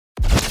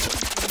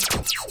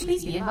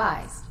Please be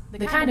advised,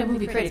 the Kind of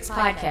Movie Critics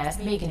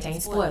podcast may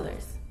contain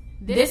spoilers.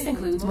 This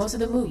includes most of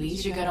the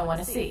movies you're going to want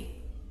to see.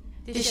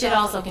 This shit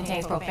also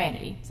contains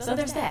profanity, so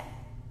there's that.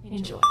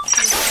 Enjoy.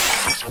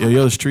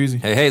 Yo, it's Treasy.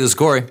 Hey, this is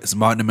Corey. It's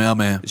Martin the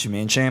Mailman. It's your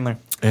man Chandler.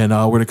 And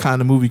we're the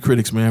Kind of Movie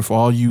Critics, man. For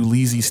all you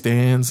Leezy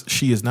stans,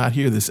 she is not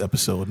here this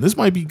episode. And this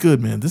might be good,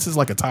 man. This is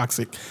like a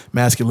toxic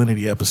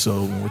masculinity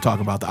episode when we're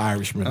talking about The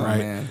Irishman, right?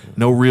 Man.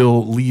 No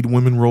real lead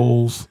women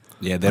roles.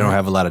 Yeah, they don't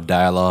have a lot of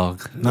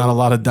dialogue. Not a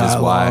lot of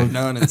dialogue.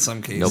 None in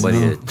some cases. Nobody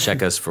to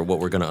check us for what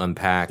we're going to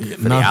unpack, for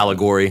the no.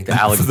 allegory, the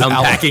For the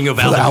unpacking of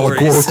for the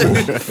allegories.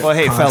 allegorical. Well,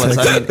 hey, fellas,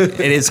 I mean, it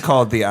is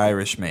called The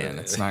Irishman.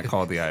 It's not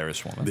called The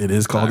Irish Woman. It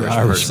is called The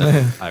Irish Irishman.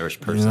 person. Irish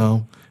person. You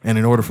know, and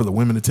in order for the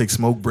women to take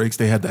smoke breaks,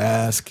 they had to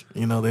ask.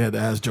 You know, they had to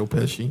ask Joe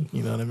Pesci.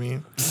 You know what I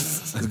mean?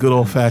 It's good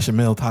old fashioned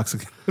male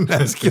toxic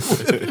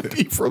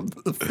masculinity from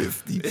the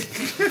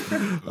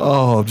 50s.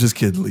 Oh, I'm just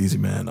kidding, Leezy,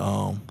 man.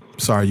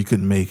 Sorry you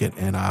couldn't make it,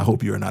 and I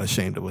hope you are not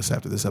ashamed of us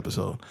after this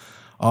episode.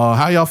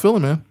 How y'all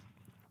feeling, man?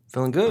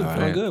 Feeling good, All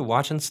feeling right. good.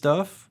 Watching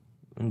stuff,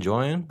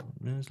 enjoying.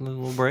 Just a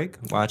little break.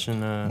 Watching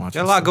got a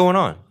stuff. lot going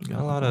on. I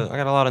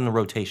got a lot in the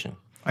rotation.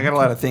 I got a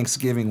lot of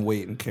Thanksgiving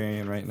weight and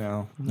carrying right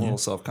now. I'm a little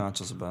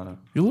self-conscious about it.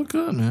 You look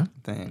good, man.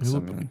 Thanks. You I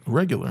look mean,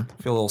 regular.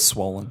 I feel a little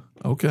swollen,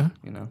 Okay.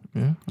 you know.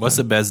 Yeah. What's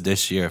the best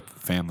dish your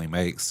family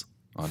makes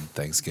on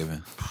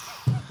Thanksgiving?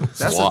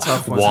 That's a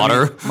tough one.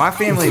 Water. I mean, my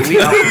family,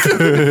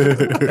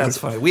 that's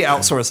funny. We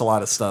outsource a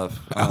lot of stuff.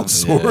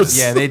 Outsource.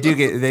 Yeah,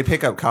 they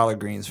pick up collard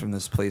greens from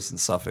this place in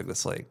Suffolk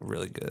that's like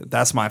really good.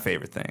 That's my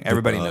favorite thing.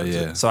 Everybody knows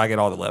it. So I get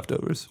all the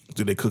leftovers.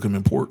 Do they cook them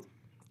in pork?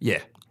 Yeah,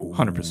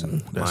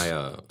 100%.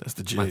 That's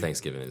the jig. My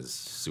Thanksgiving is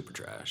super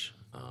trash.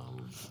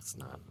 It's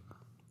not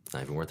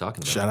even worth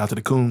talking about. Shout out to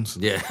the Coons.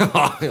 Yeah.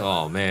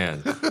 Oh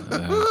man.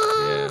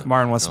 Yeah.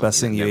 Martin, what's the No,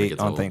 best thing you never ate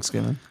gets on old.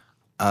 Thanksgiving?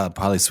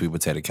 Probably sweet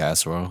potato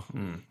casserole.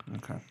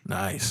 Okay.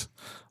 Nice.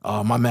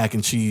 My mac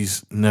and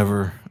cheese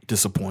never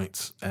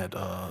disappoints at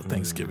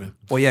Thanksgiving.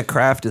 Well, yeah,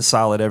 Kraft is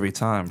solid every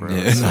time, bro.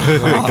 Yeah. It's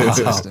very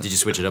consistent. Did you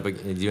switch it up?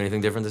 Did you do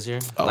anything different this year?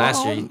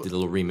 Last year you did a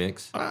little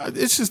remix.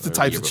 It's just the Or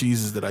types the of year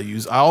cheeses that I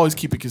use. I always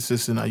keep it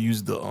consistent. I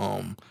use the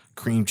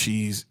cream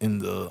cheese in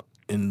the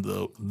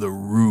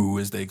roux,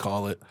 as they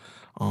call it.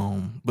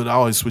 But I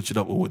always switch it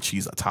up with what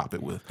cheese I top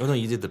it with. Oh no,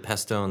 you did the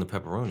pesto and the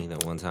pepperoni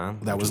that one time.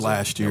 That which was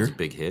last year. That was a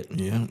big hit.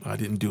 Yeah, I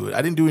didn't do it.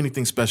 I didn't do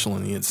anything special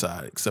on the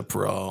inside except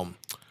for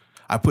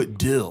I put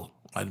dill.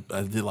 I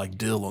did like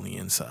dill on the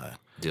inside,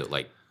 Did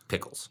like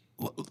pickles.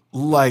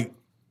 like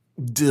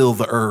dill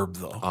the herb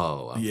though.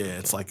 Oh, okay. Yeah,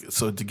 it's like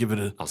so to give it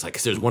a. I was like,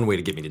 'cause there's one way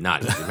to get me to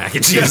not eat the mac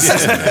and cheese.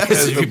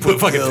 Is if you put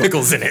fucking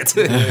pickles in it.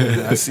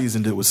 I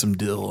seasoned it with some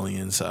dill on the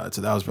inside,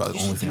 so that was probably the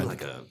only You thing. do I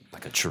did.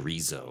 like a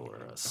chorizo or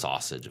a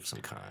sausage of some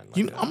kind. Like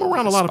You know, I'm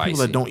around a lot of people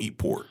that spicy. don't eat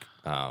pork.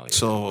 Oh, yeah.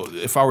 So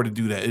if I were to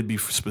do that, it'd be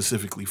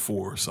specifically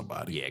for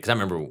somebody. Yeah, because I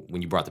remember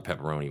when you brought the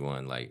pepperoni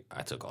one, like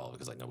I took all of it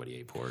because like nobody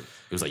ate pork.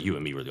 It was like you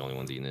and me were the only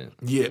ones eating it.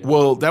 Yeah,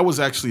 well, that was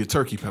actually a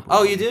turkey pepperoni.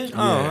 Oh, you did?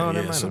 Yeah,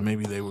 never mind. so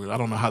maybe they were. I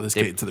don't know how this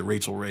get to the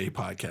Rachel Ray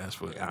podcast,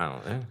 but I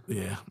don't know.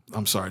 yeah,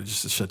 I'm sorry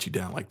just to shut you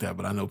down like that,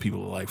 but I know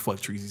people are like, fuck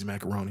Treasy's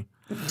macaroni.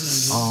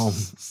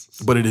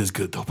 But it is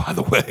good though, by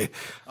the way.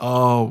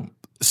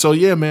 So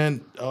yeah,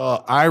 man,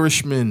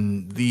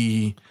 Irishman,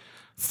 the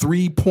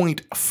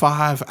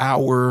 3.5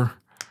 hour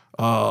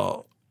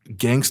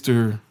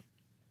gangster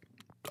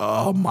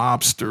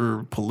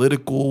mobster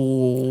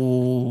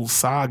political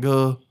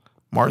saga.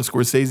 Martin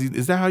Scorsese,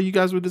 is that how you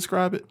guys would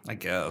describe it? I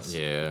guess.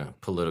 Yeah,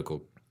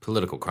 political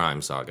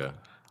crime saga.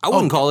 I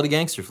wouldn't call it a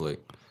gangster flick.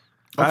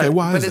 Okay,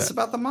 why But is it's that?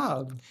 about the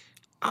mob.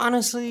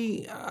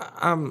 Honestly,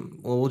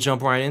 we'll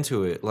jump right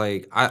into it.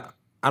 Like I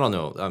don't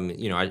know.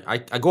 I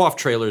go off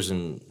trailers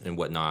and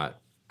whatnot,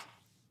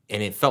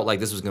 and it felt like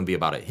this was going to be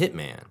about a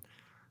hitman,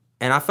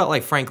 and I felt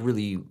like Frank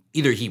really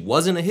either he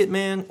wasn't a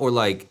hitman or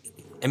like,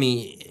 I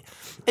mean,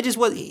 it just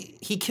was.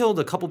 He killed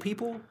a couple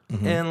people,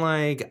 and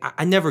like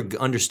I never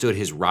understood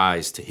his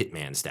rise to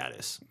hitman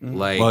status.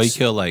 Like, Well, he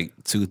killed like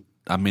two.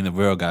 I mean, the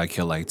real guy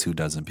killed like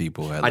 24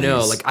 people. At I know.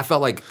 least, Like I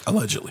felt like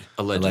Allegedly.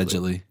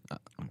 allegedly.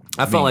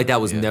 I felt like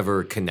that was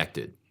never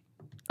connected.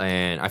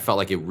 And I felt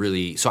like it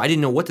really... So I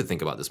didn't know what to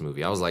think about this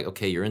movie. I was like,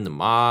 okay, you're in the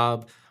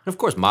mob. And of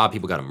course, mob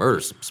people got to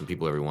murder some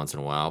people every once in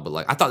a while. But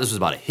like, I thought this was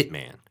about a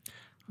hitman.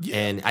 Yeah.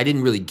 And I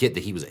didn't really get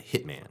that he was a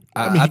hitman.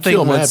 I mean, he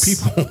killed mad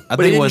people. I But it think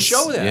didn't what's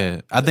show that.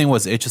 Yeah, I think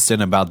what's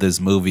interesting about this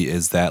movie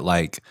is that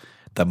like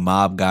the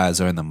mob guys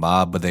are in the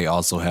mob, but they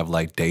also have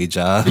like day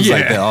jobs. Yeah.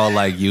 Like they're all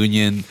like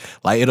union.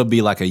 Like it'll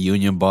be like a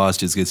union boss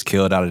just gets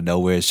killed out of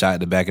nowhere, shot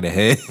in the back of the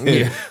head.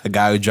 Yeah. A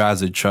guy who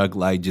drives a truck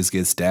like just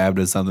gets stabbed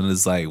or something.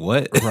 It's like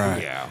what?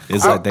 Right. Yeah.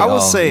 It's like they I will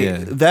all say yeah.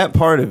 that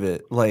part of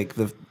it, like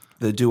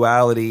the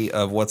duality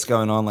of what's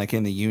going on, like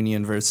in the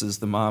union versus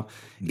the mob.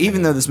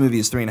 Even though this movie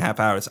is 3.5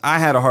 hours, I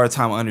had a hard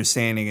time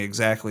understanding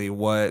exactly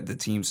what the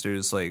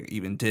Teamsters like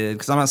even did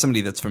because I'm not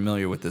somebody that's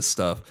familiar with this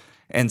stuff,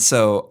 and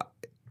so.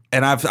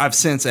 And I've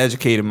since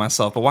educated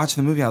myself, but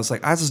watching the movie, I was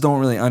like, I just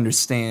don't really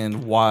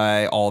understand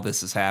why all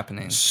this is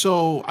happening.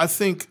 So I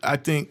think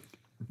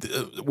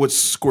what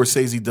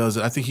Scorsese does,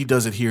 I think he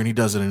does it here, and he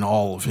does it in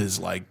all of his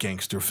like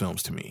gangster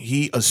films. To me,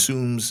 he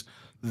assumes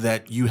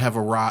that you have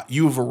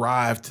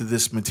arrived to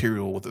this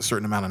material with a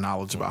certain amount of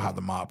knowledge about how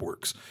the mob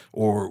works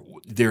or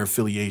their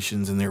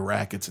affiliations and their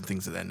rackets and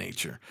things of that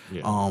nature.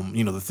 Yeah.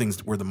 The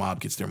things where the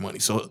mob gets their money.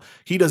 So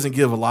he doesn't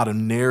give a lot of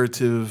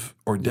narrative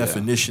or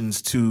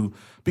definitions to,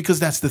 because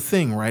that's the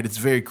thing, right? It's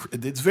very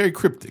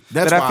cryptic.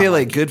 That's but I feel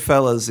like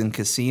Goodfellas and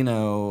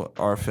Casino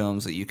are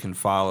films that you can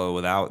follow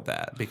without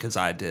that, because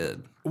I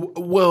did.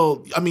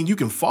 Well, I mean, you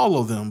can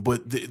follow them,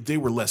 but they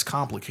were less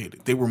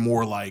complicated. They were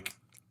more like,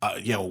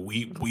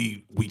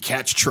 we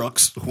catch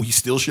trucks. We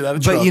steal shit out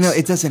of trucks. But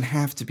it doesn't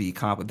have to be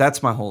complicated.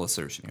 That's my whole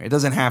assertion here. It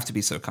doesn't have to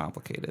be so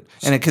complicated.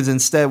 And because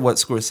instead, what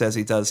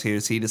Scorsese does here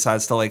is he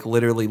decides to like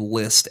literally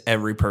list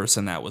every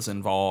person that was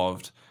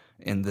involved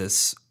in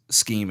this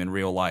scheme in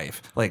real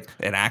life. Like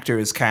an actor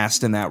is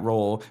cast in that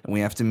role, and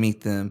we have to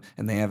meet them,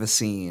 and they have a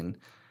scene.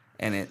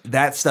 And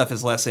that stuff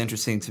is less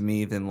interesting to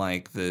me than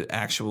like the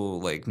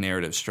actual like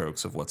narrative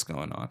strokes of what's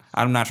going on.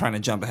 I'm not trying to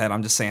jump ahead.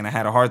 I'm just saying I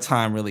had a hard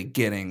time really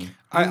getting.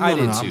 I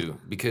did too,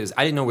 because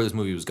I didn't know where this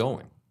movie was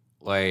going.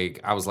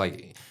 Like I was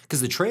like,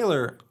 because the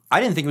trailer, I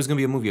didn't think it was going to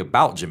be a movie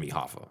about Jimmy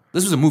Hoffa.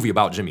 This was a movie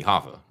about Jimmy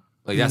Hoffa.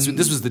 Like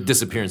this was the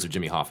disappearance of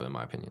Jimmy Hoffa, in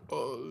my opinion.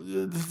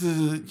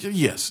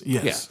 Yes.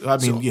 Yeah. I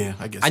mean,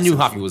 I guess I knew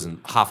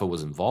Hoffa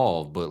was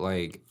involved, but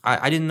like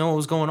I didn't know what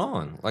was going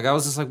on. Like I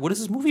was just like, what is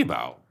this movie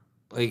about?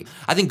 Like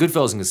I think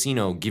Goodfellas and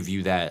Casino give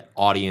you that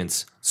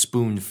audience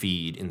spoon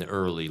feed in the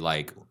early,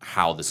 like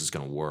how this is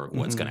going to work,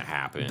 what's going to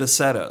happen, the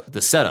setup.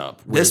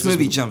 This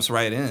movie jumps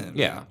right in.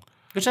 Yeah,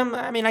 which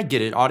I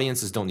get it.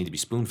 Audiences don't need to be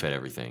spoon fed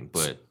everything,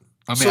 but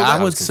I mean,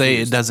 I would say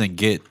it doesn't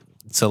get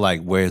to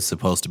like where it's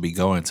supposed to be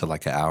going to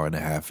like an hour and a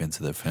half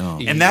into the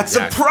film, and that's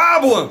a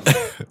problem.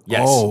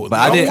 Yes, but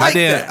I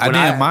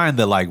didn't mind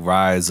the like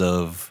rise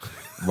of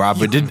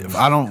Robert.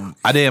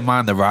 I didn't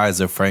mind the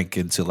rise of Frank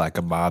into like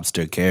a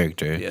mobster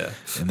character. Yeah.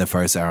 In the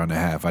first hour and a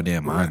half, I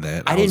didn't mind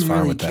that. I was didn't fine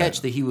really with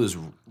catch that he was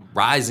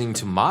rising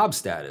to mob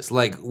status.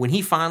 Like when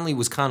he finally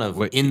was kind of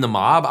in the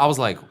mob, I was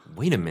like,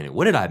 wait a minute,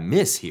 what did I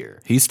miss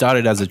here? He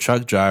started as a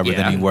truck driver,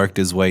 then he worked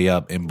his way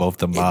up in both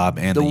the mob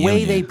and the way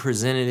union. they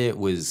presented it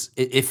was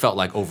it felt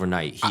like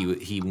overnight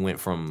he went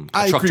from a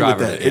I truck agree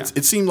driver with that.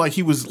 It seemed like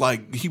he was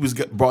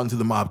brought into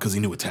the mob because he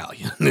knew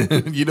Italian.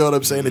 You know what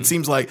I'm saying? It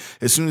seems like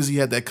as soon as he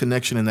had that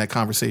connection and that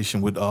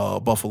conversation with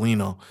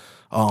Buffalino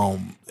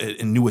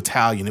and knew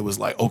Italian, it was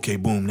like, okay,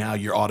 boom, now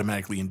you're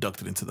automatically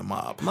inducted into the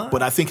mob.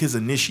 But I think his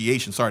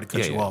initiation, sorry to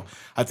cut you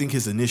off, I think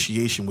his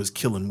initiation was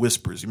killing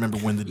Whispers. You remember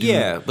when the dude...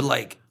 Yeah, but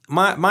like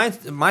my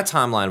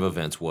timeline of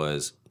events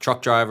was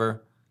truck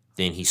driver,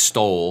 then he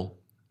stole,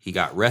 he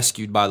got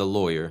rescued by the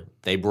lawyer,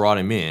 they brought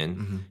him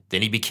in,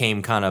 then he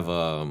became kind of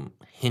a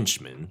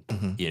henchman,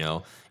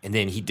 and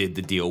then he did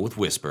the deal with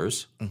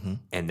Whispers,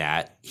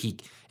 and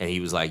he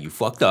was like, you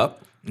fucked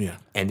up. Yeah.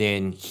 And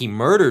then he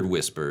murdered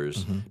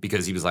Whispers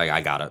because he was like,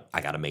 I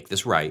gotta make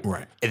this right.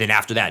 Right. And then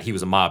after that, he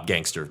was a mob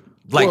gangster.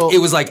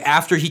 It was like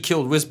after he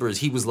killed Whispers,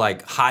 he was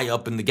like high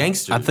up in the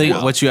gangster. I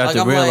think what you have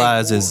to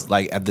realize is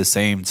like at the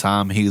same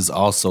time, he's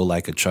also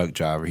like a truck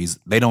driver.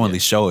 They don't really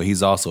show it.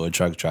 He's also a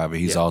truck driver.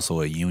 He's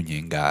also a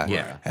union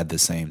guy at the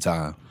same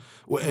time.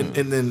 Well,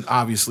 and then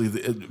obviously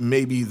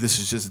maybe this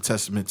is just a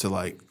testament to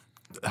like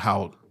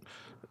how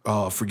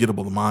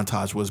forgettable the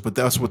montage was, but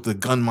that's what the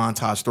gun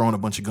montage, throwing a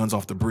bunch of guns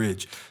off the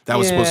bridge. That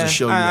was supposed to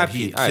show you that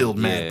he had killed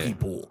mad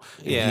people.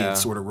 And he had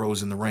sort of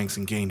rose in the ranks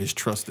and gained his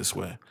trust this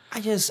way. I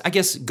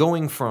guess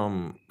going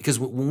from, because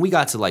when we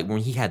got to like when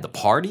he had the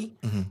party,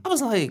 I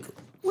was like,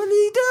 what did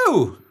he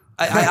do?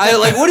 I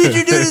like, what did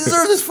you do to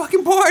deserve this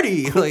fucking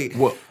party? Like,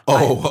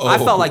 I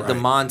felt like the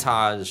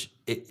montage,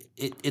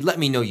 it let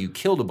me know you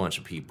killed a bunch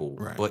of people,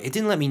 but it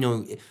didn't let me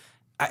know.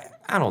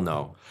 I don't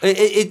know.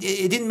 It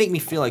didn't make me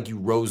feel like you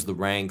rose the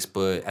ranks,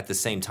 but at the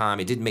same time,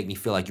 it didn't make me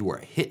feel like you were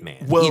a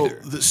hitman. Well,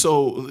 either.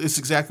 So it's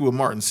exactly what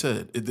Martin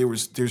said.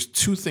 There's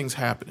two things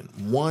happening.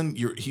 One,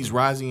 he's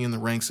rising in the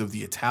ranks of the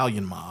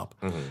Italian mob,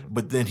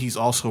 but then he's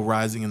also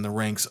rising in the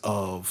ranks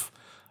of,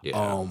 the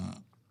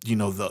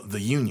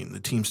union, the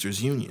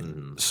Teamsters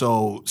Union.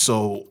 So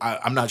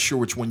I'm not sure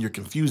which one you're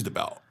confused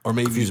about, or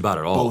maybe confused about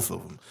it all. Both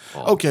of them.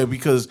 Okay,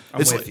 because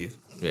I'm it's with like, you.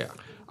 Yeah.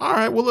 All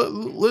right. Well,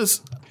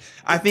 let's.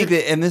 I think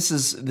that, and this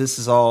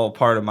is all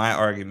part of my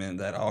argument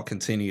that I'll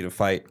continue to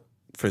fight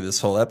for this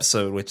whole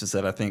episode, which is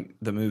that I think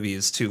the movie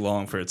is too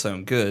long for its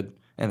own good,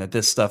 and that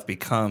this stuff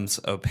becomes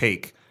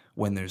opaque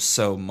when there's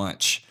so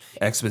much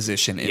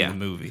exposition in the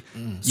movie.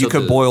 You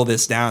could boil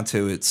this down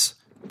to its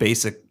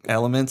basic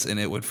elements, and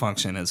it would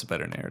function as a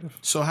better narrative.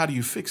 So how do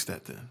you fix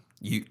that then?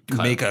 You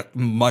make a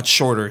much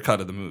shorter cut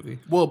of the movie.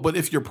 Well, but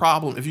if you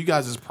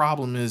guys'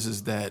 problem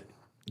is that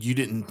you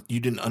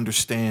didn't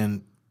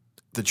understand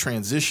the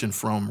transition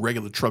from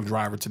regular truck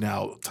driver to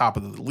now top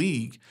of the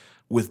league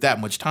with that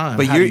much time,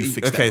 but how do you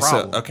fix that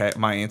problem?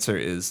 My answer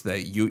is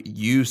that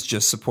you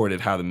just supported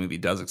how the movie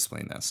does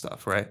explain that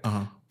stuff, right?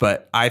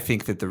 But I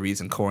think that the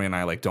reason Corey and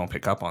I don't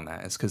pick up on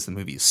that is because the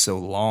movie is so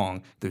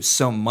long. There's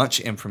so much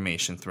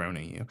information thrown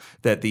at you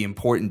that the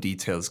important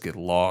details get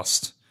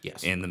lost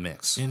Yes. in the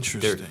mix.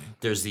 Interesting.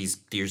 There's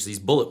these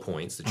bullet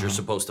points that you're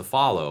supposed to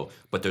follow,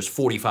 but there's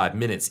 45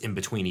 minutes in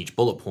between each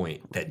bullet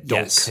point that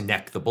don't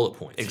connect the bullet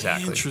points.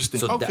 Exactly. Interesting.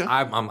 So Okay.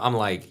 I'm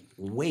like,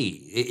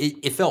 wait,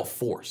 it felt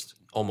forced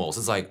almost.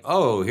 It's like,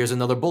 oh, here's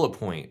another bullet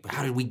point. But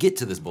how did we get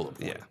to this bullet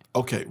point? Yeah.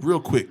 Okay, real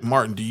quick,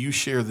 Martin, do you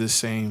share this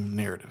same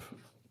narrative?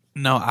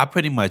 No, I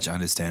pretty much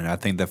understand it. I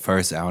think the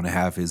first hour and a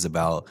half is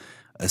about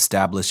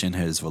establishing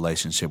his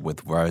relationship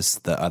with Russ.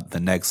 The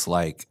next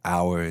like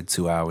hour,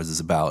 2 hours is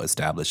about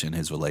establishing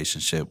his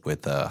relationship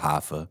with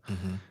Hoffa.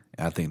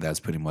 I think that's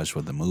pretty much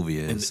what the movie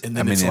is. And I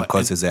then mean, it's of like-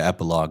 course, there's an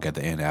epilogue at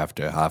the end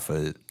after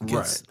Hoffa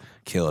gets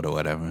killed or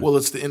whatever. Well,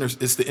 it's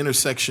the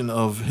intersection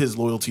of his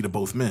loyalty to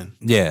both men.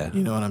 Yeah.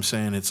 You know what I'm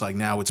saying? It's like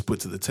now it's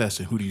put to the test,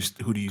 and who do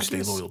you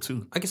stay loyal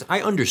to? I guess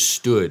I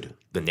understood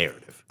the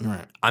narrative.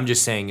 Right. I'm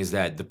just saying is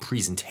that the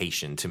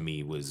presentation to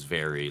me was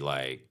very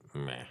like,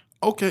 meh.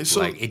 Okay, so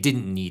Like it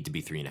didn't need to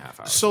be 3.5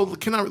 hours. so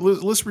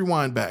let's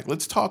rewind back.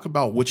 Let's talk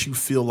about what you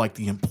feel like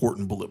the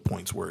important bullet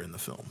points were in the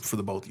film for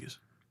the both of you.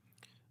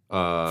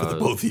 For the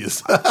both of you.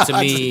 To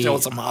me, Show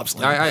some hops.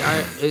 the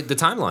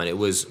timeline. It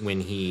was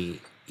when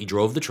he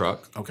drove the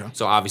truck. Okay.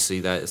 So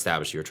obviously that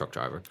established you're a truck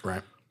driver.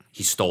 Right.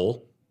 He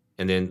stole,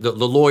 and then the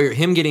lawyer,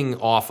 him getting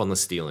off on the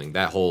stealing,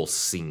 that whole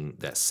scene,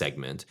 that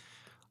segment,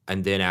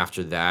 and then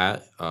after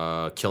that,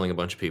 killing a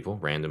bunch of people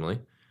randomly,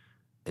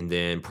 and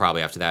then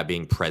probably after that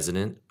being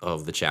president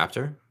of the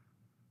chapter.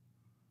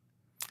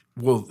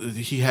 Well,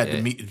 he had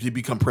to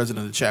become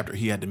president of the chapter.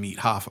 He had to meet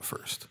Hoffa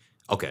first.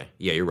 Okay,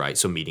 yeah, you're right.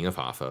 So meeting of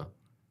Hoffa,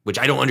 which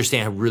I don't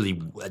understand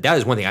really. That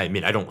is one thing I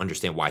admit. I don't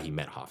understand why he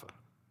met Hoffa.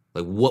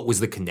 Like, what was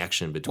the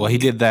connection between? Well, he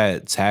did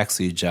that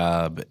taxi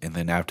job, and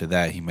then after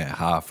that, he met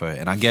Hoffa.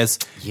 And I guess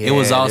it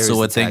was also there's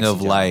a the thing taxi of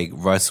job. like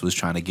Russ was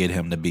trying to get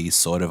him to be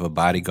sort of a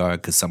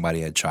bodyguard because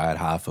somebody had tried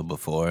Hoffa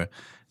before,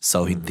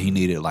 so he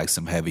needed like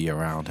some heavy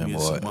around him.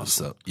 Needed some Or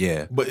muscle. so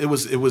yeah, But it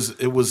was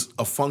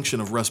a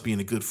function of Russ being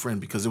a good friend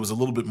because it was a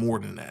little bit more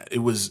than that. It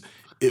was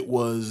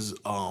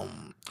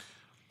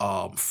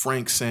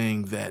Frank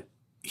saying that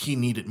he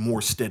needed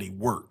more steady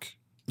work.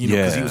 You know,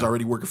 because he Yeah. was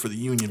already working for the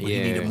union, but he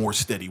needed more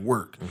steady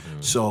work.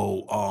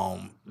 So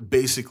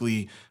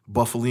basically,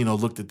 Buffalino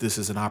looked at this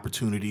as an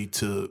opportunity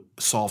to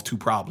solve two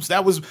problems.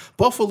 That was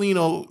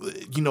Buffalino.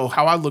 You know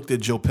how I looked at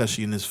Joe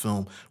Pesci in this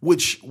film,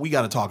 which we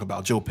got to talk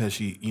about. Joe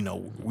Pesci. You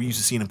know, we used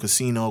to see him in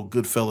Casino,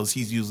 Goodfellas.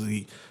 He's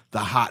usually the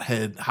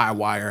hothead, high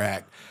wire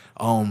act.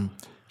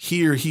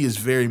 Here, he is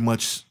very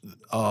much.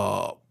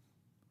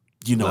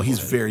 He's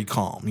very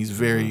calm. He's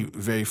very,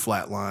 very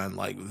flatline,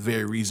 like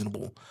very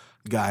reasonable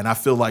guy. And I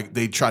feel like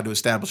they tried to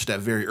establish that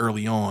very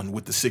early on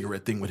with the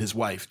cigarette thing with his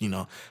wife. You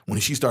know, when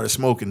she started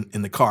smoking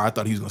in the car, I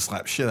thought he was going to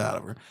slap shit out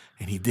of her,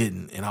 and he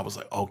didn't. And I was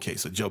like, okay,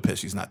 so Joe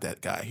Pesci's not that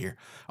guy here.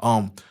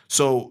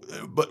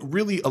 But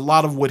really, a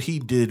lot of what he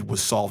did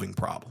was solving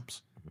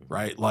problems,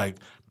 right? Like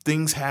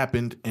things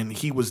happened, and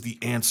he was the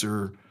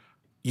answer.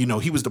 You know,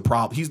 he's the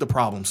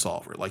problem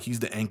solver. Like he's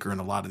the anchor in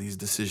a lot of these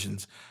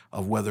decisions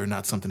of whether or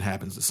not something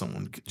happens to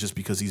someone just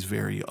because he's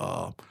very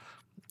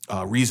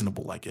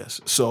reasonable, I guess.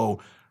 So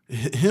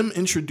him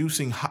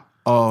introducing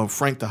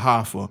Frank to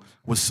Hoffa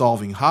was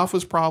solving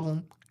Hoffa's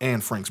problem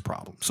and Frank's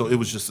problem. So it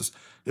was just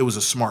it was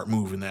a smart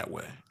move in that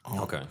way.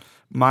 Okay.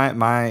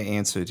 My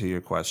answer to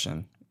your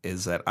question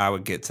is that I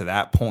would get to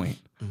that point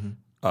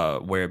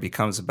where it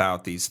becomes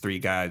about these three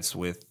guys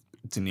with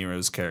De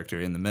Niro's character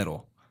in the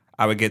middle.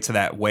 I would get to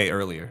that way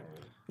earlier.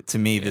 To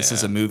me, this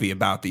is a movie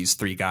about these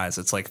three guys.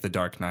 It's like The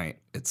Dark Knight.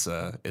 It's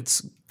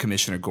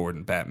Commissioner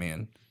Gordon,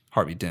 Batman,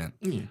 Harvey Dent.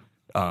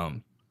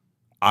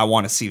 I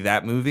want to see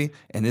that movie,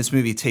 and this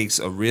movie takes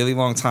a really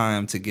long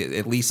time to get,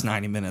 at least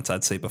 90 minutes,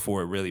 I'd say,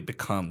 before it really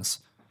becomes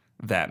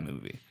that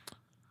movie.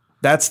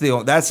 That's the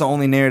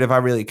only narrative I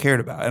really cared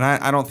about, and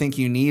I don't think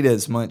you need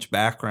as much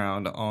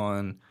background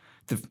on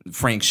the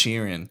Frank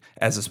Sheeran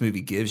as this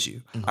movie gives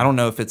you. I don't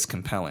know if it's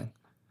compelling.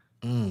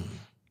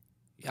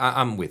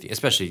 I'm with you,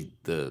 especially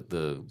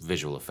the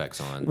visual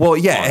effects on. Well,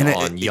 yeah,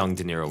 on young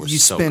De Niro were you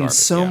so spend garbage.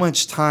 so Yeah.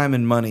 much time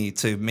and money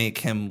to make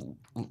him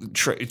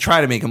try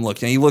to make him look.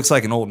 He looks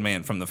like an old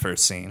man from the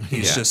first scene.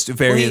 He's just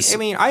very.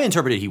 Well, I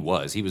interpreted he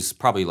was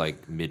probably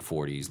like mid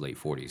 40s, late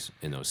 40s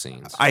in those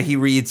scenes. He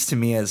reads to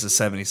me as a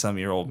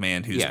 70-some-year-old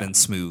man who's Yeah. been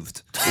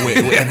smoothed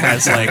and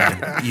has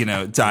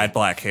dyed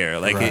black hair.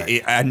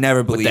 Like I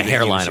never believed the that he was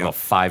hairline of young. a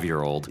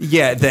 5-year-old.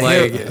 Yeah,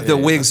 the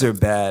wigs are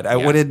bad.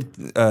 What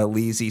did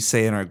Lizzie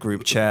say in our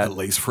group chat? The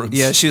lace fronts.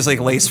 Yeah, she was like,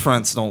 lace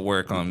fronts don't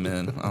work on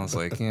men. I was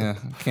like, yeah,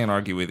 can't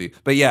argue with you.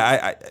 But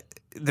yeah,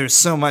 there's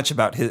so much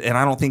about his, and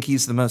I don't think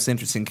he's the most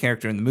interesting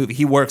character in the movie.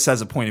 He works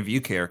as a point of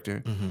view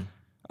character,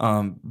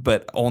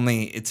 but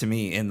only to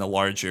me in the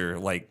larger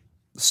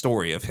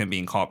story of him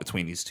being caught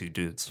between these two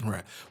dudes.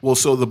 Right. Well,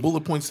 so the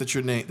bullet points that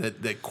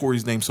that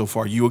Corey's named so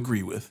far, you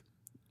agree with?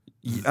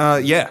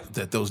 Yeah.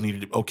 That those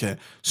needed to, okay.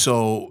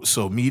 So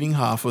meeting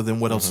Hoffa,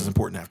 then what else is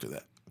important after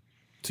that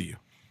to you?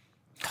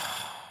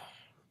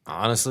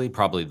 Honestly,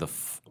 probably the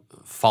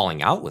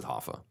falling out with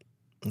Hoffa.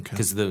 Okay.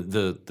 Because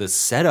the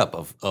setup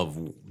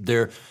of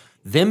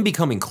them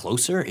becoming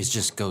closer is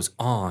just goes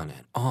on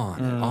and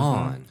on and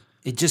on.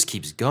 It just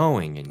keeps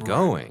going and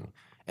going.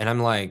 And I'm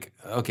like,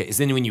 okay.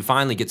 So then when you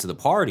finally get to the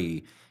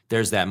party,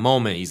 there's that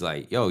moment. He's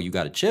like, yo, you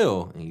got to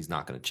chill. And he's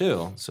not going to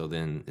chill. So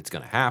then it's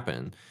going to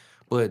happen.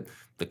 But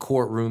the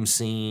courtroom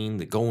scene,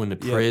 the going to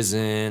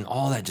prison,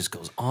 all that just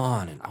goes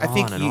on and on I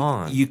think and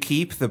on. you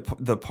keep the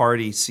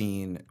party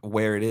scene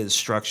where it is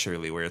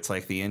structurally, where it's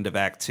like the end of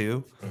Act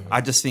 2.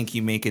 I just think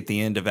you make it the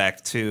end of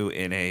Act 2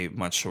 in a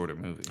much shorter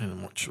movie.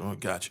 Oh,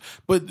 gotcha.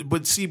 But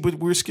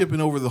we're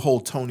skipping over the whole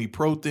Tony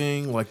Pro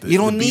thing. Like You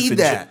don't the beef need and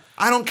that.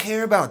 I don't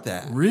care about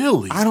that.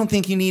 Really? I don't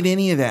think you need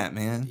any of that,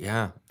 man.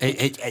 yeah.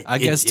 I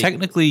guess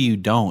technically you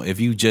don't. If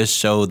you just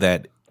show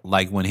that,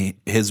 like when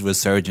his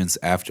resurgence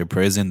after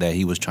prison, that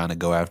he was trying to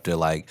go after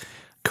like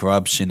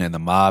corruption and the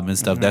mob and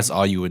stuff, that's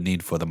all you would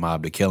need for the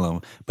mob to kill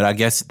him. But I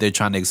guess they're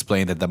trying to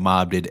explain that the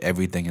mob did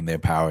everything in their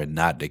power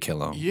not to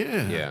kill him.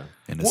 Yeah.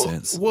 In a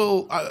sense.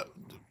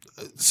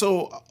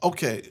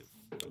 Okay.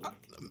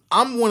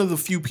 I'm one of the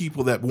few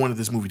people that wanted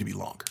this movie to be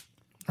longer,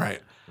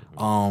 right?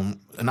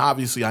 And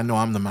obviously, I know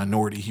I'm the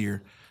minority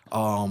here.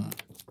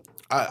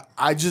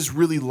 I just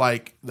really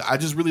like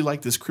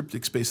this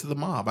cryptic space of the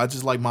mob. I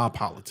just like mob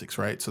politics,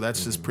 right? So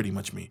that's just pretty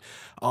much me.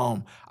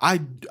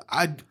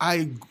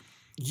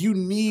 You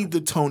need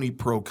the Tony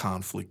Pro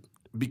conflict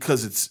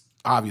because it's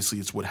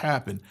what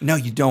happened. No,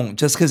 you don't.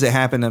 Just because it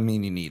happened doesn't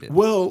mean you need it.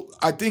 Well,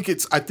 I think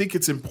it's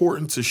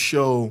important to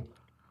show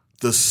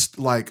the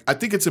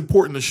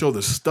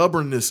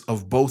stubbornness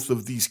of both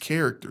of these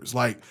characters.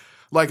 Like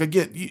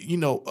again,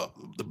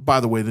 by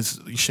the way, this is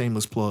a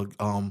shameless plug.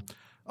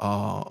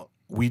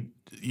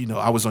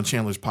 I was on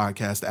Chandler's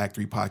podcast, Act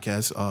 3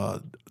 podcast,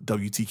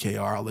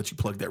 WTKR. I'll let you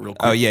plug that real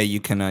quick. Oh yeah, you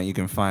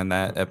can find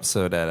that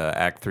episode at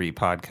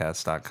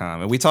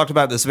act3podcast.com. And we talked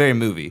about this very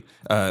movie.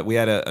 We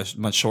had a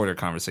much shorter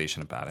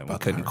conversation about it. We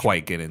couldn't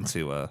quite get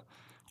into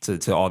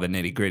to all the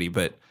nitty-gritty,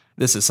 but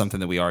this is something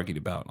that we argued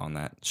about on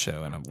that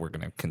show, and we're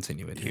going to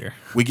continue it here.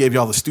 We gave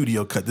y'all the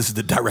studio cut. This is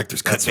the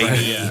director's cut, baby.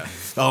 Right, yeah.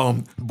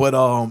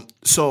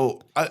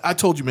 So I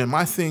told you, man,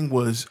 my thing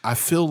was I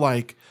feel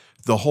like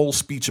the whole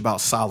speech about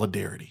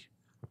solidarity,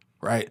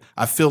 right?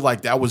 I feel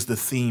like that was the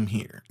theme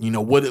here.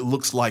 What it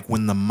looks like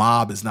when the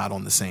mob is not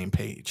on the same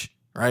page,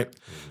 right?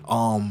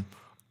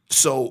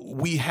 So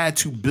we had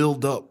to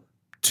build up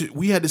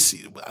we had to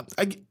see.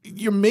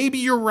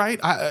 You're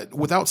right.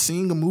 Without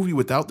seeing a movie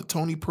without the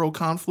Tony Pro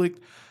conflict,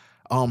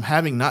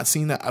 having not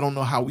seen that, I don't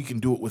know how we can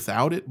do it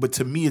without it. But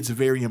to me, it's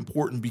very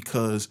important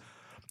because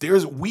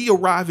we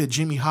arrive at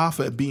Jimmy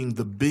Hoffa at being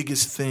the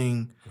biggest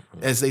thing,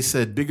 as they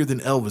said, bigger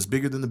than Elvis,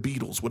 bigger than the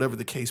Beatles, whatever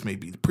the case may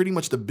be. Pretty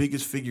much the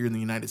biggest figure in the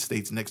United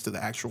States next to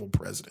the actual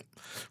president,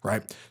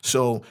 right?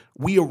 So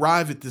we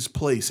arrive at this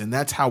place, and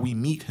that's how we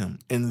meet him.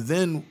 And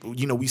then,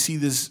 we see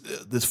this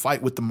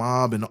fight with the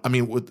mob, and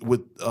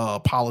with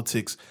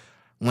politics,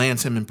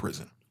 lands him in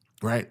prison,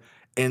 right?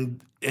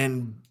 And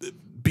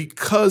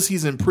because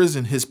he's in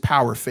prison, his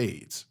power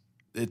fades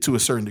to a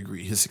certain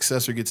degree. His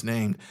successor gets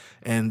named,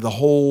 and the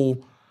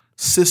whole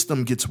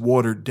system gets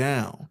watered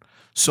down.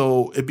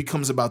 So it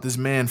becomes about this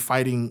man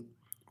fighting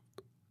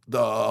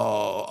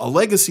a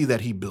legacy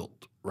that he built,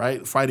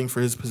 right? Fighting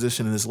for his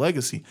position and his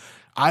legacy.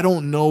 I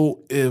don't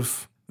know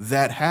if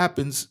that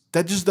happens.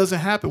 That just doesn't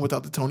happen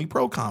without the Tony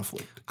Pro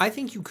conflict. I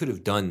think you could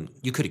have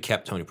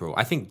kept Tony Pro.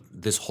 I think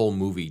this whole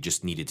movie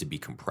just needed to be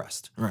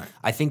compressed. Right.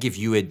 I think if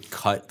you had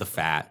cut the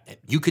fat,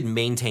 you could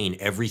maintain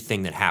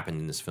everything that happened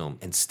in this film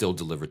and still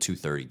deliver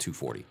 230,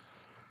 240.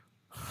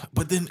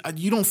 But then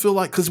you don't feel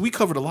like, because we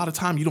covered a lot of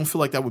time, you don't feel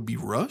like that would be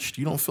rushed?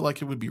 You don't feel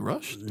like it would be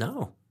rushed?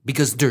 No,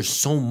 because there's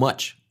so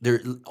much.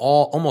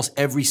 Almost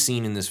every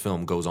scene in this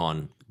film goes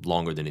on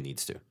longer than it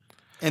needs to.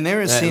 And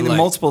there is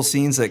multiple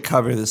scenes that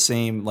cover the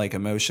same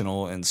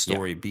emotional and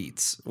story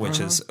beats, which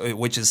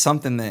is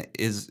something that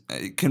is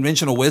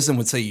conventional wisdom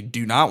would say you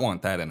do not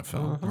want that in a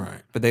film,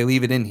 right? But they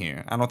leave it in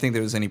here. I don't think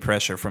there was any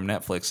pressure from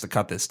Netflix to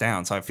cut this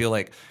down, so I feel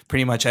like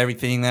pretty much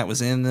everything that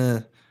was in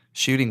the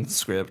shooting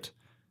script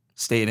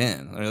stayed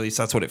in, or at least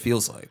that's what it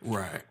feels like.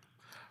 Right.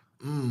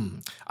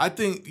 I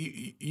think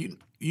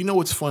you know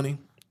what's funny.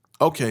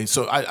 Okay,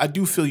 so I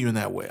do feel you in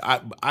that way.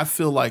 I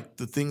feel like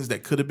the things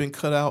that could have been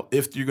cut out,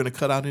 if you're going to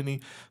cut out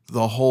any,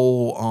 the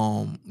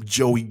whole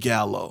Joey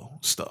Gallo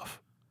stuff.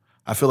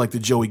 I feel like the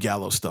Joey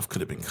Gallo stuff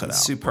could have been cut out.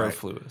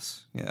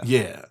 Superfluous. Right?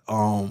 Yeah.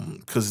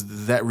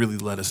 Because that really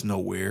let us know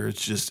where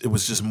it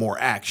was just more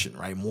action,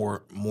 right?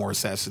 More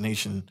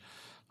assassination.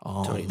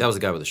 Tony, that was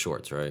the guy with the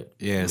shorts, right?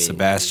 Yeah,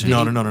 Sebastian.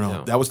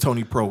 No. That was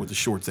Tony Pro with the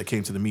shorts that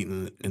came to the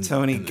meeting.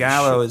 Tony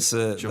Gallo is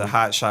the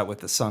hot shot with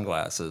the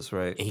sunglasses,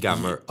 right? He got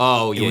murdered.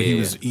 Oh, yeah. He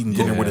was eating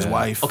dinner with his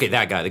wife. Okay,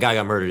 that guy. The guy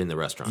got murdered in the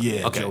restaurant.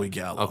 Yeah, okay. Joey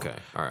Gallo. Okay,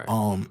 all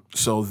right.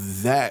 So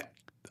that,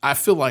 I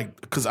feel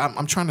like, because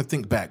I'm trying to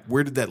think back,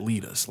 where did that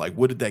lead us? Like,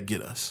 what did that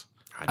get us?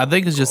 I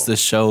think it's just to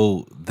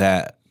show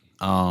that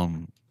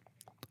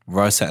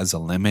Russ has a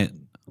limit.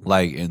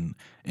 Like,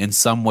 in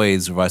some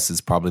ways, Russ is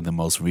probably the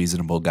most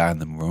reasonable guy in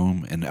the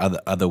room. In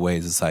other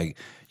ways, it's like,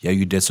 yo,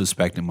 you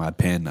disrespecting my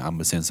pen, I'm going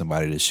to send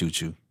somebody to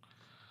shoot you.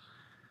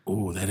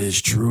 Oh, that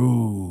is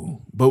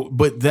true.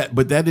 But that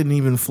didn't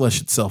even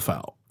flesh itself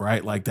out,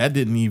 right? Like that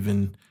didn't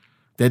even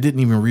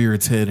rear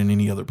its head in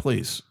any other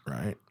place,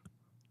 right?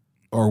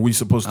 Or are we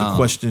supposed to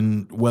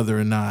question whether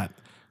or not?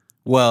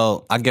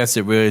 Well, I guess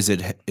it rears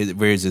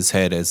its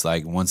head as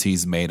like once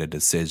he's made a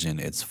decision,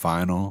 it's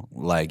final.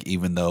 Like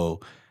even though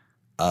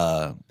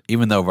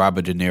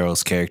Robert De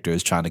Niro's character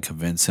is trying to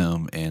convince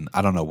him, and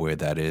I don't know where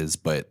that is,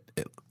 but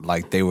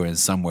like they were in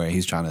somewhere,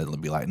 he's trying to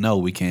be like, no,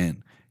 we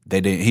can't.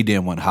 He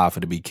didn't want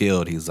Hoffa to be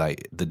killed. He's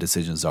like, the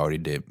decision's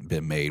already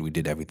been made. We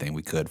did everything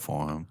we could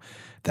for him.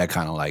 That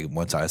kind of like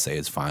once I say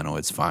it's final,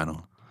 it's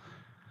final.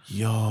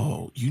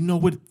 Yo, you know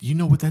what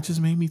that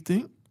just made me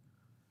think?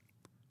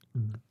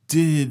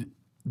 Did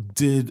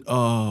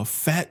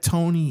Fat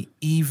Tony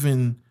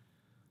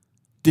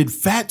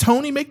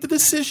make the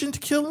decision to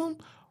kill him,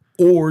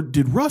 or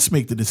did Russ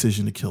make the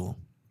decision to kill him?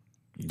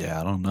 Yeah,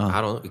 I don't know.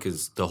 I don't know,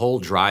 because the whole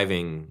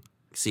driving.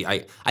 See,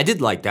 I did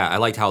like that. I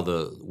liked how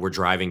we're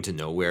driving to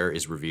nowhere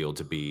is revealed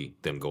to be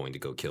them going to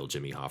go kill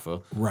Jimmy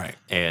Hoffa. Right.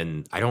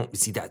 And I don't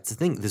see, that's the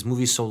thing. This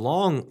movie's so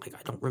long, like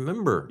I don't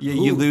remember. Yeah,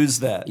 you lose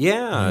that.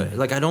 Yeah,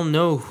 like I don't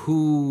know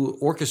who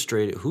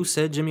orchestrated, who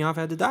said Jimmy Hoffa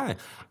had to die.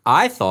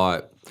 I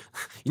thought,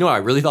 you know what I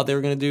really thought they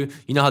were going to do?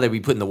 You know how they be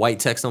putting the white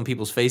text on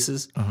people's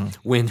faces?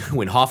 When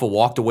Hoffa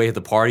walked away at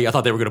the party, I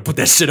thought they were going to put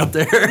that shit up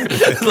there.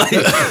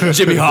 Like,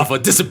 Jimmy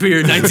Hoffa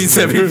disappeared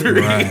 1973.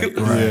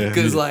 Right.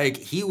 Because,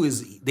 like,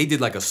 they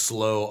did like a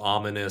slow,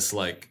 ominous,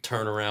 like,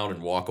 turn around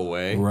and walk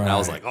away. Right. And I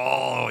was like,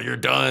 oh, you're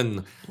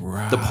done.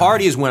 Right. The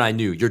party is when I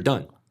knew, you're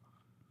done.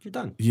 You're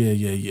done.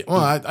 Yeah. Well,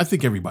 I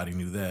think everybody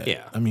knew that.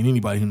 Yeah. I mean,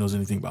 anybody who knows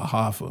anything about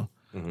Hoffa.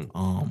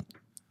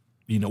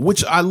 You know,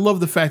 which I love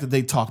the fact that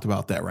they talked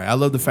about that, right? I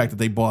love the fact that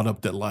they brought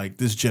up that, like,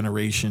 this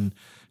generation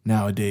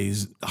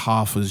nowadays,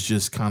 Hoffa's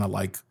just kind of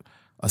like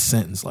a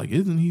sentence, like,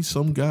 isn't he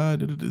some guy?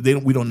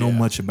 We don't know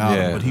much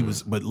about him,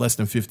 but less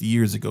than 50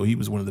 years ago, he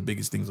was one of the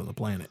biggest things on the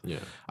planet. Yeah,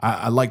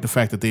 I like the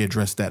fact that they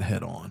addressed that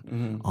head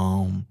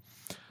on.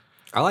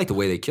 I like the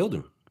way they killed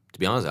him. To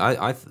be honest,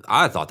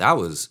 I thought that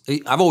was.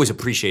 I've always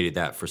appreciated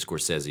that for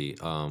Scorsese.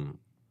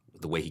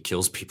 The way he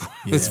kills people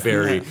is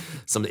very.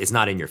 It's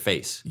not in your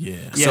face.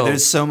 Yeah. So,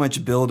 there's so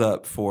much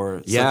buildup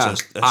for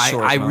such a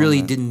short I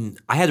really moment. didn't.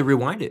 I had to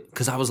rewind it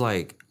because I was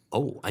like,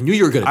 oh, I knew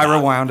you were gonna. Die. I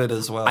rewound it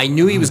as well. I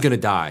knew he was gonna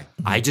die.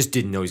 I just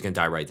didn't know he was gonna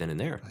die right then and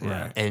there.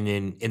 Right. And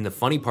then the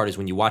funny part is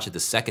when you watch it the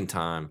second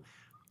time,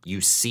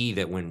 you see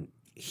that when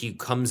he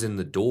comes in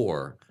the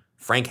door,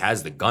 Frank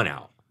has the gun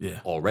out.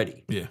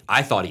 Already. Yeah.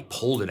 I thought he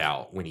pulled it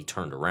out when he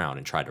turned around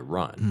and tried to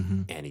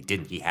run, and he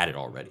didn't. He had it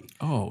already.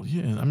 Oh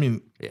yeah. I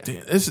mean,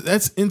 damn,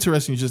 that's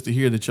interesting just to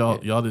hear that y'all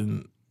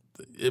didn't,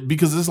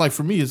 because it's like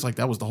for me, it's like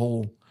that was the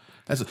whole.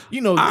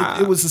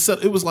 It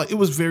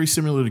was very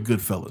similar to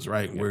Goodfellas,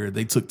 right? Yeah. Where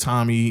they took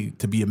Tommy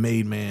to be a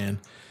made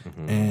man,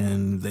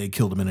 and they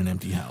killed him in an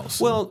empty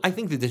house. Well, I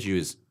think the issue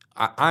is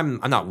I'm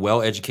not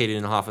well educated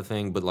in the Hoffa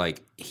thing, but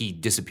like he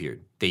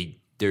disappeared.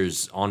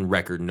 There's on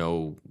record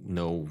no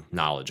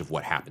knowledge of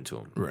what happened to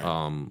him.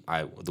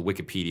 Right. The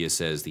Wikipedia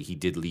says that he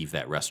did leave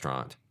that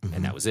restaurant,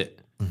 and that was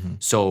it.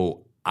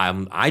 So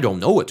I don't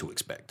know what to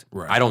expect.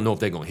 Right. I don't know if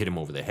they're going to hit him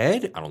over the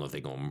head. I don't know if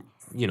they're going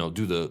to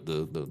do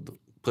the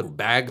put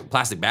a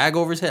plastic bag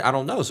over his head. I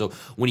don't know. So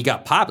when he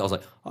got popped, I was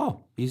like,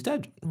 oh, he's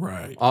dead.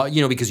 Right.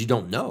 Because you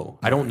don't know.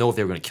 I don't know if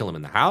they were going to kill him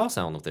in the house.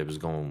 I don't know if they was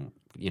going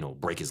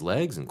break his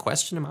legs and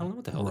question him. I don't know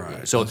what the hell they're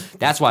doing. So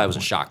that's why it was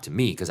a shock to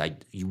me, because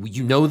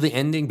you know the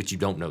ending, but you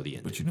don't know the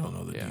ending. But you don't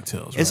know the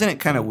details. Isn't it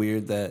kind of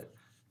weird that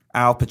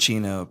Al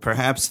Pacino,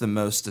 perhaps the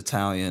most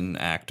Italian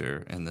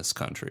actor in this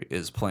country,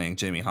 is playing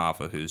Jimmy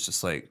Hoffa, who's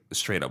just like a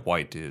straight up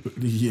white dude.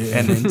 Yeah.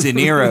 And then De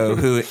Niro,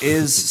 who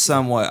is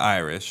somewhat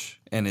Irish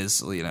and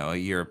is, a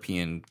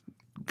European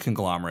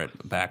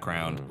conglomerate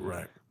background.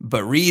 Right.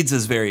 But reads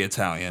as very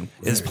Italian,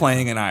 is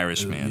playing an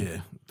Irish man. Yeah.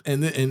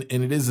 And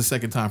it is the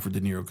second time for De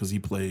Niro because he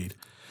played.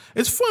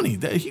 It's funny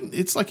that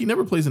it's like he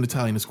never plays an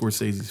Italian in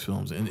Scorsese's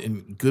films.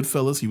 In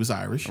Goodfellas, he was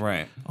Irish,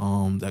 right?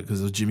 That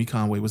because Jimmy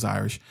Conway was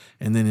Irish,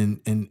 and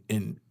then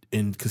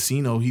in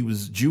Casino he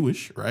was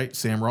Jewish, right?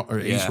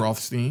 Ace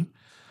Rothstein.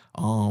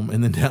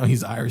 And then now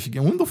he's Irish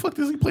again. When the fuck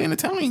does he play an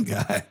Italian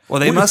guy? Well,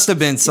 they must have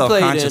been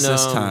self-conscious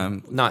this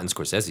time. Not in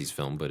Scorsese's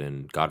film, but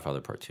in Godfather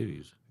Part 2.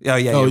 He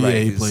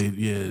played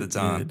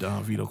the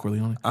Don Vito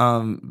Corleone.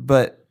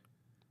 But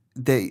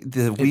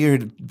the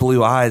weird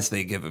blue eyes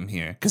they give him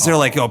here, because they're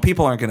like,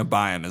 people aren't going to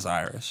buy him as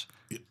Irish.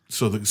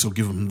 So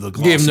give him the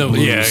glossy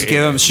blues.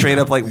 Give him straight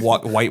up like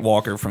White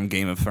Walker from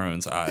Game of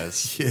Thrones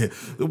eyes. Yeah.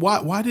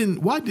 Why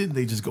didn't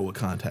they just go with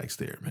contacts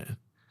there, man?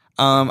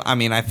 I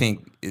mean, I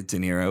think De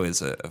Niro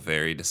is a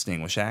very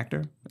distinguished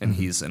actor, and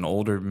he's an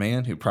older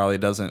man who probably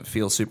doesn't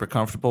feel super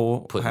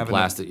comfortable Putting having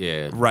plastic,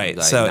 right.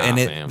 Like, So, nah, and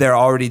fam. they're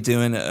already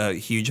doing a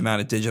huge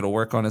amount of digital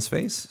work on his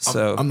face.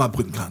 So, I'm not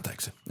putting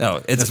contacts in.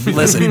 no, it's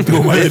listen.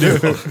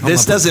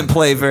 This doesn't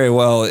play very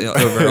well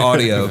over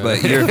audio,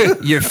 but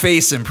your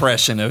face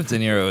impression of De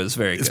Niro is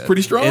very good. It's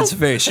pretty strong? It's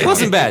very It strong.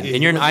 wasn't bad,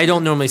 and I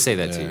don't normally say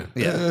that to you.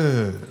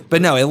 Yeah.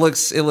 But no, it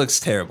looks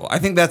terrible. I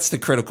think that's the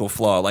critical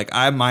flaw. Like,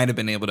 I might have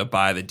been able to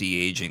buy the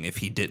de-aging if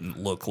he didn't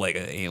look like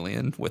an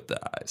alien with the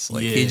eyes.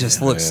 Like, he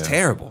just looks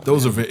terrible.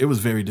 It was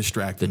very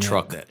distracting. The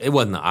truck. That, It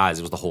wasn't the eyes;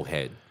 it was the whole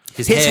head.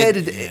 His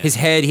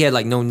head. He had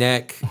like no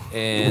neck,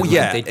 and Well,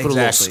 yeah, they put a little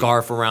exactly.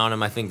 scarf around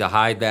him. I think to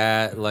hide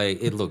that.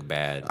 Like it looked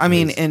bad. I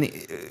mean, and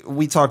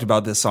we talked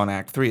about this on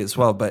Act 3 as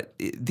well, but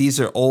these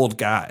are old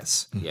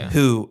guys Yeah.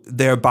 who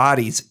their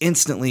bodies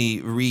instantly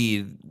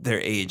read their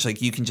age.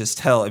 Like, you can just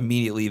tell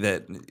immediately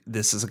that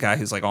this is a guy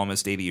who's like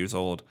almost 80 years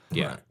old.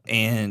 Yeah.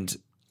 And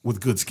with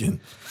good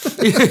skin.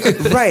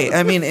 right.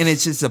 I mean, and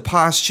it's just the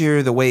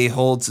posture, the way he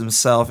holds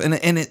himself, and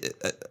it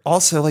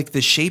also like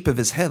the shape of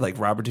his head. Like,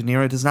 Robert De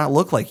Niro does not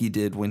look like he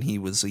did when he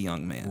was a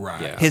young man.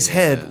 Right. Yeah. His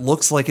head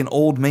looks like an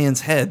old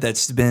man's head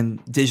that's been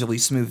digitally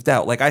smoothed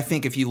out. Like, I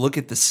think if you look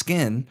at the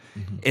skin,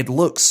 it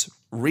looks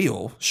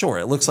real. Sure,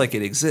 it looks like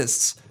it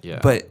exists. Yeah.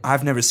 But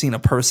I've never seen a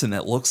person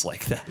that looks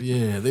like that.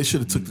 Yeah, they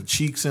should have took the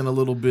cheeks in a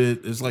little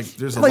bit. It's like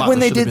there's a Like lot when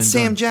that they should have did been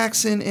Sam done.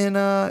 Jackson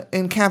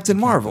in Captain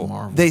Marvel.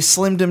 Marvel. They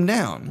slimmed him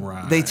down.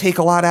 Right. They take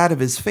a lot out of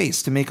his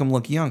face to make him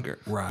look younger.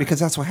 Right. Because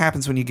that's what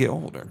happens when you get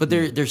older. But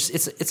there's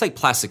it's like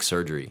plastic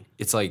surgery.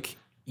 It's like,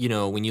 you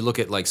know, when you look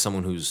at like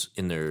someone who's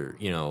in their,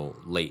 you know,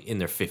 late in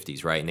their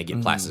 50s, right? And they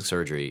get plastic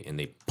surgery and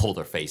they pull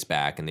their face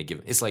back and they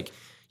give it's like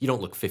you don't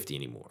look 50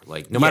 anymore.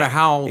 Like no matter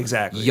how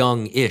exactly.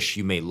 young-ish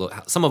you may look,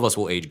 some of us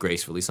will age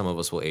gracefully, some of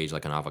us will age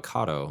like an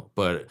avocado,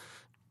 but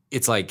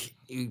it's like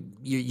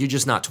you're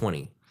just not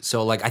 20.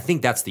 So like I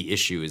think that's the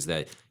issue is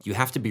that you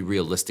have to be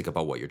realistic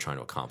about what you're trying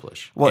to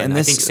accomplish. Well, and and I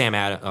this- think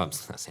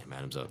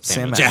Samuel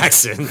Sam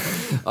Jackson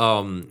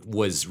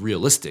was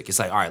realistic. It's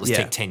like, all right, let's Yeah.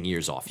 take 10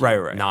 years off. right,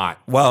 here, right. Not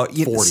well,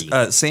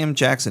 40. Sam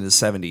Jackson is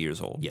 70 years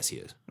old. Yes, he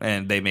is.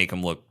 And they make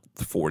him look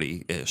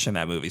 40-ish in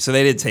that movie. So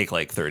they did take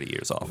like 30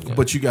 years off.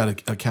 But you got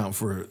to account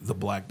for the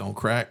black don't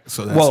crack.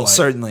 So that's Well, like,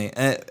 certainly.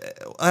 And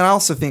I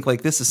also think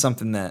like this is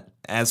something that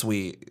as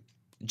we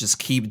just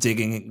keep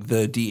digging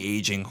the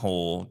de-aging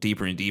hole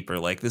deeper and deeper,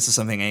 like this is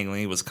something Ang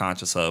Lee was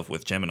conscious of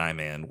with Gemini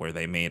Man, where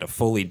they made a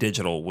fully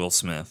digital Will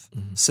Smith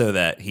so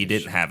that he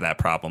didn't have that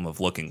problem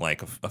of looking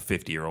like a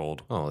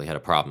 50-year-old. Oh, they had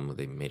a problem.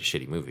 They made a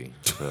shitty movie.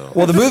 So.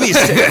 Well, the movie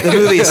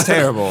is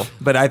terrible,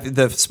 but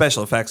the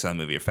special effects on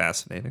the movie are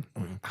fascinating.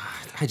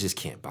 I just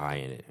can't buy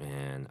in it,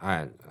 man.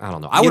 I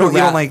don't know. You don't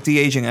like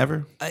de-aging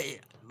ever?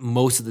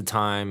 Most of the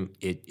time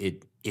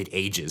it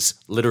ages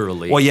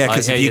literally. Well, yeah,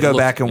 because if you go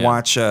back and yeah.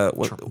 watch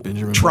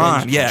Benjamin Tron,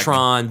 Button. yeah,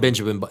 Tron,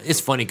 Benjamin. It's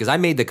funny because I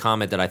made the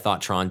comment that I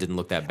thought Tron didn't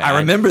look that bad. I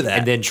remember that.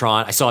 And then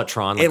I saw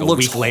Tron like It a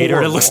looks week later.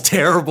 And it horrible. looks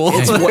terrible.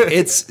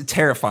 it's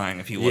terrifying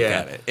if you look Yeah.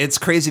 at it. It's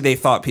crazy they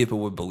thought people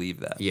would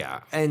believe that.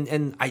 Yeah,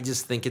 and I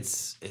just think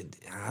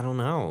I don't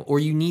know. Or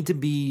you need to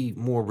be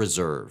more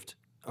reserved.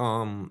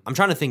 I'm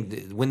trying to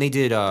think when they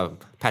did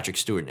Patrick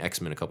Stewart in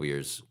X-Men a couple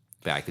years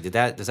back.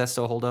 Does that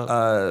still hold up?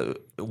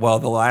 Well,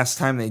 the last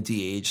time they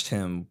de-aged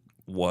him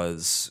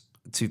was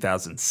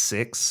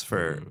 2006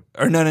 for,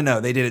 or no,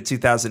 they did it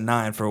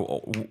 2009 for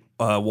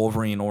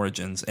Wolverine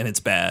Origins, and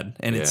it's bad,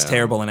 and it's Yeah.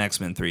 terrible in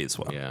X-Men 3 as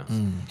well. yeah,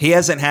 He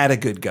hasn't had a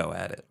good go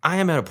at it I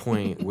am at a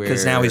point where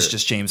because now he's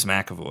just James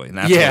McAvoy. And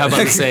that's yeah. I'm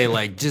what- about to say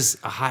like just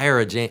hire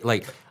a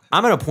like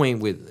I'm at a point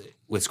with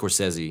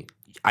Scorsese.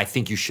 I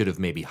think you should have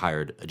maybe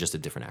hired just a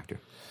different actor.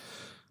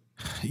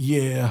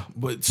 Yeah,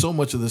 but so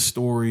much of the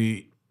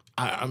story.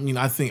 I mean,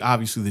 I think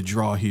obviously the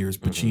draw here is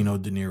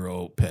Pacino, De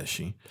Niro,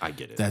 Pesci. I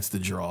get it. That's the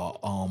draw.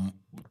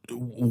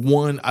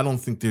 One, I don't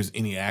think there's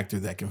any actor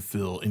that can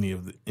fill any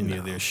of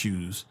their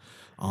shoes.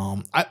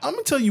 I'm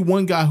gonna tell you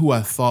one guy who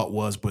I thought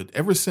was, but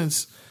ever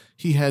since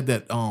he had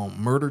that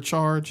murder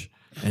charge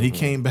and he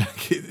came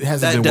back, it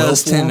hasn't that been does well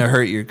for tend to him.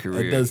 hurt your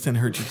career. That does tend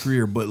to hurt your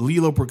career. But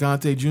Lilo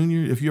Brigante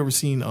Jr., if you ever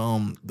seen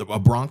A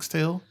Bronx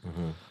Tale,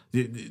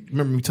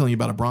 remember me telling you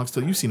about A Bronx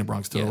Tale? You've seen A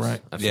Bronx Tale, Yes,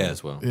 right? I've seen it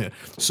as well. Yeah.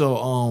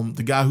 So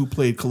the guy who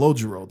played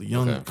Calogero, the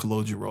young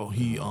Calogero,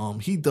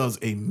 he does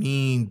a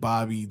mean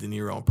Bobby De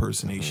Niro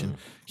impersonation.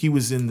 He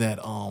was in that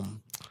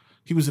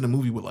he was in a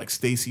movie with like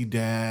Stacey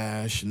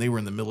Dash, and they were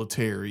in the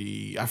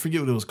military. I forget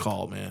what it was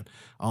called, man.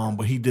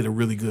 But he did a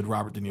really good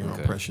Robert De Niro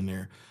impression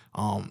there.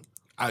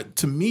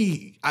 To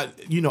me,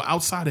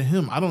 outside of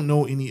him, I don't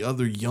know any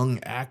other young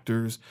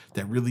actors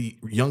that really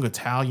young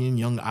Italian,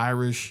 young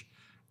Irish.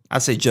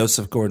 I'd say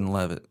Joseph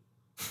Gordon-Levitt.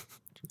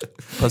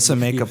 Put some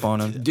makeup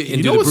on him. And You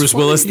do know the what's Bruce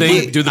funny? Willis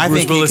thing. He- Do the I Bruce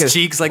think he Willis could-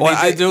 cheeks like well,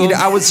 they did to him.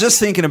 I was just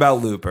thinking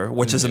about Looper,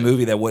 which is a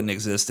movie that wouldn't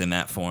exist in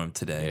that form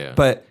today. Yeah.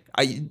 But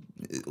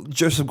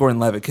Joseph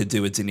Gordon-Levitt could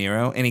do a De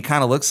Niro, and he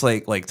kind of looks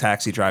like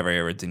Taxi Driver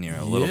era De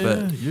Niro a little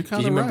bit. You're Do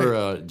kind you of remember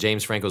right.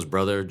 James Franco's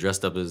brother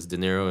dressed up as De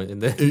Niro in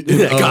the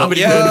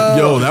comedy?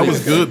 Yo, that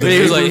was good. He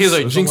was like Neighbors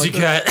or something Jinxie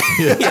that. cat.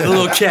 He had the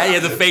little cat. He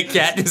had the fake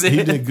cat.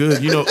 He did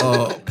good. You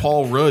know,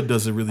 Paul Rudd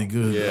does a really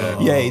good.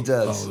 Yeah, he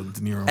does. De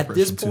Niro At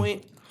this impression, too.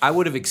 point, I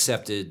would have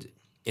accepted,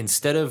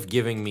 instead of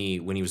giving me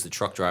when he was the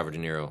truck driver De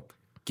Niro,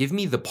 give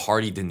me the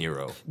party De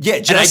Niro. Yeah,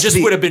 and I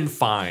just would have been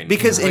fine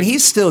because and Like,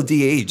 he's still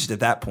de-aged at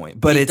that point,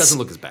 but He it doesn't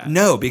look as bad.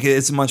 No, because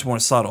it's much more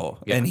subtle,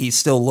 Yeah. and he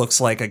still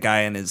looks like a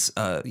guy in his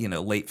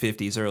late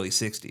 50s, early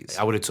 60s.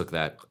 I would have took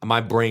that.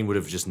 My brain would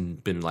have just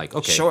been like,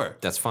 okay, Sure,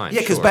 that's fine. Yeah,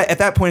 because sure. at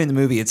that point in the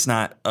movie, it's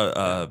not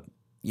an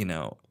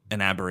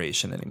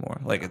aberration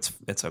anymore. Like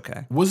it's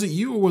okay. Was it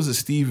you or was it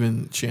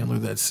Steven Chandler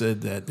that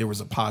said that there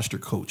was a posture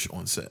coach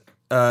on set?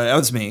 That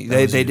was me.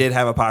 They did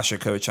have a posture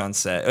coach on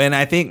set, and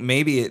I think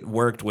maybe it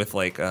worked with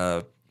like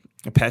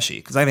Pesci,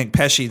 because I think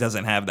Pesci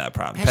doesn't have that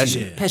problem.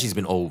 Pesci's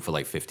been old for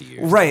like 50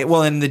 years. Right.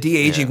 Well, and the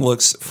de-aging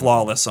looks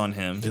flawless on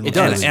him. It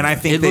does. and I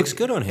think It looks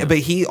good on him. But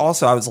he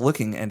also, I was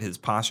looking at his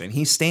posture, and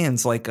he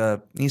stands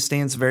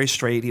very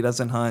straight. He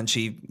doesn't hunch.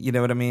 You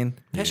know what I mean?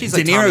 Pesci's De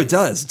like Niro Tommy-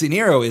 does. De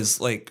Niro is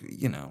like,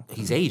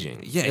 He's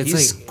aging. yeah, it's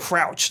he's like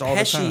crouched all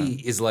the time.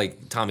 Pesci is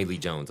like Tommy Lee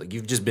Jones. Like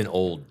you've just been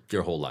old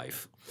your whole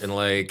life. And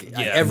like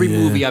every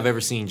movie I've ever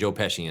seen Joe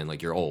Pesci in,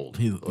 like you're old.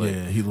 He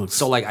Like, looks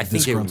so like I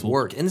think it disgruntled.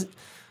 worked. And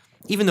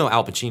even though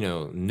Al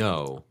Pacino,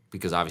 no,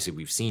 because obviously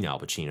we've seen Al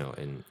Pacino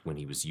when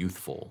he was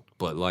youthful,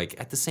 but like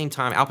at the same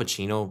time, Al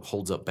Pacino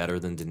holds up better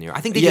than De Niro.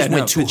 I think they just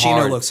went too Pacino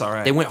hard. looks all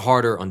right. They went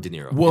harder on De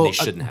Niro. Well, and they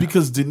shouldn't have.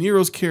 because De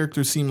Niro's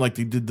character seemed like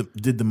they did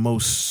the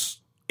most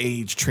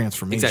age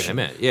transformation. Exactly, I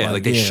meant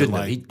like they shouldn't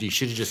have. He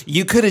should have just.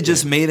 You could have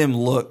just made him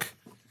look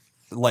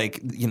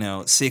like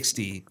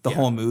 60 the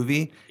whole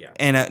movie,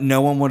 and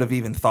no one would have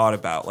even thought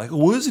about like,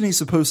 wasn't he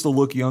supposed to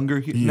look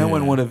younger? No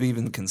one would have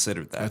even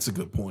considered that. That's a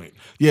good point.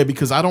 Yeah,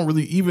 because I don't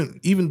really even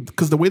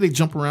because the way they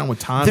jump around with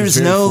time. There's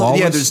is very no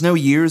flawless. there's no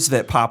years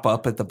that pop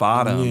up at the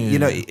bottom.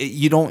 Yeah.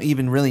 You don't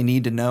even really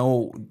need to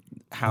know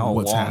how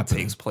what's long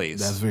happening. takes place.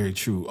 That's very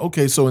true.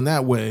 Okay, so in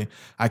that way,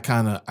 I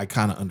kind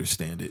of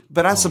understand it.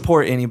 But I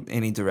support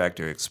any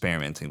director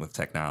experimenting with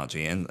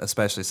technology, and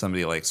especially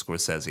somebody like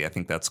Scorsese. I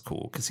think that's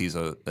cool because he's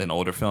an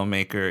older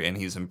filmmaker and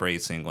he's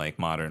embracing like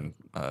modern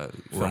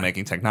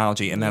filmmaking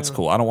technology, and that's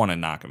cool. I don't want to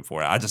knock him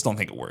for it. I just don't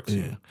think it works.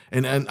 Yeah,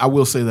 and I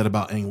will say that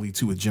about Ang Lee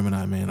too with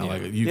Gemini Man. I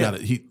like it. You got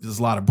it. There's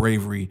a lot of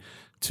bravery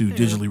to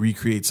digitally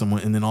recreate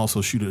someone and then also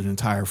shoot an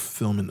entire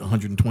film in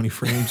 120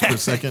 frames per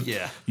second.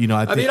 Yeah.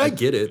 I mean, I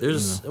get it.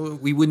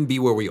 We wouldn't be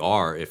where we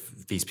are if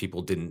these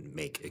people didn't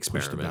make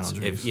experiments.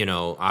 boundaries. If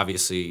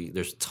obviously,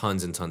 there's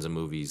tons and tons of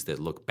movies that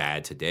look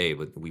bad today,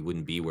 but we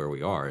wouldn't be where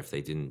we are if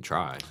they didn't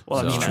try. Well,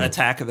 I So- mean,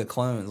 Attack of the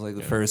Clones, like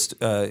the first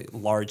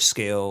large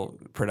scale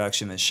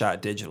production that's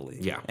shot digitally.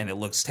 Yeah. And it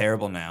looks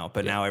terrible now,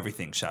 but now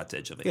everything's shot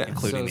digitally,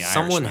 including so the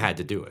someone Irishman. had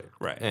to do it,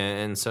 Right.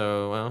 And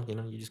so, well,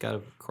 you just got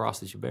to cross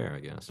that you bear, I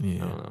guess. I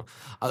don't know.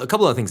 A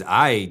couple of things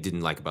I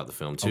didn't like about the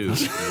film too were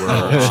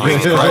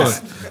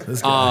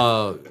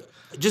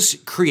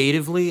just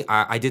creatively,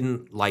 I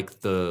didn't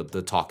like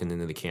the talking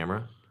into the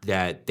camera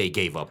that they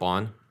gave up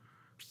on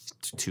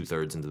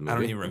 2/3 into the movie. I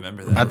don't even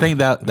remember that. I think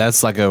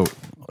that's like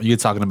you're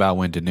talking about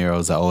when De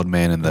Niro's an old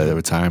man in the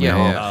retirement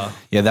home.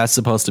 Yeah, that's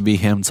supposed to be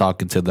him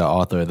talking to the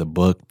author of the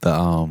book.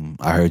 The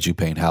I Heard You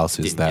Paint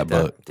Houses. Didn't That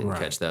get book. Didn't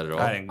catch that at all.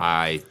 I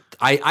didn't-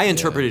 I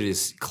interpreted it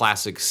as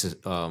classic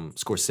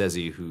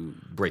Scorsese who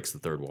breaks the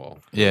third wall,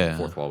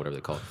 fourth wall, whatever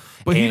they call it.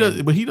 But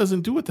And- he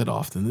doesn't do it that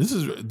often. This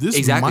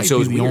Exactly. might So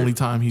be it's the weird. only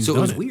time he's so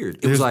done it was weird.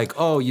 It There's- was like,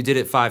 oh, you did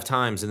it 5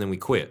 times and then we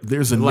quit.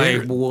 There's a like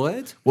narrative-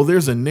 what? well,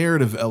 there's a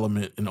narrative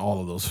element in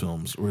all of those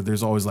films where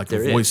there's always like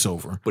There a is.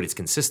 voiceover. But it's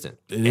consistent.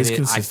 It is I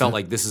consistent. felt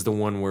like this is the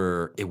one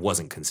where it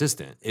wasn't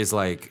consistent. It's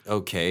like,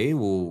 okay,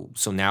 well,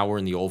 so now we're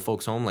in the old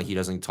folks' home. Like he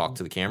doesn't talk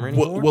to the camera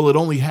anymore. Well, it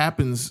only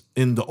happens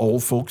in the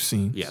old folks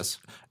scene. Yes.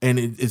 And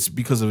it's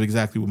because of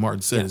exactly what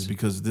Martin said. It's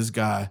because this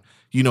guy,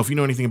 if you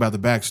know anything about the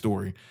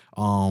backstory,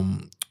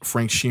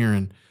 Frank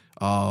Sheeran,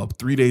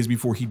 3 days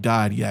before he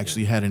died, he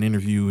actually had an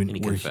interview he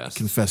where confessed.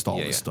 he confessed all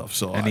Yeah, this yeah. stuff.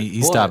 So And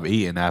he stopped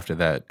eating after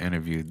that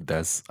interview.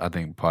 That's, I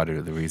think, part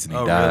of the reason he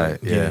died.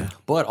 really? Yeah.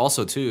 But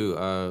also too,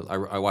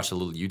 I watched a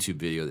little YouTube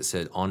video that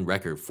said on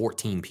record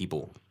 14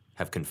 people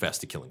have confessed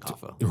to killing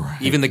Hoffa.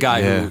 Right. Even the guy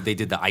Yeah. who they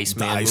did the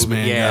Iceman movie.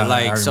 Iceman Yeah,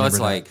 guy, I so it's remember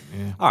like, that.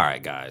 Yeah. all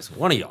right, guys,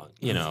 one of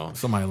y'all,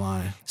 somebody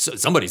lying. so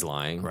somebody's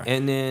lying. Right.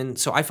 And then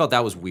so I felt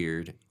that was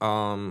weird.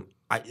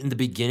 In the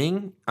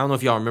beginning, I don't know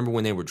if y'all remember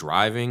when they were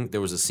driving, there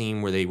was a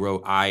scene where they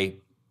wrote I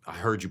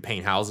heard you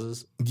paint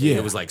houses. Yeah. And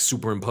it was like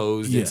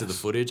superimposed Yes. into the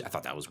footage. I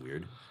thought that was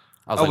weird.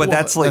 I was Oh, like, but well,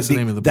 that's like that's the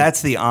name of the book.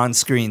 that's the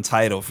on-screen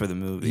title for the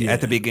movie Yeah.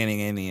 at the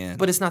beginning and the end.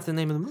 but it's not the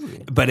name of the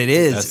movie. But it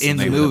is That's the in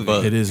the name of the movie.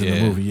 book. It is in the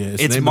Yeah. movie. Yeah,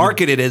 It's the name of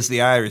marketed as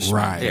The Irishman.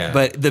 Right. Yeah.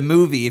 But the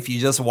movie, if you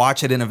just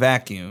watch it in a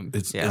vacuum,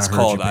 It's- it's I Heard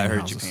called You I Paint Heard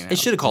You Houses. Paint It Houses.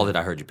 should have called it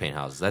I Heard You Paint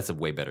Houses. That's a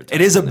way better title.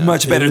 It is a than that.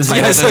 much better title.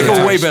 Yeah, it's like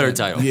a way better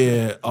title.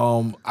 Yeah,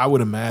 I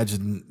would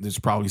imagine there's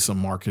probably some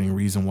marketing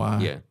reason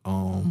why. Yeah.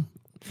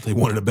 They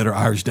wanted a better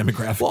Irish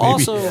demographic. Well,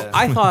 maybe. also,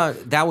 I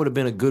thought that would have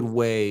been a good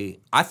way.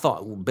 I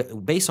thought,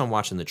 based on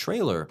watching the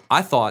trailer,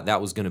 I thought that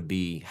was going to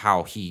be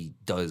how he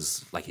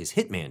does like his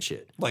hitman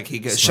shit. Like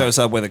he shows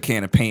up with a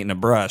can of paint and a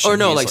brush. Or and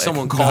no, he's like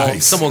someone called.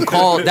 Nice. Someone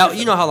called. That,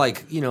 you know how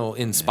like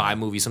in spy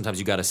movies sometimes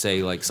you got to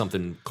say like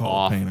something Call a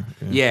off. painter,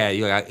 Yeah,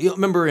 you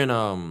remember in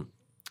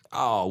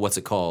what's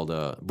it called?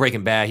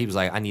 Breaking Bad. He was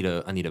like, I need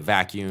a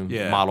vacuum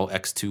model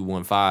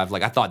X215.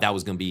 Like I thought that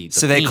was gonna be.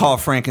 So they call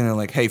Frank and they're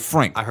like, "Hey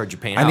Frank, I heard you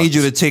paint I need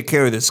you to houses." take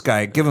care of this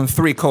guy. Give him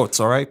 3 coats,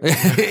 all right?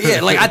 Yeah,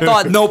 like I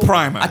thought. No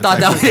primer. I thought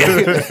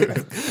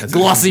that was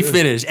glossy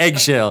finish,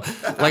 eggshell.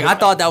 Like I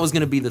thought that was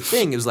gonna be the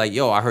thing. It was like,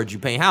 yo, I heard you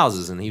paint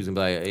houses, and he was gonna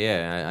be like,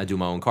 yeah, I do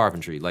my own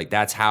carpentry. Like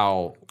that's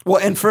how. Well,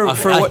 and for a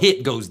what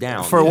hit goes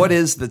down. For what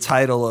is the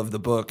title of the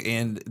book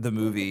and the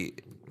movie,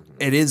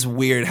 it is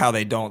weird how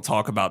they don't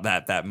talk about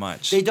that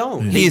much. They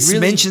don't. He They really-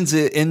 mentions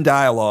it in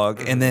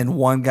dialogue, and then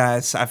one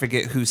guy, I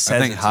forget who says I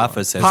think it.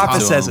 Hoffa says Hoffa it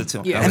to says him. it to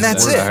him. Yeah. And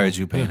that's I it. heard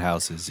you paint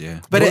houses, yeah.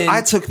 But Then-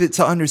 I took it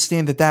to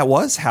understand that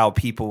was how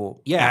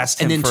people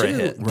asked him and then for a too,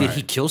 hit. did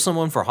he kill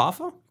someone for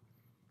Hoffa?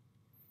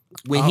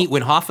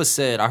 When Hoffa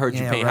said, "I heard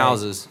you Yeah, paint right.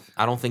 houses,"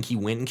 I don't think he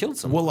went and killed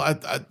someone. Well,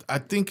 I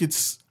think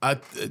it's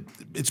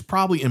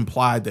probably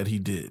implied that he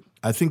did.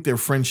 I think their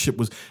friendship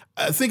was.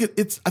 I think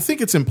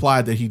it's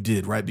implied that he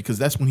did, right? Because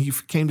that's when he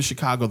came to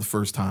Chicago the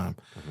first time.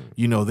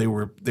 You know, they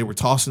were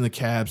tossing the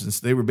cabs and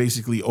they were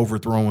basically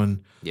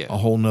overthrowing a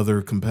whole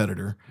nother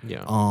competitor.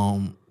 Yeah.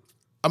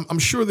 I'm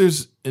sure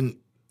there's an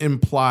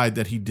implied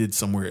that he did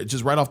somewhere.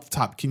 Just right off the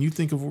top, can you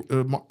think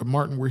of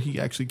Martin where he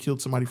actually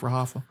killed somebody for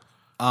Hoffa?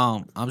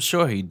 I'm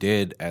sure he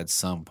did at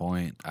some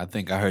point. I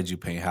think I heard you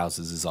paint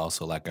houses is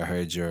also like I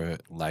heard you're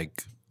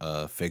like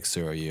a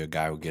fixer or you're a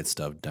guy who gets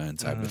stuff done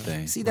type of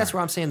thing. See, that's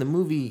where I'm saying the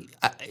movie.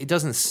 It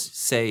doesn't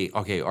say,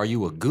 okay, are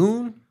you a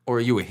goon or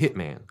are you a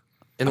hitman?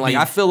 And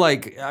I feel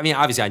like,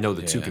 obviously I know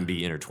the two can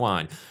be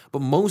intertwined, but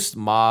most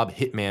mob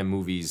hitman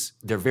movies,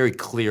 they're very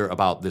clear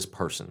about this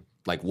person,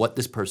 like what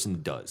this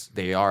person does.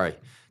 They are a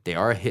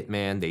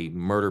hitman. They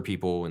murder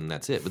people, and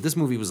that's it. But this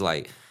movie was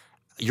like,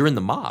 you're in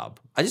the mob.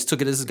 I just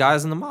took it as this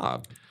guy's in the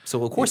mob.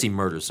 So of course he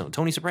murders some.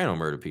 Tony Soprano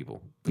murdered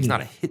people. But he's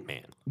not a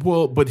hitman.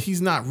 Well, but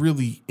he's not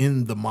really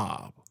in the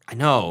mob. I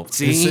know.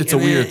 See, It's a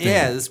weird thing.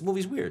 Yeah, this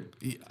movie's weird.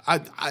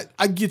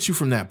 I get you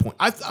from that point.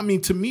 I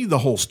mean, to me, the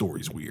whole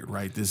story's weird,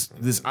 right?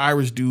 This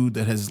Irish dude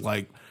that has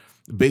like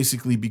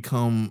basically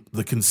become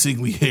the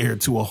consigliere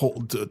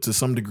to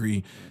some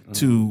degree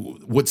to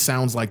what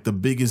sounds like the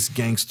biggest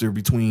gangster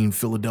between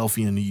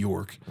Philadelphia and New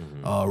York,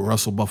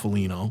 Russell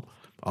Buffalino.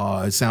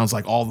 It sounds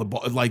like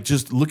like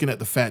just looking at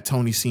the Fat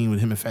Tony scene with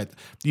him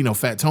and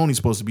Fat Tony's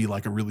supposed to be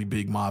like a really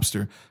big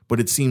mobster, but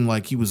it seemed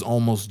like he was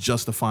almost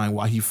justifying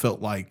why he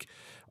felt like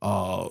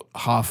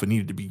Hoffa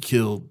needed to be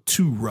killed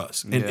to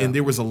Russ. And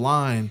there was a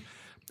line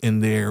in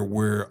there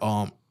where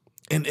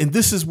and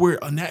this is where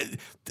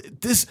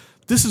this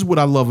is what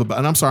I love about,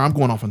 and I'm sorry I'm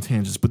going off on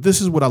tangents, but this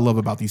is what I love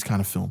about these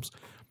kind of films.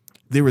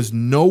 There is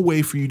no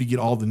way for you to get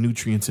all the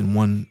nutrients in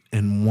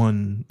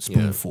one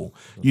spoonful.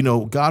 Yeah. You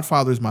know,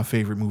 Godfather is my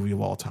favorite movie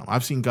of all time.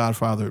 I've seen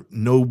Godfather,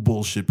 no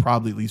bullshit,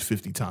 probably at least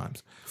 50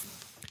 times.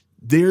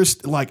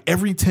 There's like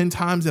every 10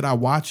 times that I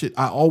watch it,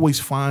 I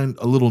always find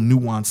a little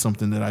nuance,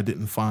 something that I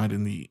didn't find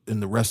in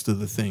the rest of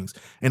the things.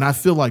 And I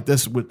feel like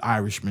that's what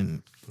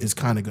Irishman is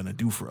kind of going to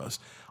do for us.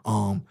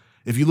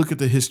 If you look at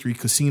the history,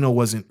 Casino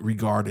wasn't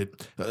regarded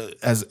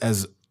as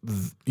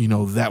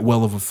that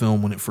well of a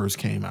film when it first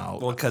came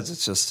out. Well,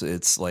 because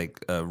it's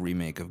like a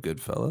remake of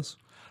Goodfellas.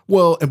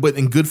 Well, but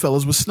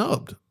Goodfellas was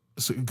snubbed.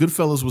 So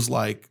Goodfellas was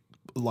like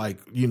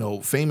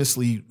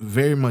famously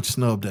very much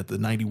snubbed at the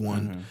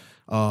 91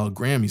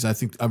 Grammys.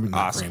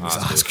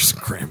 Oscars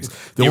and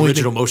Grammys. The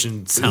original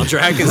motion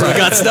soundtrack is what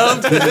got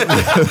snubbed.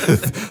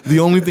 The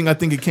only thing I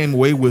think it came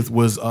away with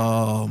was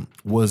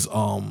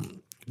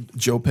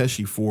Joe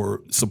Pesci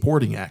for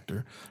supporting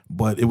actor,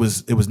 but it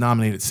was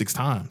nominated 6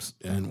 times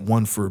and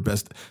won for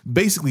best.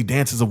 Basically,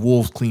 Dances of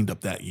Wolves cleaned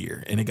up that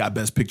year, and it got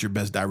best picture,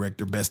 best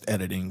director, best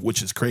editing,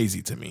 which is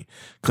crazy to me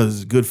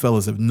because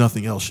Goodfellas, if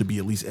nothing else, should be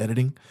at least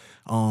editing.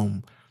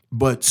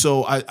 But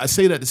so I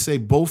say that to say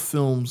both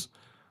films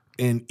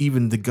and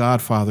even The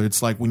Godfather,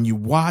 it's like when you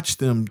watch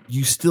them,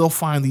 you still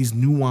find these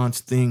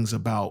nuanced things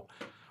about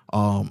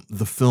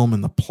the film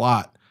and the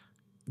plot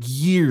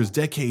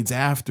decades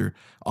after.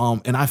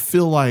 And I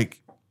feel like,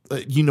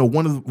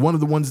 one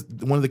of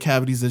the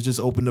cavities that just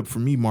opened up for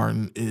me,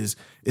 Martin, is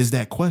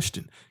that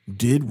question.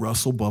 Did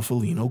Russell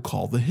Buffalino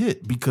call the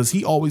hit? Because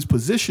he always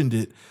positioned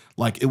it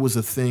like it was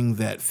a thing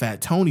that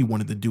Fat Tony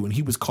wanted to do. And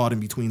he was caught in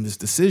between this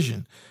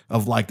decision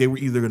of like, they were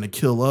either going to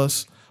kill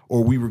us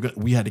or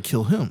we had to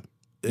kill him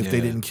if they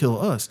didn't kill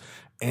us.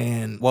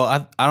 And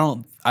well,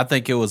 I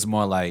think it was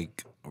more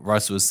like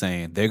Russ was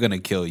saying they're going to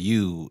kill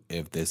you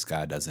if this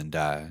guy doesn't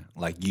die.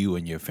 Like you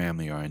and your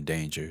family are in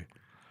danger.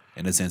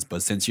 In a sense,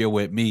 but since you're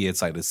with me,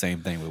 it's like the same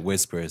thing with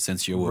Whisper.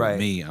 Since you're with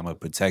me, I'm gonna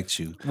protect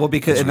you. Well,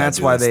 and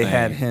that's why they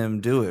had him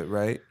do it,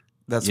 right?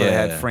 That's why they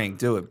had Frank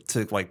do it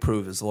to like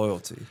prove his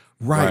loyalty.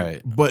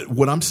 Right. But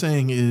what I'm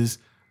saying is,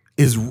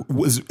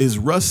 is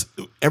Russ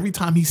every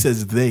time he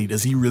says they,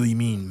 does he really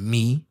mean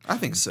me? I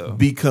think so.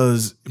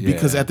 Because Yeah.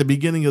 at the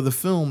beginning of the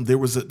film there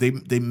was they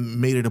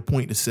made it a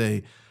point to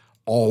say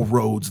all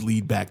roads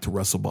lead back to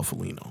Russell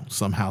Buffalino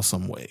somehow,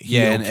 some way. He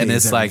Yeah, and okays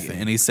it's like, everything.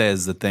 and he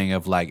says the thing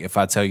of like, if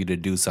I tell you to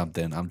do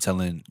something, I'm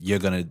telling you're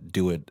gonna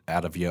do it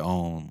out of your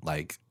own.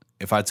 Like,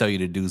 if I tell you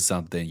to do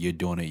something, you're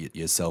doing it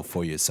yourself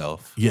for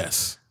yourself,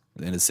 yes,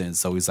 in a sense.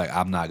 So he's like,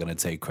 I'm not gonna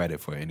take credit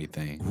for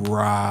anything,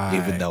 right.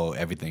 even though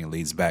everything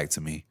leads back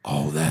to me.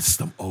 That's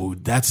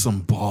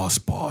some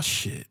boss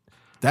shit.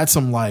 That's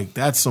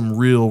some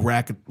real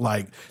racket.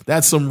 Like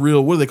that's some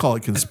real, what do they call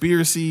it?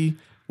 Conspiracy.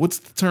 What's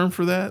the term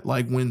for that?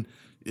 Like when,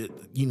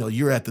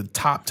 you're at the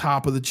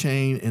top of the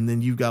chain and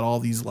then you've got all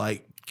these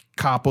like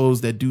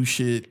capos that do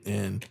shit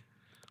and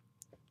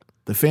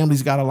the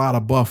family's got a lot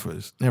of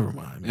buffers. Never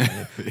mind,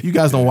 man. You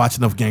guys don't watch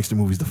enough gangster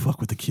movies to fuck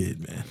with the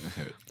kid, man.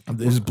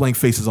 There's blank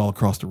faces all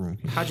across the room.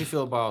 How'd you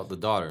feel about the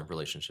daughter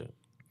relationship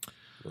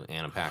with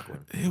Anna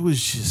Paquin? It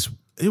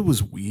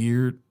was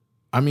weird.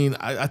 I mean,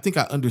 I think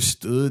I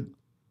understood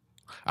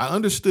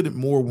it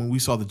more when we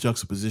saw the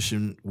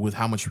juxtaposition with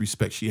how much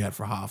respect she had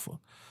for Hoffa.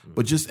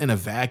 But just in a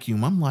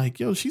vacuum, I'm like,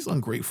 yo, she's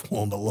ungrateful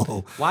on the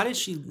low. Why did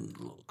she?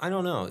 I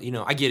don't know.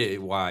 I get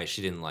it why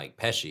she didn't like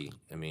Pesci.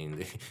 I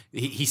mean,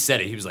 he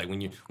said it. He was like,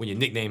 when your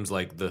nickname's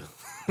like the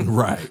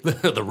Right.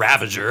 the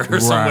Ravager or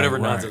some Right, whatever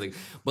right. nonsense.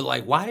 But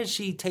like, why did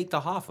she take to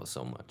Hoffa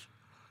so much?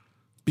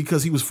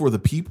 Because he was for the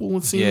people,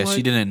 it seemed Yeah, like.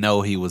 she didn't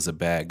know he was a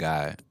bad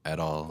guy at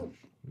all.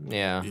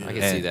 Yeah, I can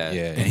And, see that.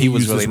 Yeah, And and he he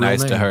was used his really real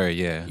nice to name. her.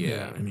 Yeah,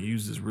 Yeah, and he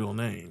used his real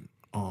name.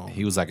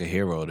 he was like a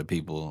hero to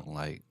people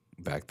like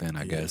back then,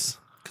 I guess.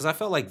 Because I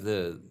felt like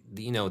the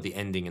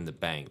ending in the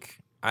bank.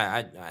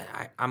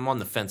 I'm on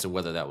the fence of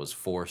whether that was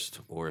forced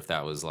or if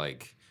that was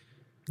like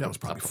That was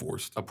probably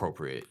forced.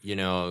 appropriate.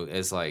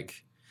 It's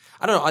like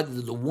I don't know.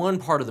 The one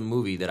part of the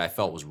movie that I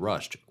felt was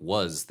rushed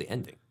was the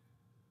ending,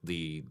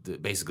 the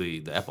basically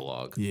the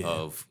epilogue Yeah.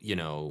 of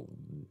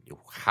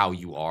how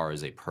you are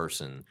as a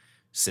person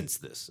since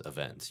this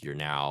event. Your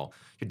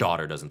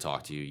daughter doesn't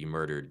talk to you. You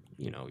murdered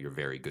your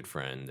very good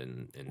friend,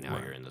 and now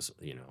you're in this.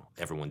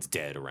 Everyone's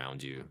dead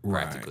around you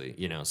practically.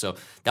 So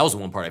that was the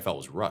one part I felt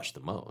was rushed the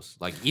most.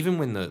 Like even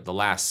when the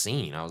last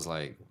scene, I was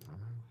like,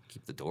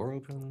 keep the door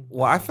open.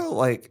 Well, I felt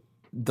like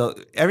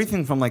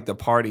everything from like the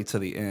party to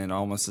the end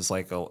almost is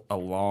like a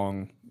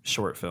long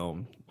short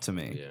film to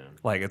me. Yeah.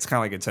 Like it's kind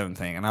of like its own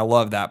thing, and I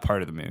love that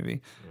part of the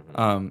movie.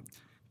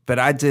 But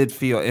I did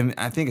feel, and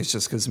I think it's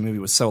just because the movie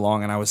was so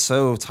long, and I was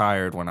so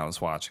tired when I was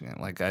watching it.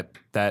 Like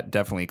that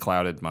definitely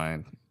clouded my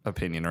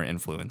opinion or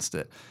influenced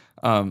it.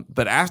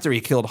 But after he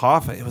killed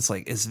Hoffa, it was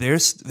like,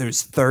 there's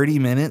 30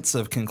 minutes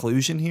of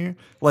conclusion here?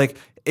 Like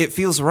it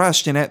feels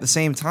rushed, and at the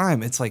same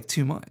time, it's like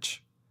too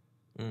much.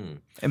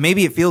 And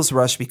maybe it feels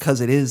rushed because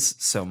it is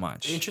so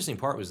much. The interesting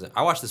part was that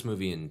I watched this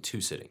movie in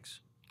 2 sittings.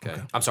 Okay.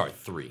 I'm sorry,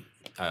 3.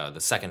 The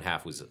second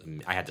half was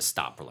I had to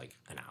stop for like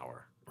an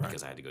hour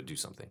because I had to go do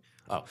something.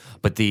 Oh,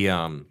 but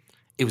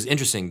it was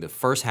interesting. The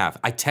first half,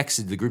 I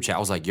texted the group chat. I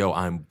was like, "Yo,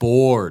 I'm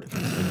bored.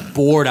 I'm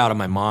bored out of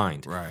my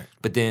mind." Right.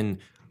 But then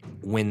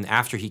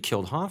after he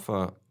killed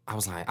Hoffa, I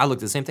was like, I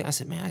looked at the same thing. I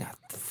said, "Man, I got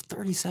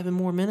 37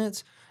 more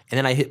minutes." And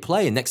then I hit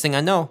play, and next thing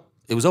I know,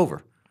 it was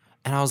over.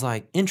 And I was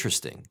like,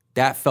 interesting.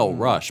 That felt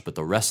rushed, but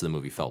the rest of the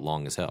movie felt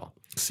long as hell.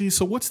 See,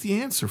 so what's the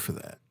answer for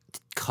that?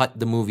 Cut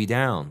the movie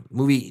down.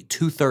 Movie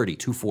 230,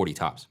 240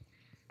 tops.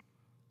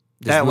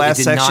 That last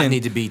it did not section-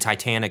 need to be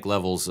Titanic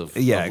levels of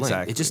Yeah, length.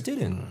 exactly. It just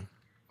didn't.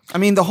 I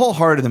mean, the whole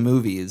heart of the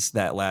movie is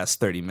that last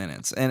 30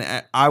 minutes.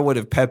 And I would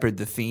have peppered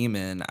the theme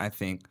in, I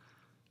think,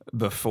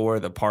 before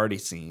the party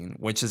scene,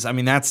 which is, I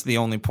mean, that's the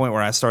only point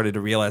where I started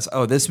to realize,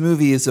 oh, this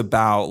movie is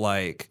about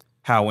like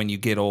how when you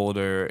get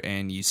older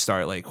and you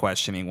start like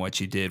questioning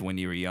what you did when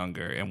you were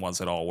younger and was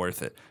it all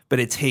worth it? But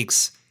it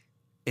takes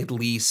at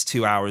least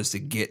 2 hours to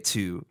get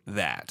to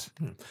that,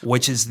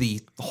 which is the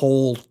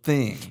whole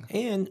thing.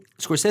 And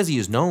Scorsese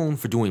is known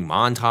for doing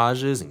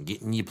montages and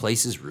getting you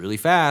places really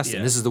fast.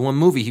 And this is the one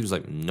movie he was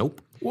like,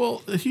 nope.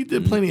 Well, he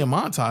did plenty of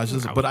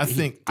montages, but I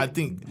think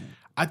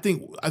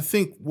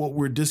what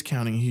we're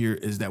discounting here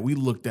is that we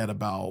looked at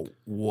about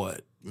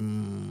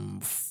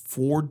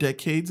 4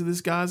 decades of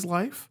this guy's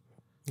life,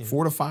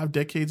 4 to 5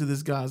 decades of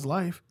this guy's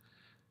life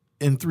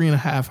in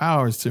 3.5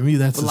 hours. To me,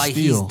 that's But a like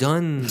steal.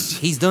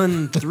 he's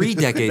done 3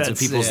 decades of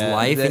people's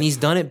life, and he's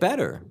done it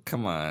better.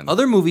 Come on.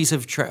 Other movies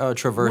have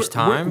traversed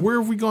time. Where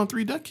have we gone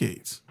 3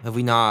 decades? Have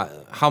we not?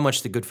 How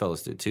much did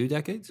Goodfellas do? 2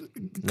 decades?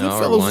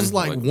 Goodfellas was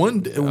like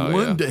one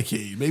yeah.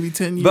 decade, maybe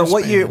 10 years. But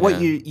what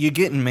span. you're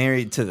getting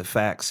married to the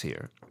facts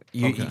here.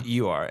 Okay.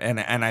 You are, and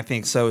I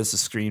think so is the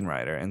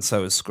screenwriter, and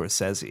so is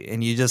Scorsese,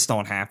 and you just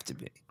don't have to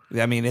be.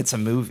 I mean, it's a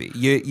movie.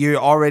 You're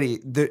already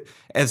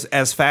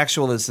as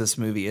factual as this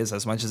movie is,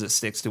 as much as it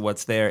sticks to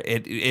what's there.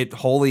 It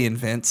wholly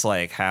invents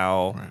like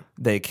how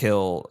they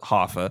kill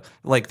Hoffa.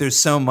 Like there's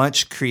so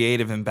much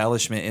creative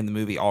embellishment in the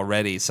movie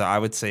already. So I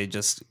would say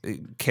just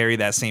carry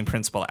that same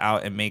principle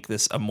out and make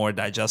this a more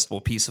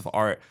digestible piece of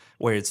art,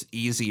 where it's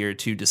easier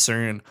to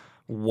discern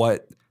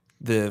what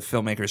the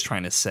filmmaker is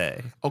trying to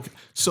say. Okay,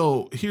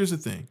 so here's the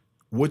thing.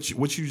 What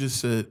you just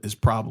said is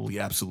probably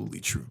absolutely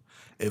true.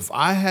 If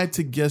I had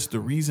to guess the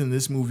reason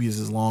this movie is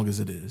as long as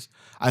it is,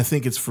 I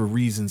think it's for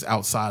reasons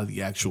outside of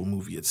the actual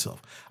movie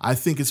itself. I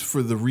think it's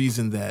for the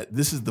reason that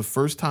this is the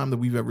first time that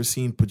we've ever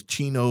seen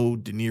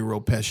Pacino, De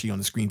Niro, Pesci on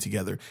the screen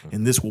together,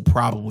 and this will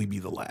probably be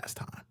the last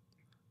time.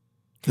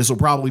 This will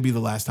probably be the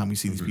last time we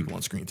see these people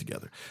on screen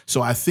together.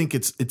 So I think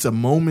it's a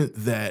moment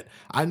that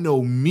I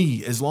know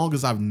me, as long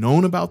as I've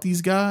known about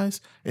these guys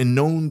and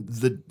known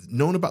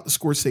about the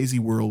Scorsese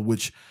world,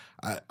 which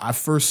I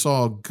first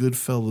saw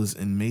Goodfellas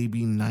in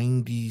maybe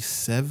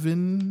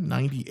 97,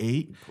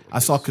 98. I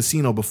saw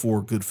Casino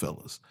before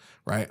Goodfellas,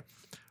 right?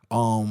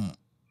 And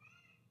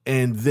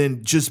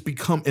then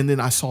and then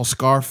I saw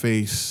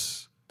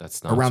Scarface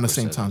That's not around the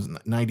same Scorsese. time,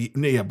 90.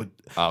 Yeah, but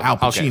Oh, Al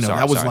Pacino. okay, sorry,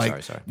 that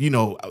was sorry. you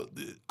know,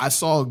 I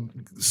saw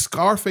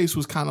Scarface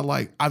was kind of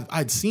like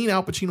I'd seen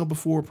Al Pacino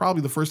before.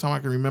 Probably the first time I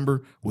can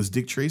remember was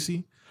Dick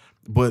Tracy,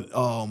 but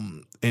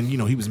and you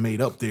know he was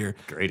made up there.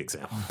 Great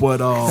example.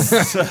 But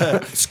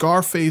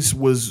Scarface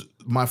was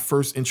my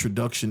first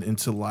introduction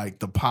into like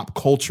the pop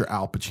culture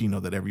Al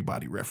Pacino that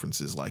everybody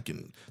references, like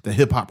in the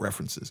hip hop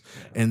references.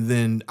 And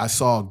then I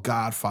saw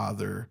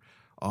Godfather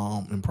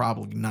in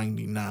probably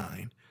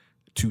 99,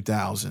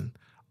 2000.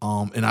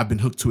 And I've been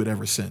hooked to it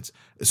ever since.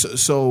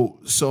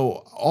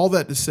 So all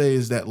that to say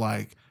is that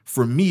like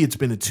for me, it's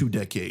been a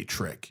 2-decade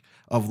trek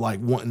of like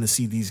wanting to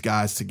see these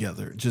guys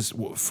together just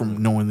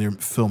from knowing their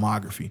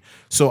filmography.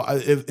 So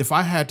if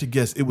I had to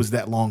guess, it was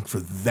that long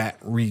for that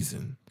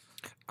reason.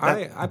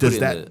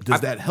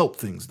 Does that help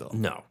things though?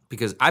 No,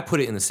 because I put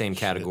it in the same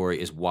category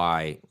as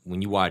why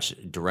when you watch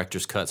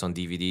director's cuts on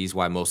DVDs,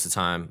 why most of the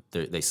time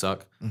they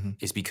suck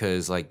is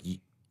because like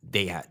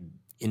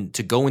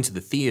to go into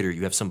the theater,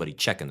 you have somebody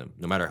checking them.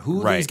 No matter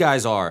who these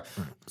guys are,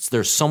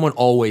 there's someone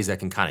always that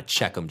can kind of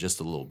check them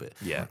just a little bit.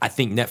 Yeah. I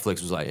think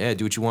Netflix was like, yeah,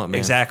 do what you want, man.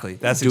 Exactly.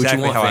 That's Do what you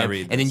exactly want, how I fam.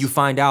 read And then this. you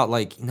find out,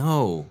 like,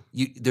 no,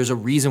 there's a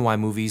reason why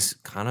movies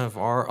kind of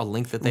are a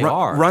length that they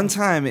are.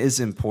 Runtime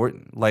is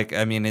important. Like,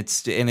 I mean,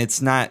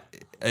 it's not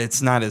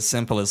as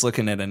simple as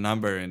looking at a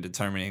number and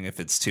determining if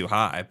it's too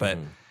high, but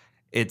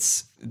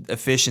it's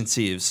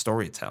efficiency of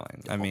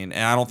storytelling. I mean,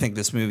 and I don't think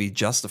this movie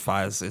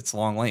justifies its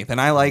long length.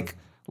 And I like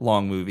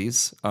long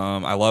movies.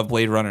 I love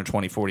Blade Runner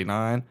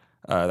 2049.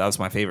 That was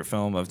my favorite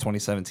film of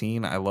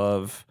 2017. I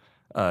love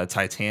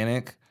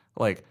Titanic.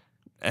 Like,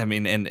 I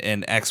mean, and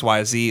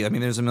XYZ. I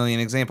mean, there's a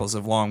million examples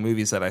of long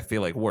movies that I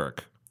feel like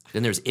work.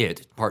 Then there's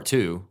It, Part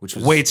 2, which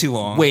was Way too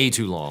long. Way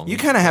too long. You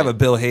kind of have a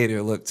Bill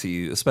Hader look to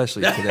you,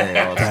 especially today.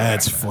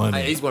 That's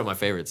funny. He's one of my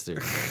favorites, too.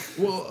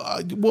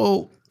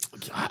 Well,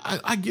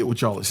 I get what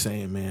y'all are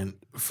saying, man.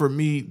 For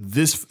me,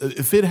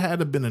 if it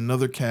had been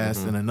another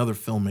cast and another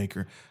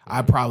filmmaker,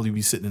 I'd probably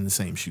be sitting in the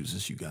same shoes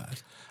as you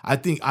guys. I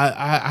think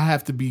I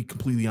have to be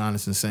completely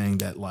honest in saying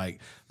that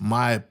like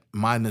my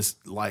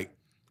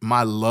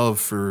love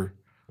for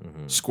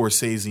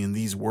Scorsese in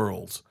these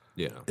worlds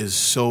is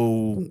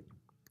so.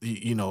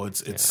 You know,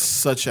 it's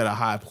such at a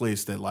high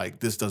place that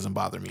like this doesn't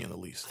bother me in the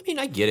least. I mean,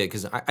 I get it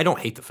because I don't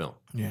hate the film.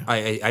 Yeah.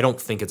 I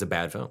don't think it's a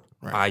bad film.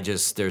 Right.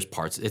 There's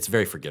parts, it's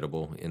very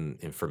forgettable in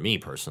for me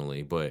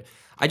personally, but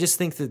I just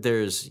think that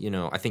there's,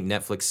 I think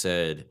Netflix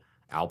said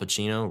Al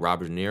Pacino,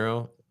 Robert De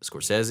Niro,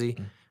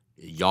 Scorsese,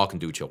 y'all can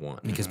do what y'all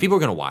want because people are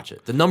going to watch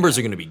it. The numbers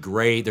are going to be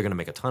great. They're going to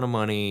make a ton of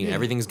money.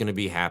 Everything's going to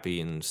be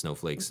happy and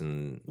snowflakes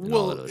and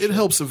all that other it shit.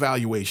 helps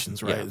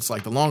evaluations, right? Yeah. It's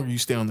like the longer you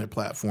stay on their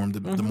platform,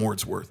 the more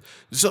it's worth.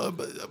 So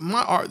but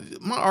my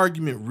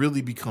argument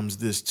really becomes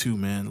this too,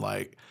 man.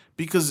 Like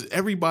because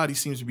everybody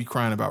seems to be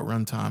crying about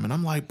runtime, and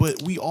I'm like,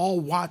 but we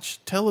all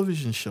watch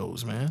television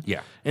shows, man.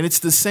 Yeah. and it's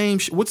the same.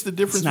 What's the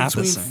difference not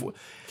the between? same.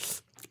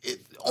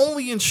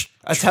 Only in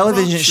A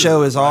television structure,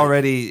 show is right?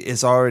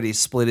 already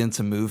split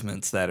into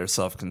movements that are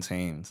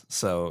self-contained.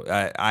 So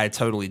I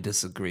totally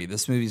disagree.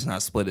 This movie's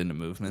not split into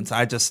movements.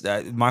 I just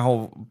my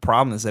whole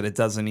problem is that it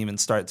doesn't even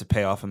start to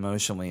pay off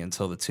emotionally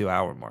until the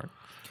 2-hour mark.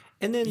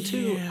 And then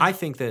too, I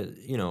think that,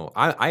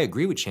 I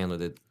agree with Chandler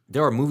that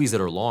there are movies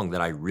that are long that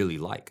I really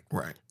like.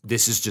 Right.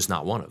 This is just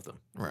not one of them.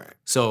 Right.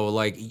 So,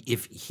 like,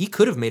 if he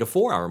could have made a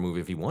 4-hour movie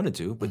if he wanted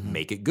to, but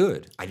make it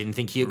good. I didn't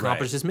think he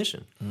accomplished his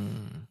mission.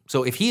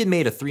 So, if he had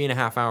made a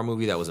 3.5-hour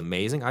movie that was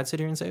amazing, I'd sit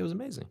here and say it was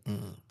amazing.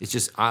 It's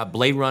just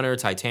Blade Runner,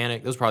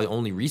 Titanic. Those are probably the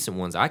only recent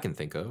ones I can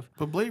think of.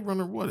 But Blade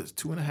Runner, what is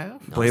 2.5? Blade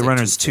it's like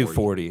Runner's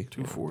 240.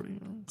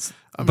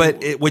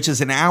 240. Which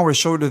is an hour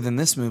shorter than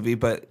this movie,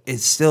 but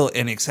it's still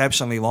an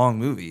exceptionally long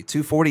movie.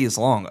 240 is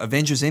long.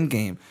 Avengers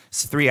Endgame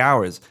is 3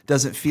 hours.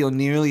 Doesn't feel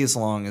nearly as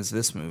long as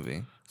this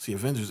movie. See,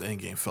 Avengers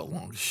Endgame felt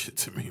long as shit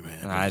to me,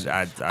 man.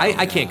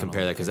 I can't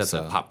compare that because that's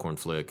a popcorn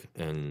flick.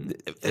 And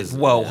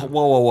Whoa.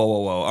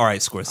 All right,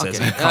 Scorsese.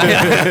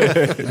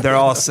 They're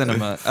all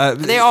cinema.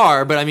 They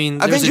are, but I mean,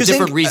 there's a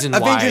different reason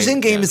why. Avengers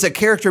Endgame is a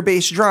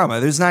character-based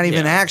drama. There's not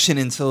even action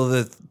until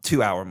the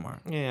 2-hour mark.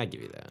 Yeah, I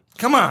give you that.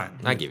 Come on.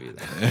 I give you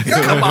that.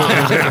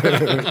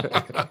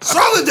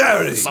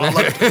 Solidarity.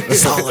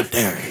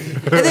 Solidarity.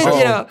 And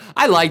then,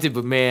 I liked it,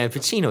 but man,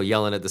 Pacino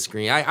yelling at the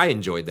screen, I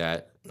enjoyed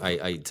that.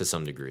 I to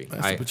some degree.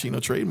 That's the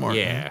Pacino trademark.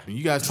 Yeah. Man.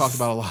 You guys talked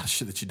about a lot of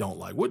shit that you don't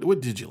like.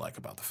 What did you like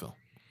about the film?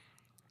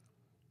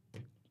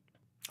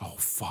 Oh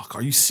fuck!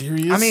 Are you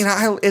serious? I mean,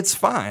 it's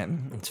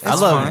fine.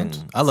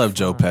 I love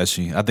Joe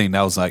Pesci. I think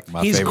that was like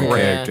my He's favorite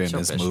great. character in Joe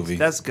this Pesci's- movie.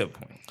 That's a good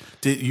point.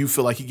 Did you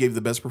feel like he gave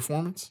the best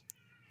performance?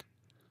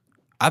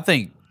 I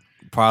think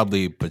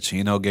probably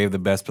Pacino gave the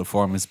best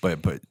performance,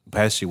 but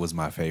Pesci was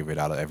my favorite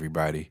out of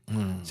everybody,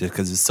 just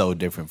because it's so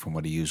different from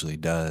what he usually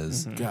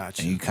does.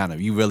 Gotcha.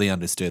 And you really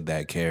understood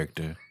that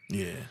character.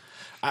 Yeah,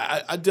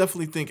 I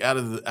definitely think out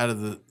of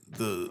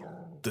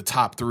the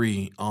top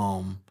three,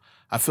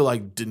 I feel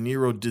like De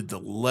Niro did the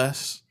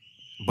less,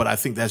 but I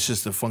think that's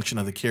just a function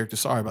of the character.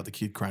 Sorry about the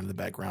kid crying in the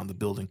background. The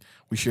building,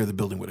 we share the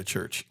building with a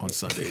church on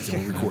Sundays,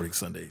 and we're recording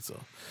Sundays, so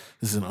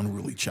this is an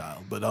unruly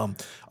child. But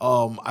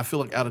I feel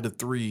like out of the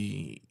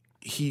three,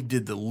 he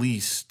did the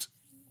least.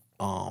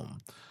 I'm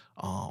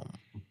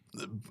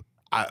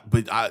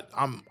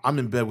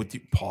in bed with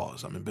you.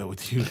 Pause. I'm in bed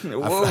with you.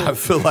 I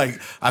feel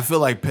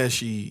like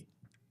Pesci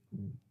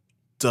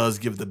does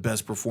give the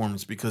best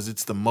performance because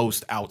it's the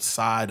most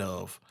outside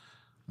of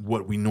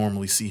what we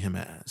normally see him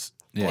as.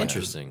 Yeah.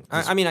 Interesting.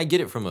 I mean, I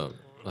get it from a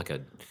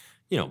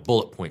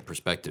bullet point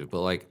perspective,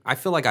 but like I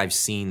feel like I've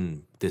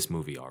seen this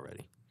movie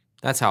already.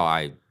 That's how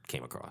I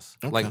came across.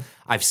 Okay. Like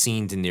I've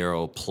seen De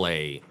Niro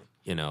play,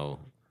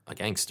 a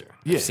gangster.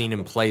 Yeah. I've seen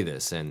him play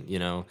this, and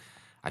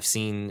I've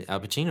seen Al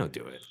Pacino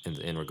do it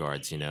in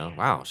regards.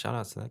 Wow, shout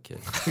outs to that kid.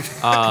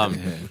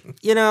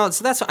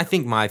 So that's I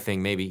think my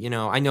thing. Maybe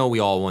I know we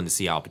all wanted to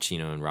see Al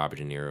Pacino and Robert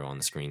De Niro on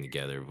the screen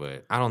together,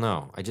 but I don't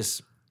know. It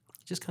just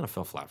kind of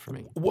fell flat for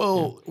me.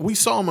 Well, we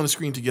saw them on the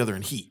screen together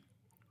in Heat,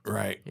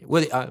 right?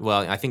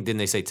 Well, I think didn't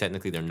they say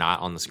technically they're not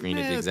on the screen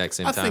at the exact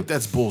same time? I think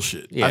that's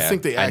bullshit. Yeah, I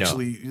think they I know.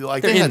 actually They're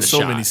they in had the so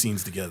shot. many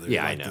scenes together.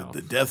 Yeah, Like, I know.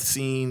 the death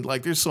scene.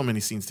 Like there's so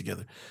many scenes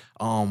together.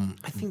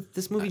 I think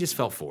this movie just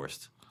felt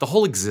forced. The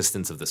whole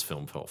existence of this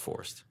film felt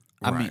forced.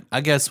 I mean,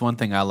 I guess one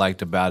thing I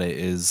liked about it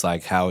is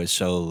like how it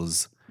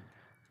shows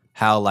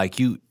how like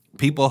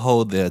people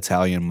hold the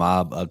Italian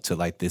mob up to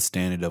like this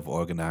standard of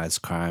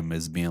organized crime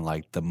as being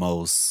like the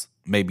most,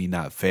 maybe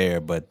not fair,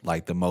 but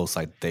like the most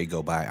like they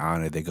go by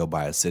honor, they go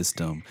by a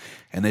system.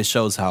 And it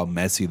shows how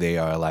messy they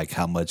are, like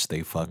how much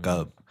they fuck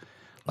up.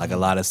 Like a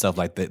lot of stuff,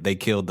 like they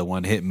killed the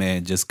one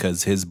hitman just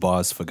because his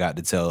boss forgot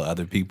to tell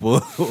other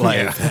people.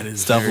 Like that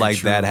is stuff very like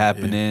true. that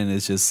happening.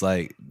 It's just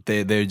like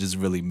they're just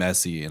really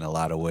messy in a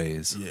lot of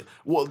ways. Yeah.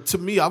 Well, to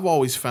me, I've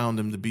always found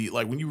them to be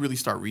like when you really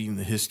start reading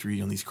the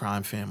history on these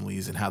crime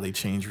families and how they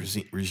change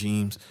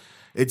regimes,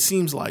 it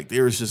seems like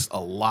there is just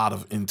a lot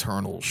of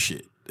internal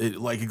shit.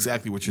 Like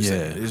exactly what you're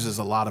saying. There's just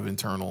a lot of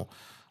internal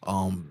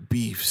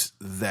beefs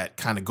that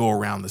kind of go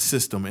around the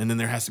system, and then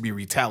there has to be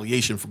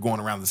retaliation for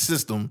going around the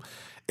system.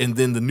 And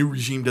then the new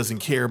regime doesn't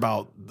care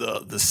about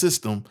the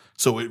system,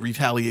 so it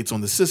retaliates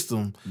on the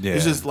system. Yeah.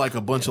 It's just like a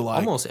bunch of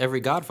like Almost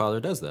every Godfather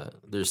does that.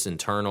 There's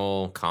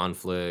internal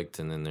conflict,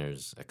 and then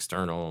there's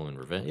external and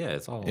revenge. Yeah,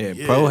 it's all. Yeah,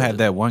 Pro had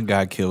that one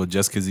guy killed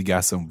just because he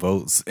got some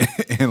votes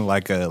in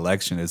like an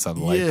election or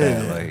something like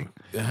that.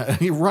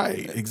 Like,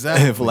 right,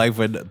 exactly. if like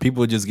when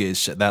people just get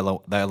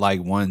that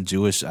like one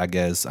Jewish, I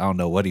guess I don't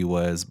know what he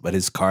was, but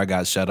his car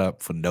got shut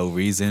up for no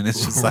reason.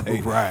 It's just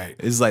like Right.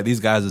 It's like these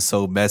guys are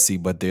so messy,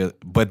 but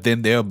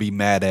then they'll be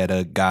mad at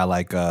a guy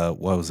like what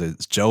was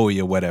it, Joey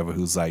or whatever,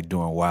 who's like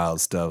doing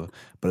wild stuff.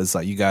 But it's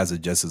like you guys are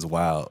just as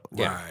wild.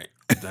 Yeah. Right.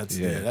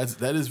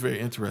 That is very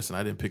interesting.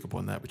 I didn't pick up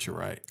on that, but you're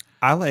right.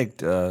 I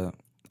liked,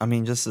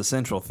 just the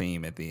central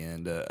theme at the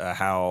end,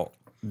 how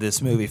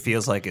this movie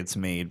feels like it's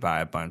made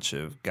by a bunch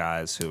of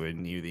guys who are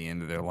near the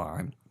end of their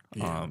line,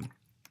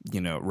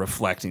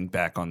 reflecting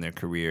back on their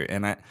career.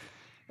 And I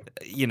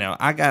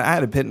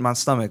had a pit in my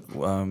stomach,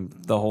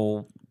 the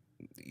whole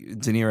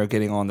De Niro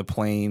getting on the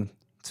plane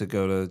to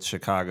go to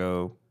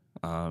Chicago,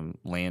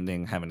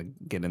 landing, having to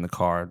get in the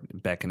car,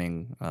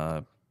 beckoning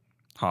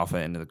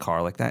Hoffa into the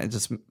car like that. It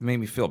just made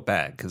me feel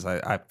bad because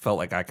I felt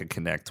like I could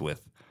connect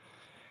with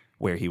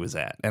where he was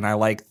at. And I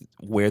like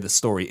where the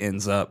story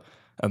ends up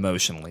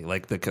emotionally.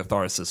 Like the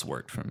catharsis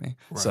worked for me.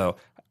 Right. So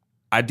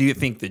I do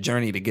think the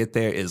journey to get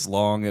there is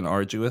long and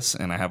arduous,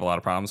 and I have a lot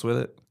of problems with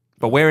it.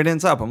 But where it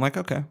ends up, I'm like,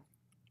 okay,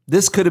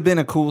 this could have been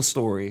a cool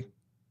story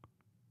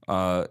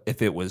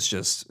if it was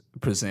just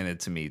presented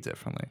to me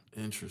differently.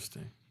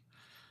 Interesting.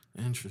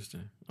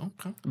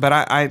 Okay. But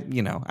I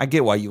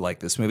get why you like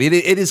this movie.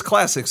 It is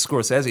classic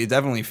Scorsese. It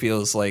definitely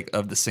feels like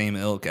of the same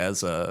ilk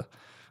as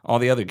all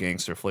the other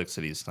gangster flicks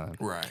that he's done.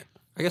 Right.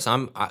 I guess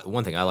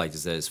one thing I liked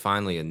is that it's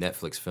finally a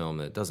Netflix film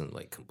that doesn't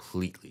like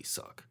completely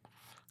suck.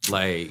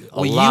 Like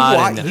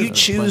you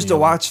choose to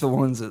watch the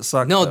ones that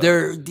suck. No,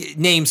 though.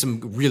 name some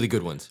really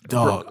good ones.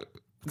 Dog.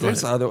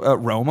 There's other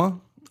Roma,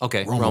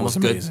 Okay, Roma Roma was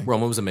was good. amazing.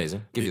 Roma was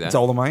amazing. Give you that.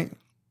 Dolomite.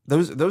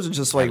 Those are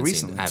just like Haven't seen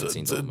recently. I haven't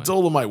seen Dolomite.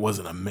 Dolomite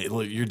wasn't amazing.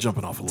 Look, you're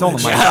jumping off a ledge.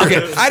 Dolomite.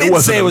 Okay, I didn't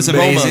wasn't say it was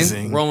amazing.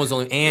 amazing. Roma was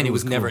only, and it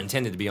was never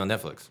intended to be on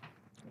Netflix.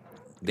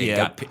 They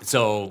Yeah. got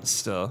so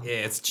Still, yeah,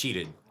 it's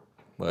cheated.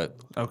 But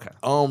Okay.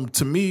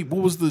 To me,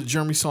 what was the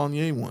Jeremy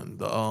Saulnier one?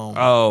 The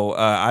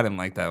I didn't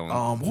like that one.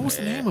 what was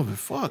the name of it?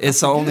 Fuck, It's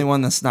the only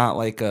one that's not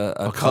like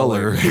a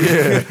color.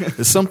 yeah,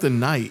 it's something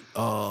night.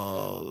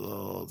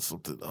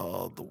 Something.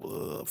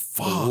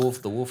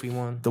 Fuck. the Wolfie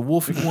one. The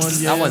Wolfie one.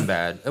 Yeah, That wasn't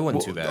bad. It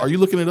wasn't too bad. Are you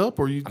looking it up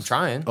or are you? I'm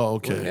trying. Oh,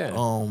 okay. Yeah.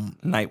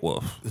 Night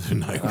Wolf.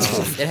 Night.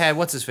 It had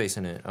what's his face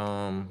in it.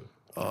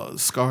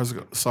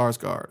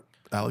 Sarsgaard.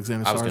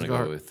 Alexander I was gonna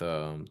Sarsgaard. go with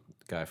the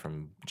guy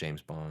from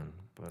James Bond,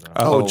 but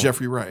Oh,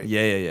 Jeffrey Wright.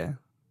 Yeah.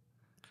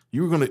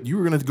 You were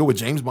gonna go with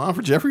James Bond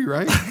for Jeffrey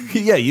Wright?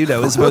 Yeah, you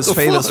know his most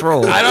famous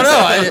role. I don't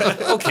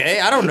know.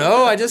 I don't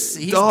know.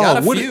 He's got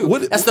a few.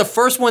 That's the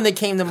first one that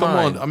came to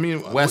mind. on, I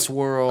mean,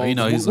 Westworld. You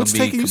know, he's What's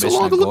gonna be taking you so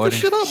Commissioner long to look Gordon. this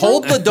shit up?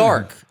 Hold the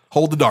Dark.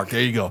 Hold the Dark. There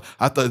you go.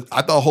 I thought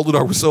Hold the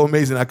Dark was so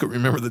amazing I couldn't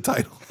remember the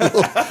title. Hold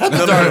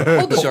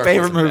the Dark.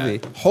 Favorite wasn't movie.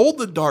 bad. Hold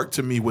the Dark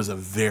to me was a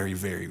very,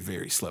 very,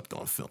 very slept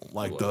on film.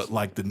 Like the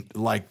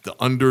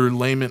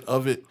underlayment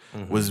of it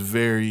was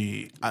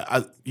very.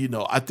 I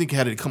think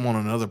had it come on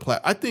another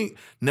platform. I think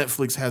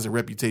Netflix has a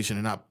reputation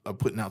of not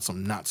putting out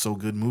some not so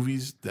good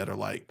movies that are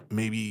like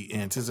maybe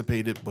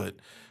anticipated,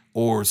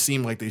 or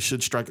seem like they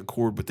should strike a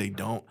chord, but they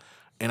don't.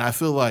 And I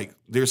feel like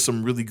there's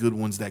some really good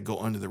ones that go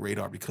under the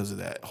radar because of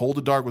that. Hold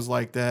the Dark was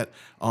like that.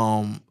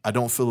 I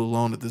Don't Feel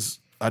Alone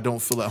I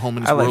Don't Feel at Home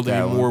in This I like World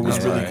that Anymore one. was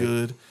That's really right.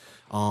 good.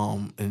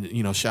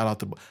 And shout out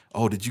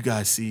to did you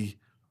guys see?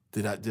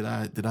 Did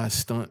I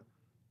stunt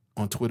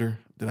on Twitter?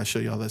 Did I show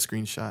y'all that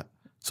screenshot?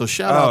 So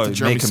shout out to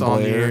Jeremy Macon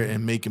Saulnier Blair.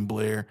 and Macon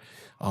Blair,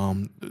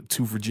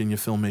 two Virginia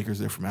filmmakers.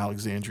 They're from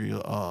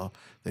Alexandria.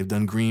 They've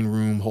done Green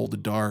Room, Hold the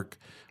Dark,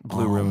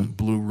 Blue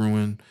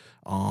Ruin.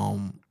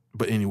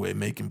 But anyway,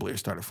 Macon Blair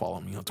started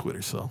following me on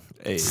Twitter, so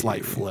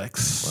slight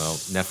flex. Well,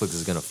 Netflix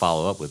is going to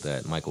follow up with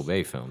that Michael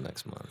Bay film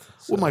next month.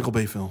 So, What Michael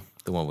Bay film?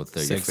 the one with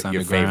Six your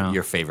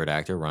Underground. favorite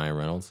actor, Ryan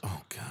Reynolds.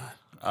 Oh God,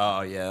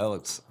 Oh yeah, that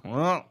looks.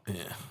 Well,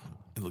 yeah,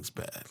 it looks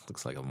bad,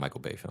 Looks like a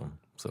Michael Bay film,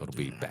 so it'll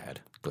be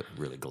bad, but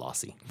really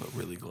glossy. but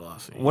really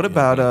glossy. what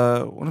about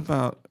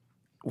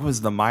what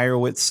was the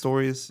Meyerowitz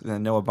stories? The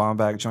Noah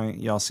Baumbach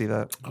joint. Y'all see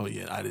that? Oh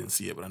yeah, I didn't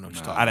see it, but I know what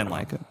you're talking I didn't about.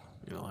 like it.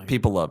 You know, like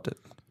People loved it.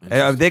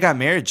 They got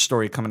Marriage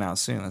Story coming out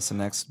soon. That's the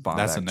next Baumbach.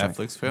 That's a joint.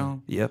 Netflix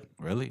film? Yep.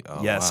 Really?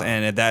 Oh, Yes, wow.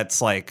 and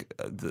that's like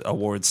the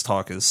awards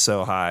talk is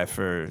so high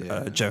for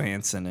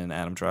Johansson and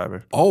Adam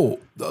Driver. Oh,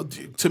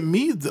 to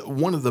me,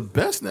 one of the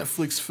best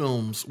Netflix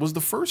films was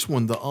the first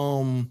one, the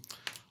one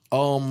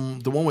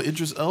with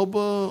Idris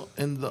Elba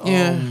and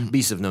the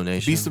Beast of No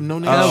Nation. Beast of No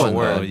Nation. Oh,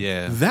 word.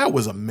 Yeah. That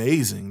was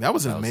amazing. That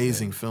was an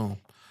amazing film.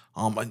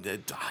 I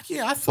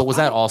thought. But was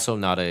that also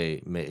not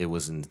it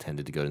was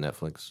intended to go to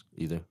Netflix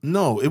either?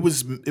 No, it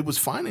was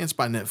financed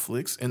by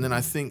Netflix, and then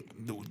I think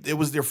it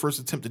was their first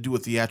attempt to do a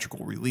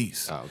theatrical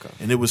release. Oh, okay.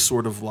 And it was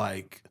sort of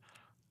like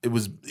it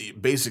was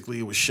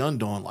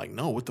shunned on, like,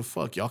 no, what the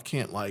fuck, y'all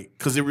can't, like,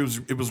 because it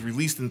was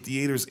released in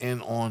theaters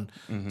and on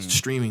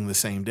streaming the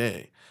same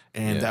day,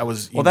 and that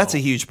was That's a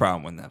huge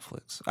problem with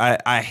Netflix.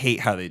 I hate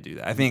how they do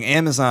that. I think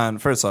Amazon,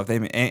 first off,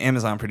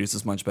 Amazon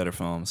produces much better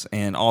films,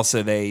 and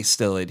also they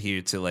still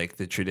adhere to like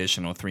the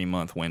traditional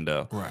 3-month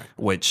window, Right.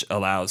 which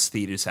allows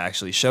theaters to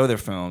actually show their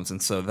films,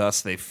 and so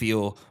thus they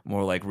feel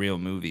more like real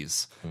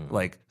movies,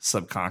 like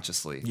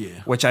subconsciously.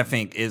 Yeah. Which I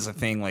think is a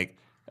thing like.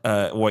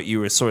 What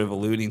you were sort of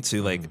alluding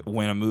to, like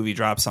when a movie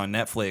drops on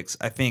Netflix,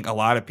 I think a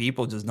lot of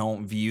people just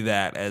don't view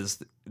that as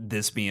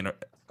this being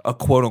a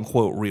quote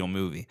unquote real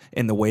movie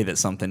in the way that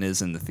something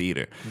is in the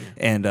theater.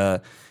 And,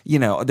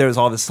 there's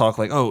all this talk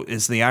like, oh,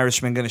 is The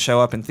Irishman going to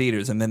show up in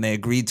theaters? And then they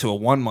agreed to a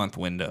 1-month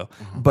window,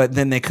 but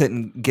then they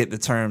couldn't get the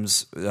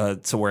terms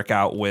to work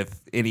out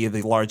with any of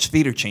the large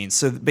theater chains.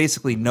 So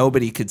basically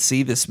nobody could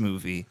see this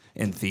movie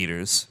in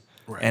theaters.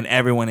 Right. And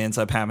everyone ends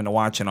up having to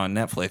watch it on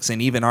Netflix.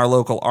 And even our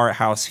local art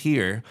house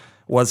here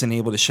wasn't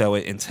able to show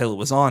it until it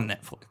was on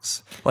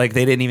Netflix. Like,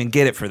 they didn't even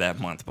get it for that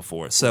month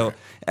before. So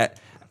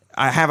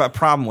I have a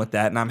problem with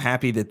that, and I'm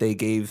happy that they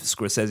gave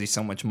Scorsese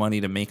so much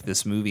money to make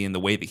this movie in the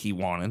way that he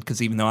wanted,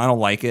 because even though I don't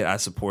like it, I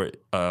support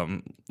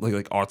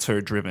like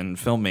auteur-driven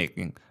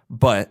filmmaking.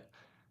 But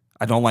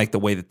I don't like the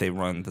way that they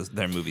run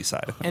their movie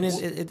side of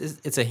things. And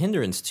it's a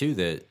hindrance too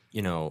that,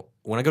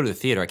 when I go to the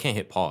theater, I can't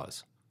hit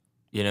pause.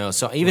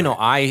 So even though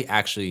I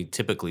actually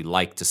typically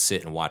like to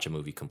sit and watch a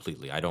movie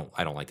completely, I don't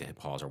like to hit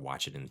pause or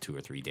watch it in 2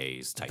 or 3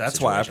 days type That's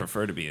why I situation.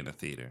 prefer to be in a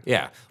theater.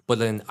 Yeah, but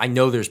then I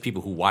know there's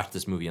people who watch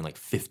this movie in like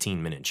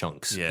 15-minute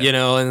chunks. Yeah.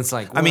 And it's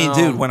like, I mean,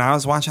 well, dude, when I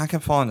was watching, I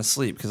kept falling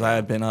asleep because I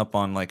had been up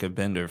on like a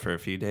bender for a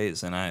few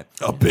days, and I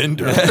a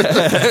bender.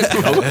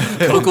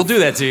 Coke will do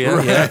that to you,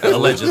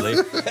 allegedly.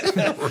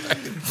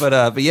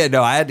 But yeah,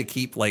 no, I had to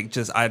keep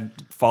I'd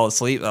fall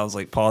asleep. I was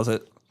like, pause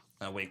it.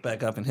 I wake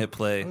back up and hit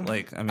play.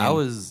 Like, I mean, I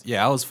was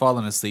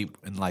falling asleep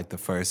in like the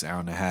first hour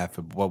and a half.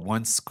 But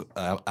once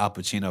Al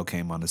Pacino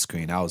came on the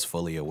screen, I was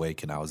fully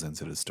awake and I was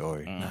into the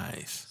story.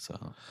 Nice.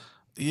 So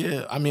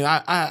Yeah, I mean,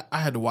 I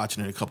had to watch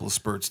it in a couple of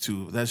spurts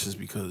too. That's just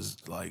because,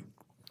 like,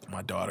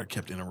 my daughter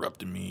kept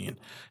interrupting me, and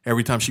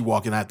every time she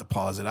walked in, I had to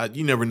pause it.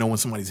 You never know when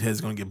somebody's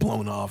head's going to get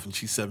blown off, and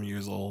she's 7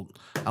 years old.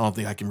 I don't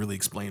think I can really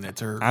explain that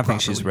to her. I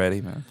think she's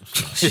ready, man.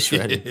 She's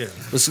ready.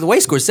 But so the way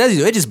Scorsese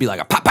do it, just be like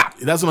a pop pop.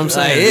 That's what I'm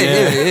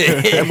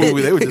saying. That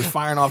movie, they were just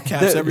firing off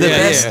caps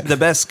everywhere. The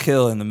best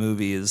kill in the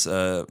movie is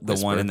the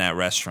one in that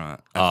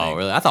restaurant. I think.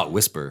 Really? I thought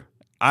Whisper.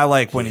 I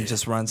like when he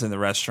just runs in the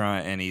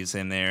restaurant and he's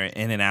in there,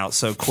 in and out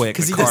so quick.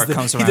 The he car does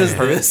comes he around. does and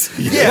hurts.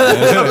 this.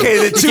 Yeah.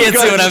 Okay. The two can't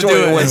see what I'm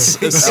doing. was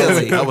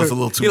silly. That was a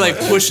little too He much.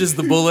 pushes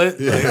the bullet.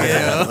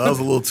 That was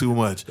a little too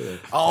much.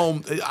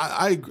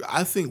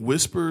 I think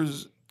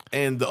Whispers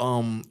and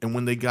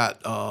when they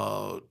got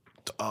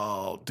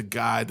the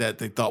guy that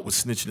they thought was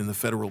snitching in the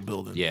federal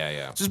building.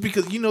 Yeah. Just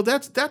because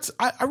that's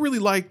I really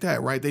like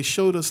that, right? They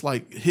showed us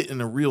like hitting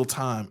a real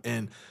time,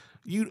 and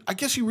I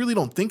guess you really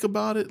don't think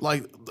about it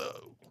like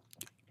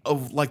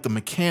the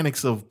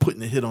mechanics of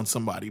putting a hit on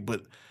somebody,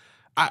 but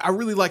I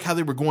really like how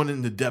they were going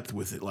into depth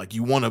with it. Like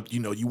you want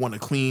a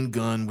clean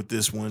gun with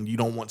this one. You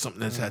don't want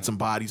something that's had some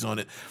bodies on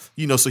it.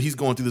 So he's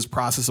going through this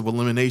process of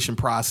elimination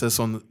process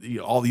on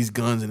all these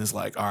guns, and it's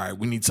like, all right,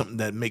 we need something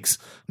that makes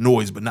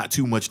noise, but not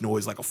too much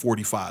noise, like a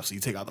 45. So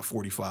you take out the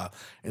 45,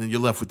 and then you're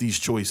left with these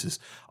choices.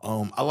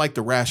 I like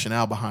the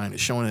rationale behind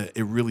it, showing that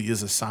it really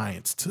is a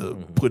science to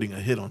putting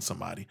a hit on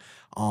somebody.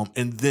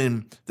 And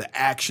then the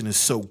action is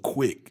so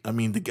quick. I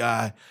mean, the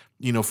guy,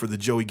 for the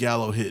Joey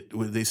Gallo hit,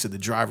 where they said the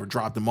driver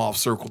dropped him off,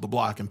 circled the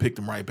block, and picked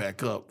him right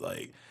back up.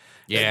 Like,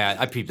 Yeah,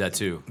 I peeped that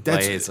too.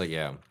 It's like,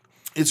 yeah.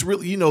 It's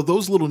really,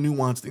 those little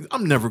nuanced things.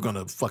 I'm never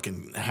gonna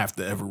fucking have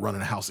to ever run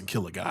in a house and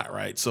kill a guy,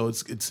 right? So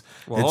it's.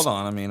 Hold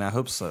on. I mean, I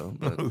hope so.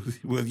 But.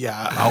 Well,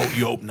 yeah, I hope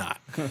you hope not.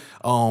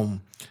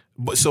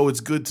 But so it's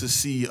good to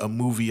see a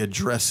movie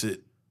address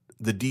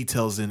the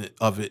details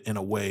of it in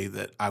a way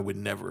that I would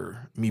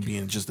never, me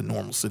being just a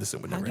normal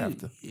citizen, would never have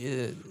to.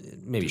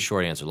 Maybe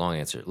short answer, long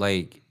answer.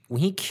 Like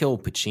when he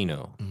killed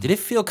Pacino, did it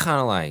feel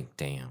kind of like,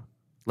 damn?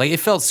 Like it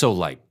felt so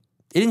like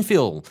it didn't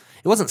feel.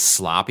 It wasn't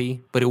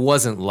sloppy, but it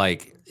wasn't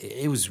like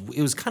it was.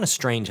 It was kind of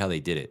strange how they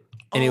did it,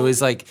 and it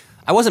was like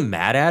I wasn't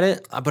mad at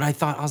it, but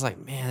I was like,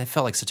 man, it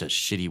felt like such a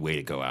shitty way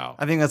to go out.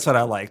 I think that's what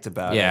I liked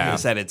about it.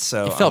 Is that it's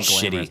so It felt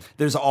unglamorous. shitty.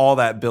 There's all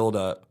that build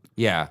up.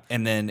 Yeah.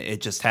 And then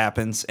it just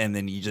happens, and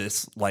then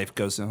life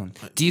goes on.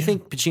 Do you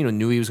think Pacino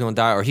knew he was going to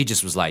die, or he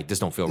just was like, this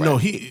don't feel right? No,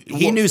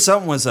 He knew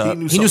something was up.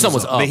 He knew something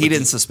was up, but he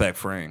didn't suspect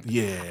Frank.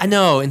 Yeah, I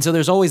know, and so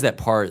there's always that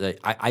part that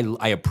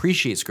I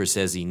appreciate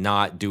Scorsese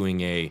not doing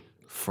a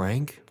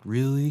Frank,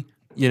 really?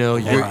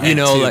 But like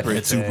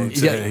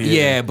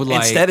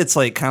Instead, it's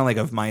like kind of like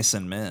of Mice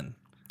and Men.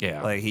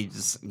 Yeah. Like he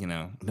just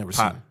Never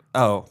seen it.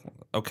 Oh,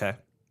 okay.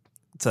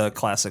 It's a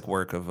classic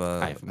work of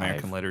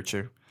American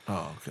literature.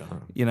 Oh, okay.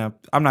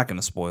 I'm not going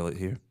to spoil it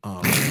here. Well,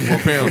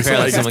 apparently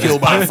somebody gets someone killed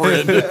by a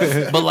friend.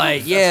 But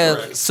like,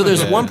 yeah. So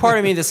there's one part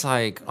of me that's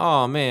like,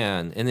 oh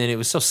man, and then it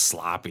was so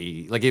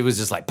sloppy. Like it was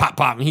just like pop,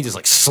 pop, and he just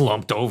like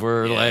slumped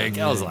over. I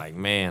was like,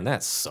 man,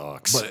 that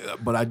sucks.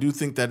 But I do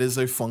think that is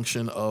a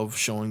function of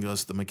showing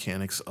us the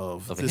mechanics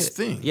of this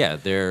thing. Yeah,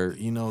 they're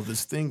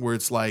this thing where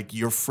it's like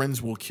your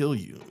friends will kill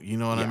you. You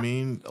know what I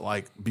mean?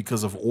 Like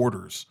because of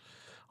orders,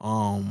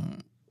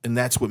 and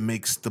that's what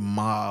makes the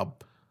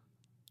mob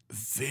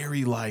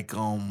very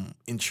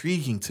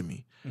intriguing to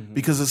me,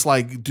 because it's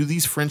like, do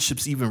these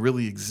friendships even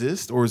really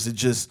exist, or is it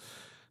just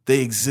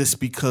they exist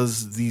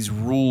because these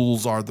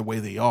rules are the way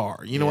they are?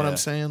 You know what I'm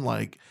saying?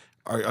 Like,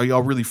 are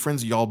y'all really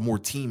friends? Or y'all more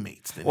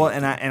teammates? Than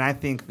anything? and I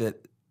think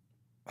that,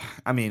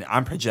 I mean,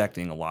 I'm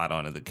projecting a lot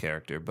onto the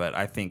character, but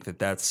I think that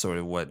that's sort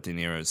of what De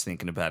Niro is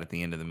thinking about at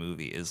the end of the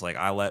movie. Is like,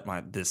 I let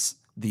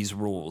these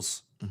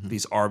rules,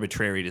 these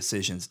arbitrary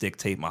decisions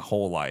dictate my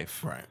whole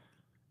life, right?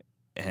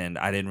 And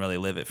I didn't really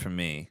live it for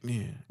me.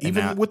 Yeah,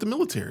 even with the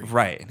military,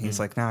 right? And he's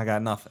like, now I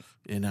got nothing.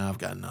 And now I've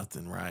got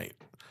nothing, right?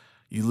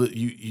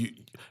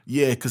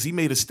 Because he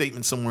made a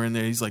statement somewhere in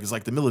there. He's like, it's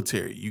like the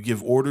military. You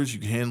give orders,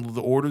 you handle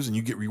the orders, and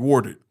you get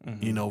rewarded.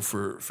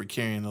 For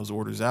carrying those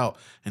orders out.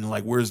 And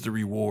like, where's the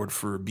reward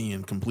for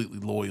being completely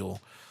loyal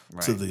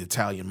to the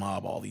Italian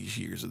mob all these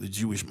years, or the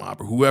Jewish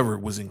mob, or whoever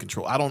was in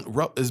control?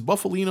 Is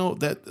Buffalino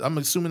that? I'm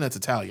assuming that's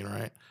Italian,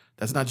 right?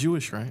 That's not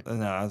Jewish, right?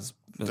 No,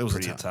 it was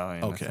pretty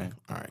Italian. Okay,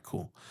 all right,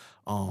 cool.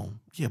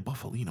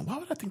 Buffalino. Why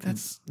would I think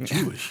that's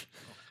Jewish?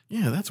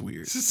 Yeah, that's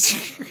weird.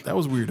 That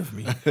was weird of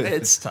me.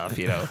 It's tough,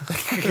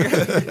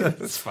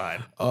 It's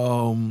fine.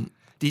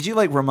 Did you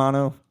like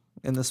Romano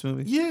in this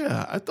movie?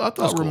 Yeah, I thought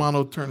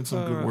Romano turned in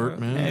some good work,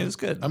 man. Yeah, it was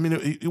good. I mean,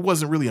 it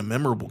wasn't really a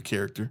memorable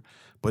character,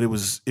 but it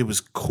was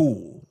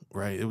cool,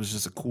 right? It was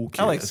just a cool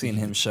character. I like seeing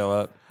him show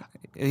up.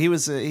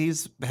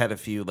 He's had a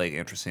few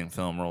interesting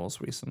film roles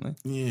recently.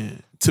 Yeah,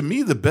 to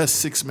me, the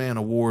best 6-man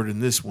award in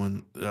this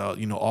one,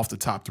 off the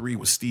top 3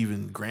 was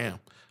Stephen Graham,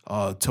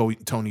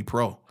 Tony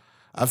Pro.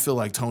 I feel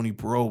like Tony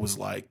Pro was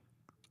like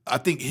I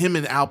think him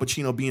and Al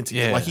Pacino being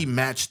together, Yeah. like he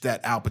matched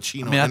that Al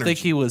Pacino. I mean, I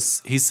think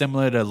energy. he's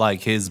similar to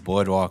like his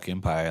Boardwalk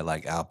Empire,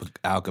 like Al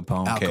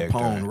Capone Al character,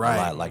 Capone, right.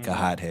 A lot like a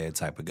hothead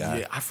type of guy.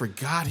 Yeah, I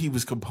forgot he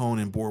was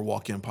Capone in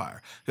Boardwalk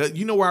Empire.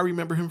 You know where I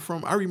remember him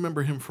from? I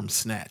remember him from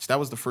Snatch. That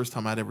was the first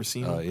time I'd ever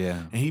seen him. Oh, yeah.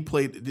 And he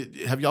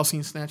played. Have y'all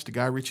seen Snatch? The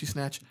Guy Ritchie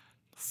Snatch.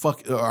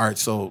 Fuck. All right.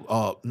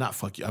 So, not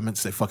fuck you. I meant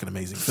to say fucking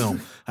amazing film.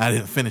 I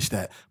didn't finish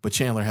that, but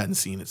Chandler hadn't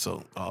seen it.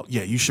 So,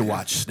 yeah, you should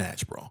watch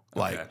Snatch, bro.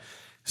 Like,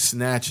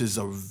 Snatch is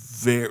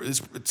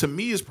to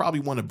me, is probably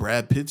one of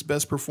Brad Pitt's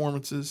best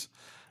performances.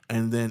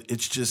 And then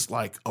it's just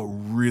like a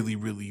really,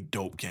 really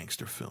dope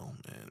gangster film,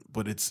 man.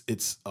 But it's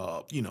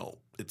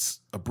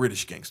a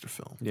British gangster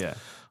film. Yeah.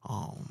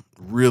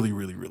 Really,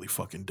 really, really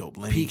fucking dope.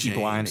 Lenny Peaky James.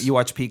 Blinders. You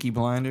watch Peaky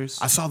Blinders?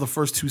 I saw the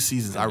first 2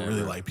 seasons. I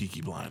really like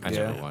Peaky Blinders.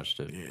 I never watched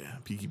it. Yeah,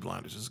 Peaky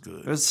Blinders is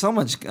good. There's so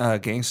much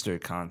gangster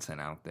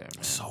content out there,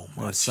 man. So There's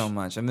much. so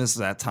much. And this is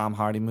that Tom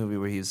Hardy movie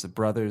where he's the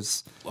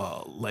brothers.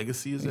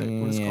 Legacy, is that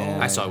what it's Yeah.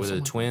 called? I saw it with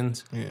the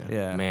twins. Yeah.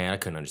 Yeah. Man, I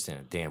couldn't understand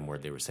a damn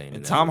word they were saying.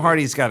 In that Tom movie.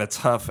 Hardy's got a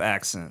tough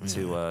accent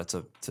to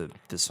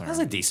discern. That was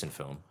a decent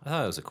film. I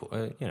thought it was a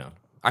cool.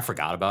 I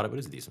forgot about it, but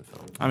it's a decent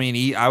film. I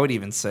mean, I would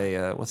even say,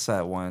 what's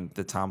that one,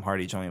 the Tom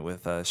Hardy joint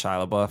with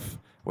Shia LaBeouf,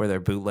 where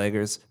they're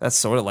bootleggers? That's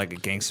sort of like a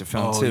gangster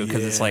film, too,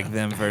 because it's like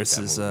them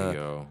versus, movie,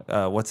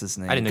 what's his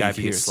name? I didn't know Guy you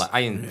could get Pearce.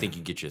 I didn't think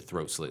you get your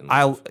throat slit.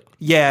 That's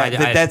yeah.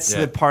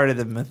 the part of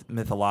the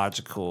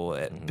mythological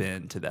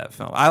bend to that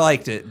film. I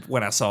liked it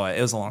when I saw it.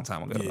 It was a long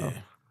time ago, Yeah. though.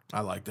 I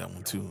like that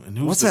one too. And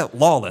who's What's that?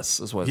 Lawless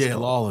is what it's Yeah,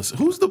 called. Lawless.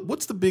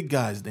 What's the big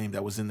guy's name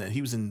that was in that?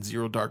 He was in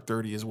Zero Dark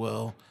 30 as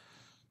well.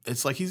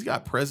 It's like he's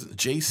got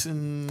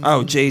Jason.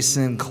 Oh,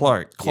 Jason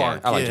Clark. Yeah,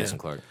 I like yeah. Jason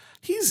Clark.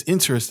 He's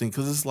interesting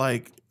because it's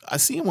like I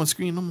see him on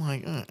screen. I'm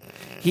like,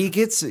 He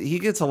gets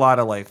a lot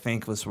of like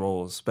thankless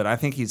roles, but I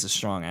think he's a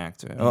strong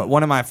actor.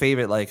 One of my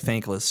favorite like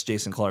thankless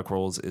Jason Clark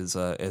roles is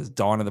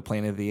Dawn of the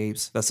Planet of the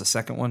Apes. That's the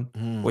second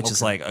one, which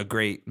is like a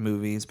great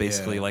movie. It's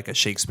basically like a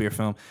Shakespeare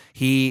film.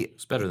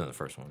 It's better than the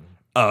first one.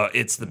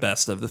 It's the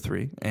best of the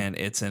 3, and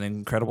it's an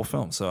incredible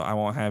film. So I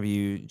won't have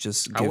you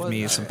just give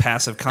me was- some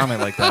passive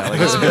comment like that.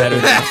 Like it's better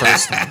than the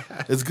first one.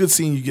 it's good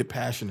seeing you get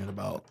passionate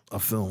about a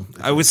film.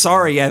 I was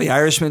sorry, The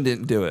Irishman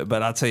didn't do it,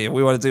 but I'll tell you, if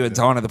we want to do a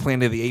Dawn of the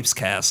Planet of the Apes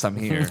cast, I'm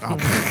here.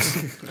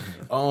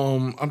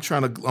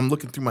 I'm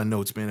looking through my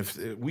notes, man. If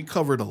we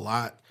covered a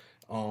lot.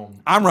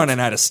 I'm running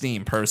out of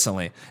steam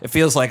personally. It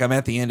feels like I'm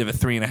at the end of a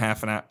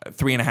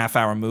 3.5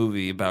 hour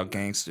movie about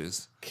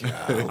gangsters.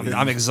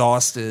 I'm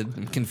exhausted,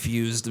 I'm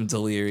confused, I'm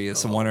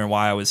delirious. I'm wondering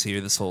why I was here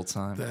this whole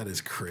time. That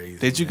is crazy.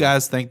 Did you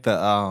guys think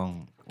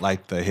the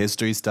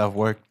history stuff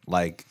worked?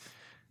 Like,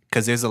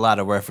 because there's a lot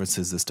of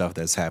references to stuff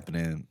that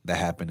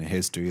happened in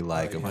history.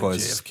 Like, of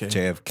course,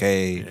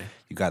 JFK.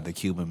 You got the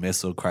Cuban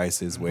Missile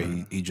Crisis where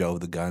he drove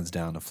the guns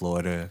down to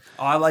Florida.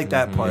 Oh, I like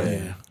that part.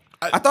 Yeah.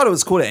 I thought it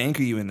was cool to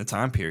anchor you in the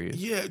time period.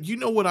 Yeah, you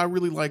know what I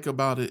really like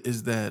about it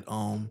is that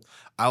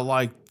I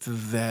liked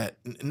that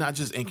not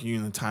just anchoring you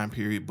in the time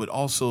period, but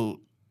also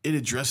it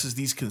addresses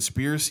these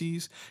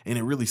conspiracies and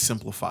it really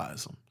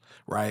simplifies them,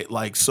 right?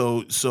 Like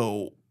so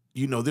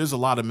there's a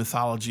lot of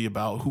mythology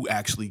about who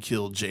actually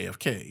killed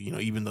JFK.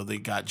 Even though they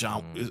got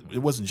John, it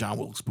wasn't John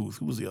Wilkes Booth.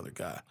 Who was the other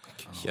guy?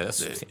 Yeah,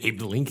 that's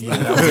Abe Lincoln.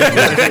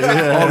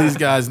 All these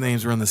guys'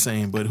 names run the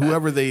same, but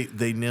whoever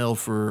they nailed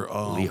for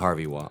Lee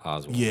Harvey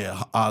Oswald.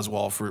 yeah,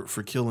 Oswald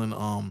for killing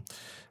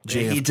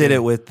JFK. He did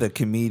it with the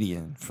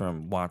comedian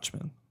from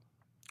Watchmen.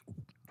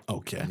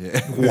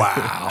 Okay.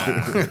 Wow.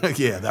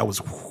 Yeah, that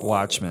was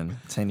Watchmen,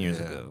 10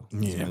 years ago.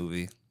 This Yeah.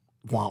 movie.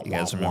 womp, You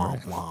guys womp, remember?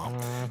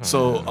 womp, womp.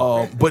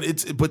 So,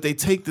 but they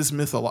take this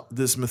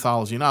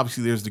mythology, and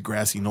obviously there's the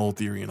grassy knoll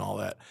theory and all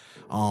that.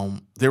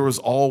 There was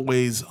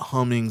always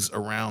hummings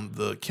around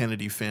the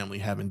Kennedy family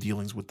having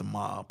dealings with the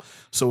mob.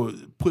 So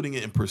putting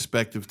it in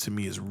perspective to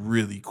me is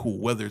really cool,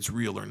 whether it's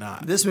real or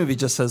not. This movie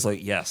just says,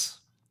 like, yes.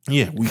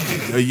 Yeah,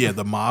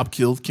 the mob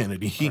killed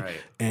Kennedy,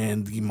 Right.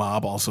 and the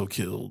mob also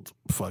killed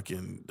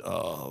fucking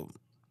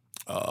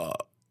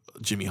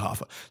Jimmy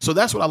Hoffa. So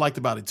that's what I liked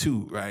about it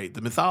too, right? The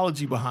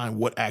mythology behind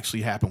what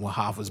actually happened with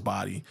Hoffa's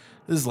body.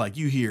 This is like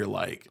you hear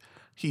like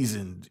he's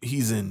in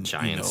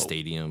Giant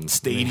stadiums.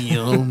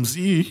 stadiums.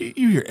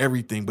 you hear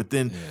everything, but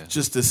then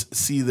just to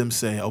see them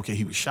say, okay,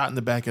 he was shot in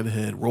the back of the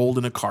head, rolled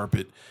in a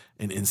carpet,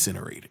 and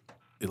incinerated.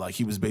 Like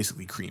he was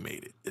basically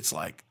cremated. It's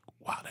like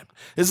wow,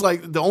 it's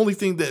like the only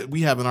thing that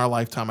we have in our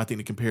lifetime I think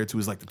to compare it to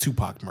is like the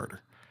Tupac murder,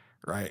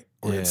 right?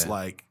 Where it's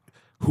like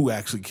who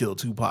actually killed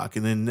Tupac,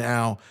 and then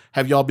now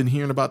have y'all been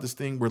hearing about this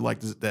thing where like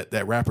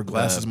that rapper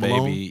Glasses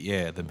Malone?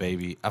 The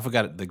baby. I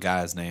forgot the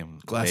guy's name.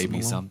 Glasses Baby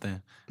Malone?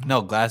 something.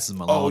 No, Glasses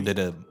Malone did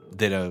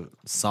a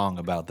song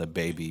about the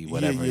baby,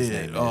 whatever his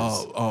name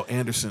is.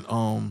 Anderson,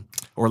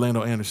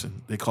 Orlando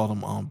Anderson. They called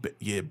him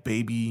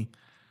Baby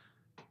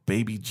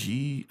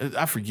G.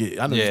 I forget.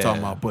 I know what you're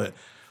talking about, but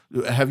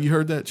have you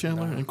heard that,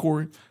 Chandler and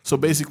Corey? So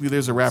basically,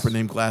 there's a rapper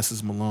named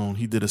Glasses Malone.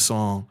 He did a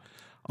song.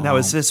 Now,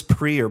 is this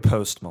pre or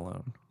post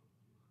Malone?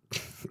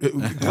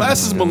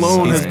 Glasses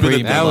Malone has been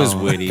Free That was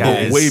Malone. witty.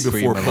 Guys, way Free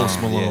before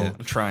Post Malone, Malone. yeah.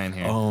 I'm trying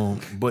here.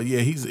 But yeah,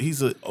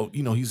 he's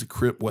a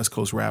Crip West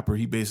Coast rapper.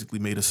 He basically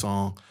made a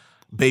song,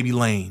 Baby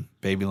Lane.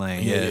 Baby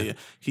Lane, Yeah.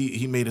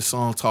 He made a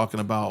song talking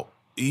about.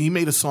 He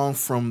made a song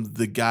from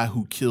the guy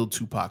who killed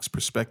Tupac's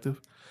perspective,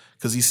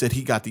 because he said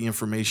he got the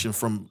information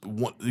from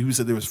one. He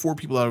said there was 4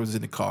 people that was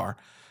in the car,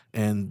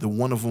 and the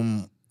one of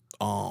them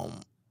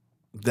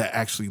that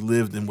actually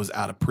lived and was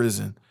out of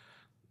prison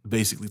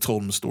basically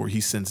told him the story.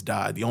 He's since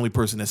died. The only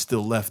person that's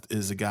still left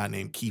is a guy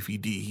named Keefe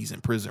D. He's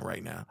in prison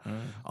right now.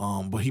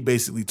 But he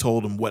basically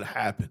told him what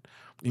happened.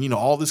 And,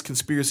 all this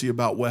conspiracy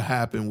about what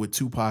happened with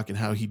Tupac and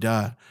how he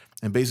died.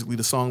 And basically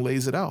the song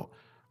lays it out.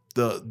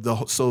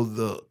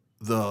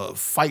 The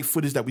fight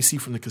footage that we see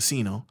from the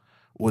casino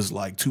was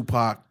like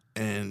Tupac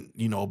and,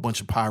 a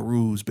bunch of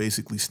Pyrus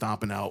basically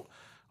stomping out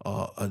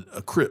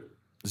a Crip,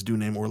 this dude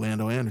named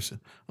Orlando Anderson.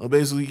 Well,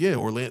 basically, yeah,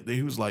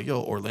 he was like,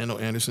 Orlando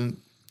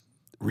Anderson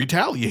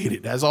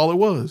retaliated. That's all it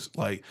was.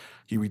 Like,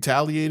 he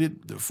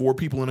retaliated. The 4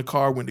 people in the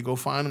car went to go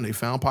find him. They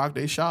found Pac.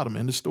 They shot him.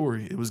 End of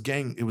story. It was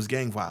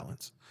gang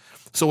violence.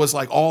 So it's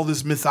like all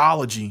this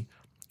mythology,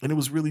 and it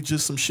was really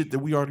just some shit that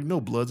we already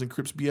know. Bloods and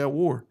Crips be at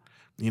war.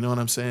 You know what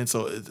I'm saying?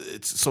 So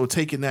it's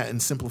taking that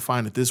and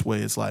simplifying it this way.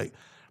 It's like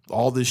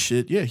all this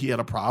shit. Yeah, he had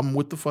a problem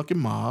with the fucking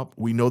mob.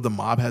 We know the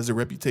mob has a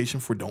reputation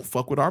for don't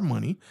fuck with our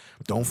money,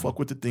 don't fuck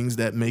with the things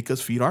that make us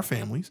feed our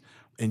families,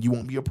 and you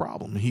won't be a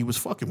problem. And he was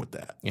fucking with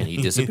that. And he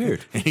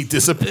disappeared. In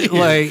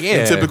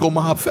typical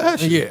mob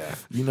fashion. Yeah.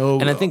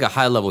 And I think a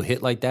high level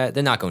hit like that,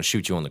 they're not going to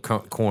shoot you on the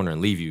corner and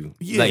leave you.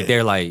 Yeah. Like,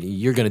 they're like,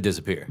 you're going to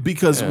disappear.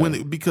 Because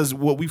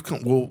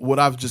what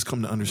I've just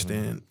come to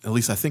understand, at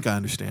least I think I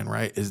understand,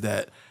 right, is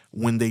that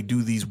when they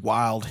do these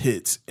wild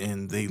hits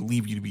and they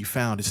leave you to be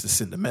found, it's to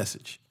send a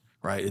message,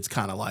 right? It's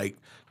kind of like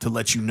to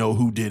let you know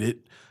who did it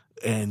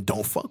and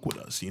don't fuck with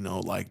us,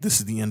 like this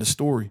is the end of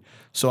story.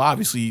 So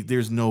obviously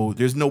there's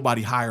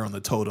nobody higher on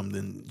the totem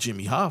than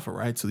Jimmy Hoffa,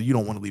 right? So you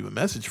don't want to leave a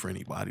message for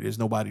anybody. There's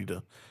nobody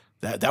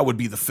that would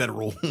be the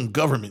federal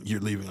government you're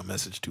leaving a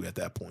message to at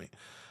that point.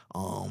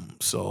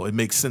 So it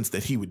makes sense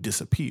that he would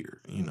disappear.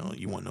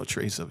 You want no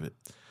trace of it.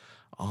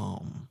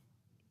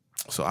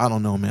 So I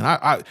don't know, man.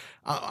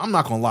 I'm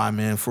not gonna lie,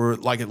 man. For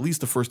like at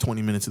least the first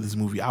 20 minutes of this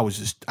movie, I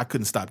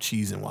couldn't stop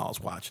cheesing while I was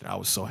watching it. I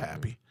was so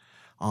happy.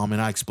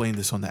 And I explained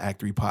this on the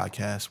Act 3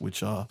 podcast,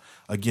 which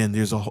again,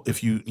 there's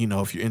if you're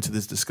into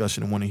this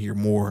discussion and want to hear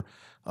more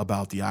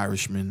about The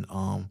Irishman,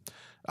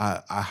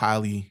 I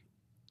highly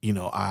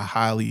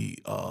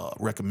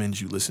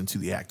recommend you listen to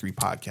the Act 3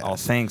 podcast. Oh,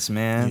 thanks,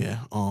 man. Yeah.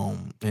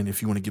 And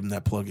if you want to give them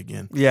that plug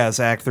again. Yeah, it's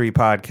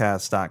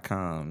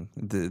act3podcast.com,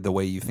 the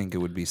way you think it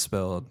would be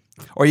spelled.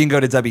 Or you can go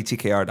to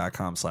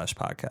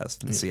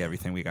WTKR.com/podcast and see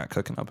everything we got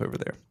cooking up over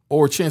there.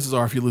 Or chances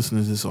are, if you're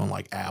listening to this on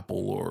like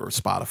Apple or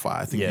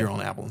Spotify, I think Yeah. you're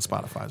on Apple and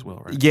Spotify as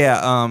well, right?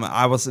 Yeah,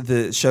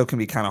 the show can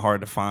be kind of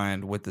hard to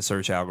find with the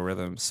search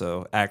algorithm.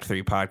 So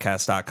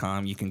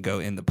act3podcast.com, you can go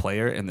in the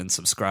player and then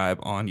subscribe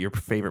on your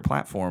favorite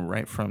platform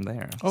right from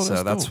there. Oh,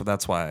 so that's dope.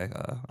 that's why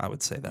I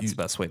would say that's the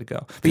best way to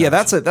go. But yeah,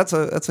 that's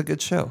a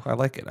good show. I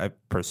like it. I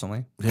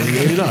personally.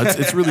 Yeah,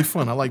 it's really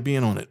fun. I like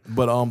being on it.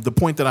 But the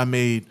point that I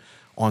made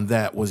on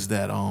that was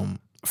that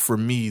for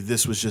me,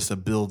 this was just a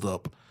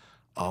buildup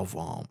of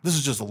this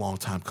is just a long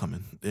time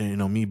coming.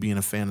 And, me being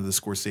a fan of the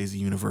Scorsese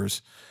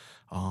universe,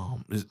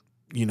 and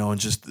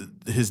just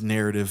his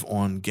narrative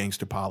on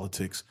gangster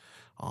politics.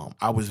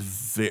 I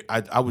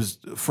was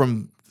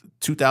from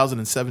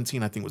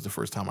 2017, I think was the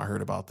first time I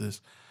heard about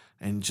this.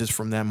 And just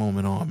from that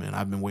moment on, man,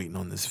 I've been waiting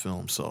on this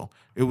film. So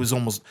it was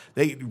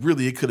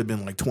it could have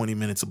been like 20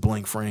 minutes of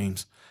blank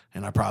frames,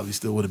 and I probably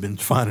still would have been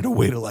finding a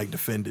way to like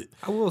defend it.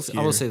 I will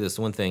say this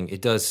one thing.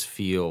 It does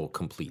feel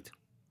complete.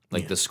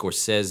 Like the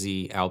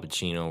Scorsese, Al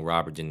Pacino,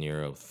 Robert De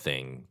Niro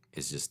thing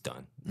is just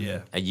done.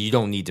 Yeah. And you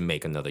don't need to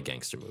make another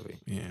gangster movie.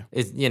 Yeah.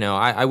 It's,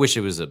 I wish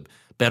it was a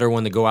better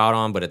one to go out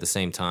on, but at the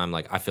same time,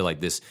 like, I feel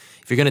like this,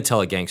 if you're going to tell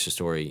a gangster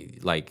story,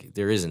 like,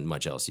 there isn't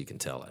much else you can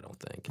tell, I don't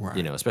think.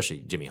 Right.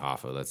 Especially Jimmy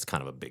Hoffa, that's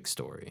kind of a big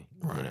story,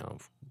 Right.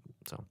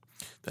 So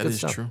That good is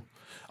stuff. true.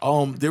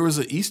 There was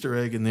an Easter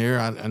egg in there.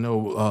 I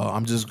know.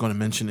 I'm just going to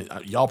mention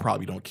it. Y'all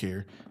probably don't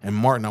care. And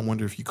Martin, I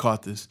wonder if you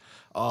caught this.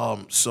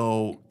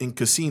 So in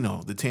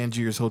Casino, the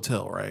Tangiers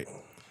Hotel, right?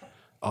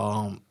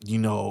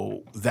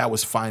 That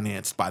was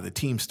financed by the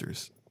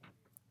Teamsters.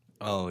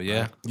 Oh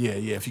yeah. Yeah.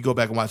 If you go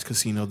back and watch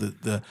Casino,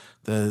 that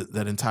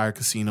entire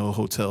Casino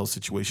hotel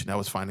situation that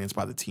was financed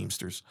by the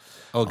Teamsters.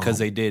 Oh, because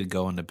they did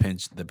go in the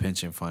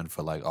pension fund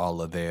for like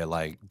all of their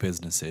like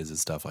businesses and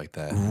stuff like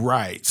that.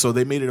 Right. So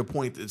they made it a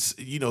point that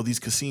these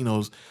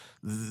casinos,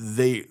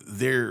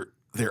 they're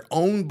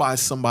owned by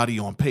somebody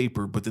on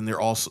paper, but then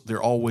they're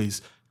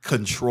always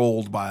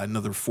controlled by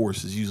another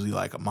force. Is usually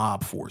like a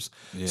mob force.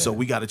 Yeah. So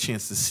we got a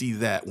chance to see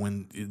that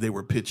when they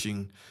were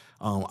pitching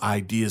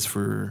ideas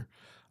for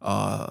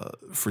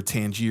for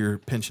Tangier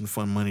pension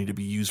fund money to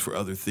be used for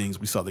other things.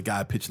 We saw the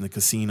guy pitching the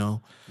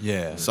casino.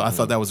 Yeah. So I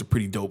thought that was a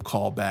pretty dope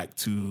callback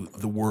to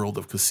the world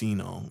of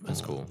Casino.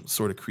 That's cool.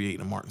 Sort of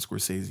creating a Martin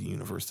Scorsese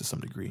universe to some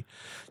degree.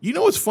 You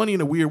know, it's funny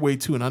in a weird way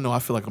too, and I know I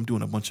feel like I'm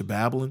doing a bunch of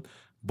babbling,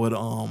 but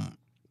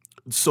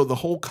so the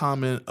whole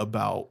comment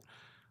about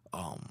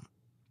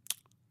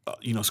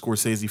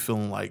Scorsese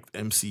feeling like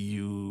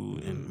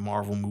MCU and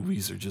Marvel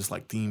movies are just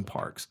like theme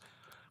parks.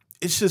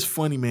 It's just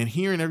funny, man,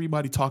 hearing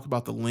everybody talk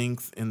about the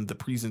length and the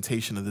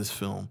presentation of this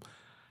film,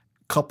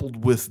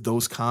 coupled with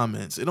those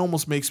comments, it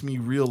almost makes me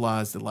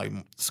realize that like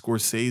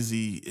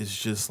Scorsese is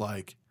just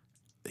like,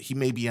 he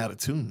may be out of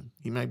tune.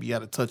 He might be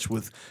out of touch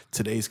with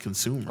today's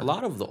consumer. A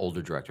lot of the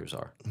older directors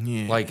are.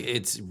 Yeah. Like,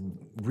 it's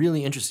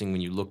really interesting when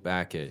you look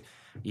back at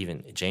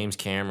even James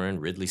Cameron,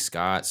 Ridley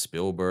Scott,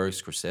 Spielberg,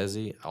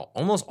 Scorsese,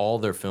 almost all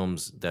their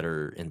films that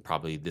are in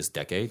probably this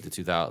decade, the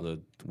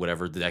 2000,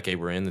 whatever the decade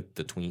we're in,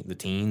 the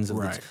teens, of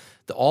Right.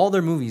 all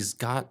their movies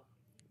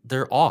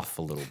they're off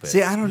a little bit.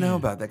 See, I don't know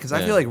about that because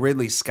I feel like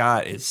Ridley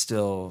Scott is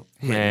still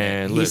hitting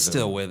Man, it. He's listen.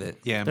 still with it.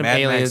 Yeah, Them Mad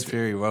aliens- Max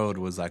Fury Road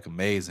was like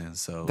amazing.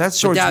 So That's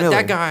But George Miller.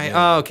 that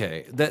guy,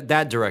 okay,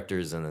 that director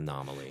is an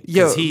anomaly. 'Cause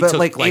Yo, he but took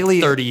like like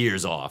Alien- 30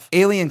 years off.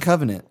 Alien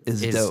Covenant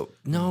is Is- dope.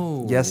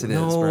 No. Yes, it is,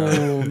 no,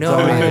 bro.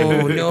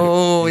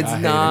 No, it's I hate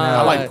it. not.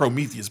 I like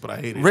Prometheus, but I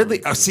hate it.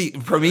 Ridley, see,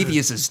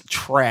 Prometheus is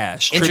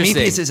trash. Interesting.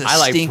 Prometheus is a I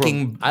like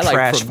stinking I like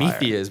trash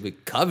Prometheus,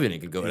 but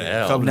Covenant could go to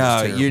hell. Covenant-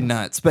 No, terrible. you're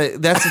nuts. But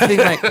that's the thing.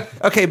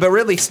 Like, okay, but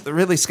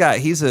Ridley Scott,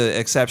 he's an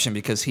exception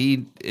because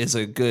he is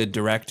a good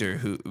director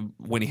who,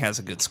 when he has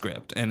a good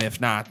script, and if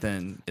not,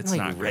 then it's Like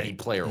not Ready great.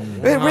 Player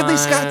One. Wait, Ridley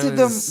Scott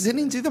didn't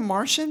he do The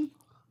Martian?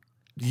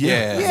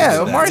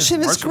 Yeah,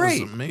 Martian is was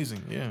great.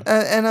 amazing. Yeah.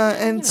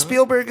 And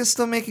Spielberg is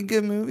still making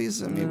good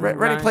movies. I mean, Ready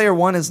Right. Player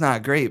One is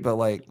not great, but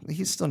like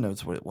he still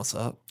knows what's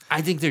up.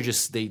 I think they're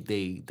just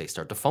they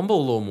start to fumble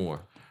a little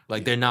more.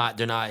 Like they're not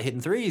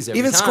hitting threes every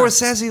Even time.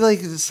 Scorsese, like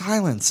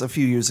Silence, a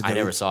few years ago. I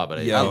never saw,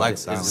 but Yeah, I like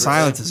Silence.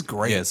 Silence is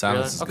great. yeah, Silence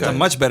Really? is Okay. It's a good.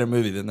 much better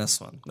movie than this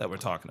one that we're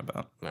talking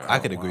about. I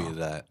could agree with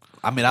that.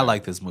 I mean, I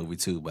like this movie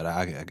too, but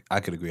I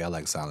could agree. I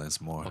like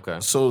Silence more. Okay.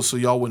 So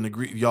y'all wouldn't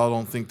agree? Y'all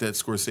don't think that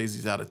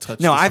Scorsese's out of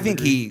touch? No, to I some think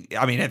degree?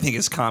 I think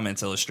his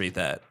comments illustrate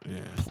that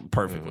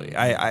perfectly.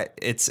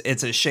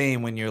 It's a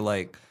shame when you're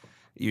like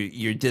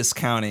you're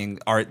discounting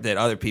art that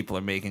other people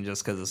are making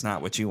just because it's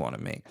not what you want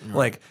to make.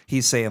 Like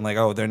he's saying like,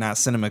 oh, they're not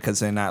cinema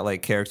because they're not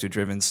like character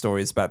driven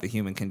stories about the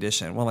human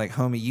condition. Well, like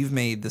homie, you've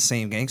made the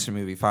same gangster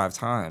movie 5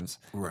 times,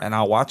 and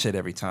I'll watch it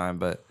every time.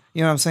 But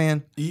you know what I'm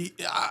saying?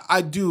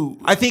 I do.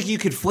 I think you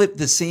could flip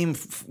the same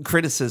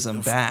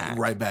criticism back.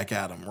 Right back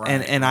at him. Right.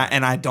 And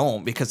I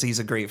don't because he's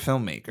a great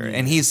filmmaker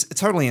and he's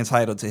totally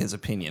entitled to his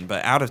opinion.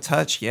 But out of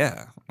touch,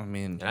 yeah. I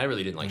mean, And I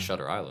really didn't like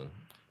Shutter Island.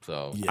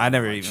 So Yeah, I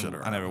never like even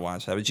Shutter I never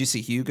watched that. But did you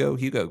see Hugo?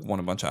 Hugo won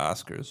a bunch of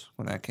Oscars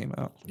when that came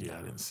out. Yeah,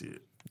 I didn't see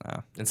it.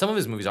 and some of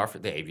his movies are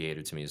The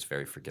Aviator to me is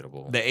very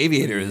forgettable. The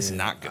Aviator is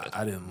not good.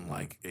 I didn't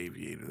like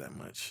Aviator that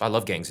much. I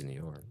love Gangs in New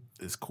York.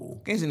 It's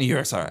cool. Gangs in New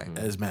York's all right.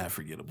 It's mad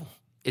forgettable.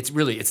 It's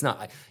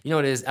not. You know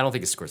what it is? I don't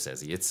think it's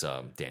Scorsese. It's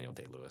Daniel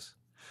Day-Lewis.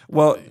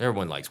 Well,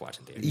 Everyone likes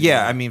watching Daniel.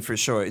 yeah, I mean for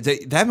sure.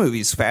 That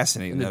movie's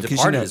fascinating The though, 'cause,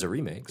 Departed you know, is a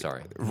remake.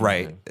 Sorry.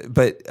 right.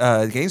 But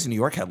Gangs in New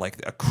York had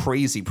like a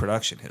crazy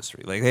production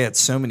history. Like they had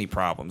so many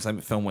problems. I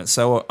mean, the film went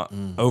so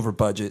over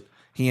budget.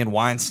 He and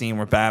Weinstein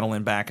were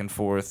battling back and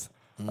forth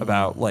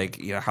about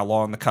like how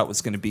long the cut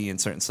was going to be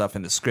and certain stuff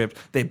in the script.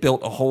 They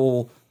built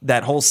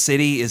that whole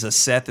city is a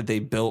set that they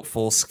built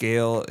full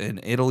scale in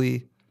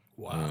Italy.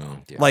 Wow.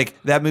 Yeah. Like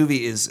that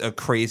movie is a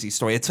crazy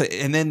story.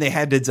 And then they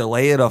had to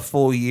delay it a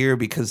full year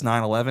because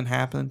 9/11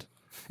 happened.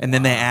 And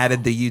then they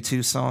added the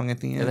U2 song at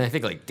the And end. then I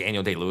think like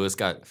Daniel Day-Lewis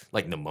got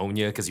like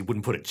pneumonia because he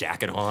wouldn't put a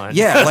jacket on.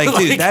 Yeah, like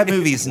dude, that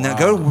movie's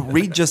go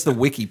read just the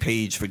wiki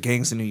page for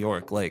Gangs of New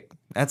York. Like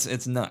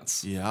it's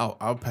nuts. Yeah,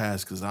 I'll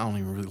pass because I don't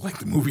even really like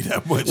the movie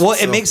that much. Well, it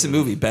so- makes the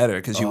movie better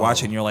because you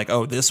watch it and you're like,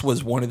 oh, this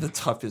was one of the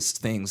toughest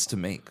things to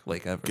make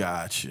like ever.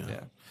 Gotcha. Yeah.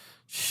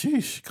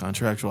 Sheesh.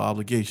 Contractual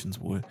obligations,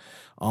 boy.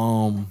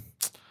 All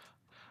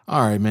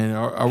right, man.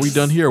 Are we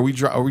done here? Are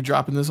we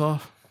dropping this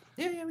off?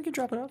 Yeah, we can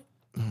drop it up.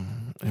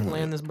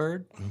 Land this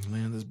bird.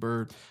 Land this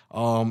bird.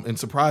 And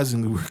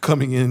surprisingly, we're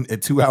coming in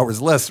at 2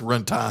 hours less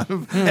runtime.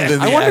 than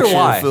the I wonder actual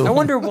why. film. I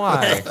wonder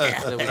why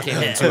that we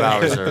came in 2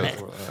 hours early.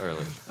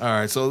 All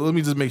right, so let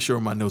me just make sure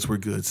my notes were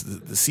good. So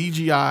the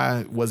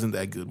CGI wasn't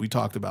that good. We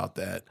talked about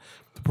that.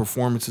 The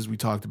performances, we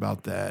talked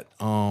about that.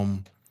 Are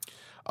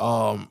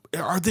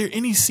there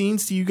any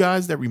scenes to you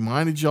guys that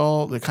reminded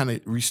y'all that kind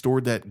of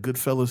restored that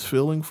Goodfellas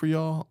feeling for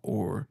y'all,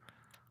 or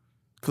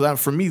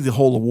because for me the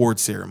whole award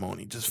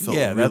ceremony just felt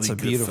Yeah, really that's a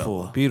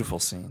beautiful, Goodfella. beautiful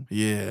scene.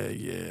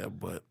 Yeah,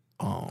 but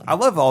I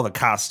love all the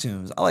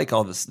costumes. I like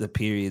all the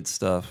period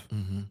stuff.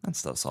 That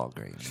stuff's all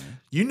great, man.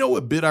 you know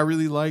what bit I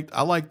really liked?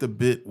 I liked the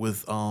bit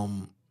with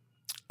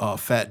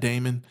Fat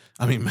Damon.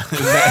 I mean,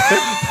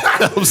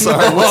 I'm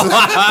sorry.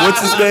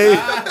 What's his name?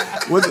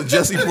 What's it,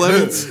 Jesse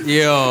Plemons?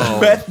 Yo,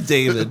 Beth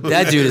David.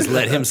 that dude has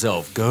let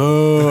himself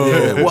go.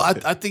 Yeah, well,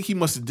 I think he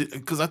must have did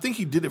because I think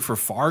he did it for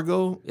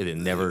Fargo. It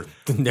never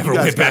You guys went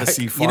gotta back.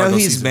 see You Fargo. know who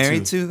he's season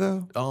married 2. to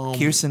though?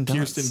 Kirsten Dunst.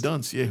 Kirsten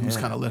Dunst, yeah, who's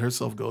kind of let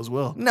herself go as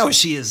well. No,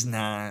 she is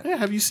not. Yeah,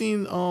 have you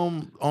seen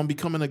on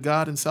Becoming a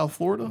God in South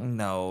Florida?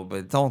 No,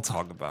 but don't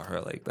talk about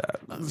her like that.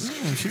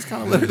 Yeah, she's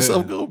kind of let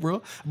herself go,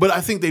 bro. But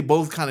I think they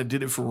both kind of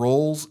did it for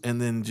roles and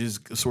then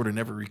just sort of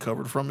never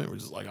recovered from it. We're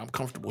just like, I'm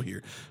comfortable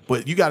here.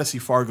 But you got to see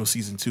Fargo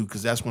season 2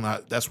 because that's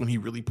when he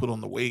really put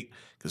on the weight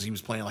because he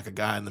was playing like a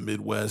guy in the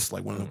Midwest,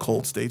 like one of the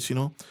cold states, you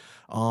know.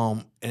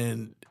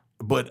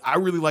 But I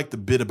really liked the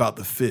bit about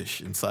the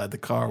fish inside the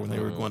car when they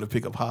were going to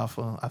pick up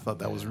Hoffa. I thought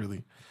that was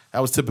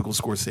typical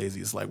Scorsese.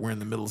 It's like we're in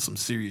the middle of some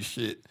serious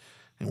shit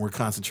and we're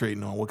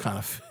concentrating on what kind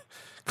of.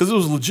 Because it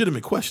was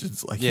legitimate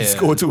questions. Like, you just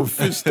go into a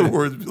fish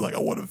store and be like, I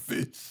want a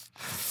fish.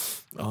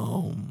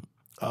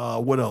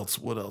 What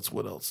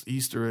else?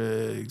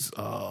 Easter eggs.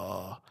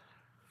 I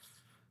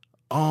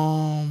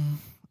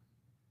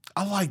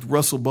liked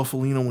Russell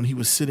Buffalino when he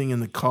was sitting in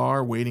the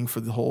car waiting for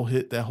the whole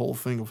hit, that whole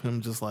thing of him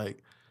just like,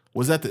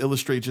 was that to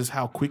illustrate just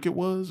how quick it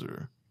was?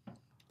 Or,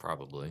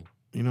 Probably.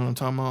 you know what I'm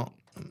talking about?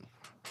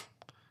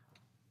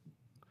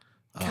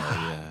 Oh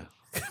yeah.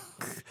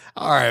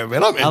 All right,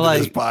 man. I'm into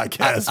this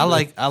podcast.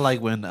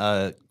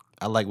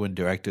 I like when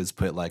directors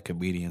put like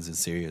comedians in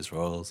serious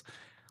roles.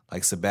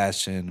 Like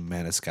Sebastian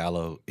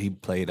Maniscalco, he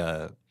played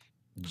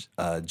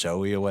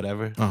Joey or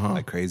whatever,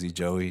 like Crazy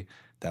Joey.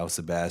 That was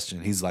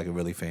Sebastian. He's like a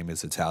really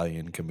famous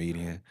Italian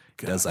comedian.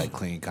 Does like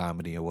clean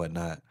comedy and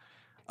whatnot.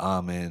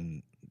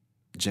 And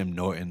Jim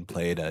Norton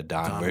played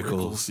Don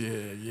Rickles.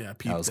 Yeah.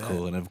 That was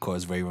cool. And of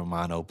course, Ray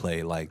Romano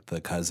played like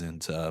the cousin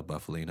to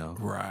Buffalino.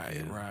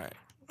 Right.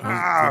 Good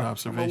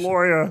observation.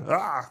 lawyer.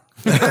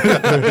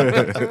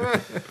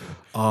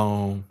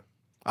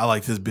 I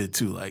liked his bit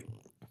too. Like,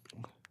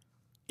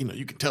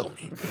 you can tell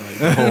me. Like,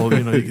 the whole,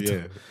 you can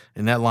tell.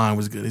 And that line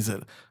was good. He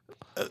said,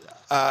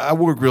 I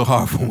work real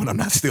hard for when I'm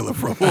not stealing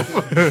from him.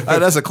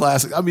 That's a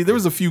classic. I mean, there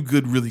was a few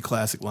good, really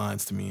classic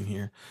lines to me in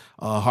here.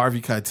 Harvey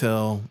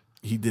Keitel,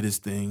 he did his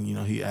thing.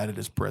 He added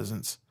his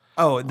presence.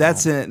 Oh,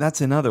 that's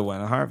another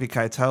one. Harvey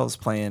Keitel's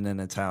playing an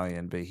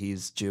Italian, but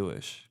he's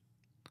Jewish.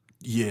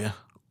 Yeah.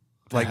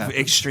 Like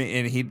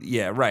extreme,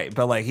 and right.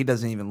 But like he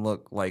doesn't even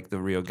look like the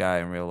real guy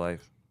in real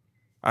life.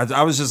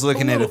 I was just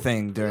looking at a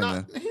thing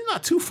during He's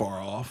not too far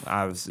off.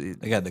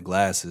 They got the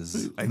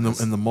glasses. In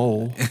the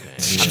mole. I'll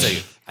tell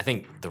you, I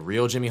think the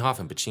real Jimmy Hoff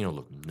and Pacino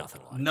look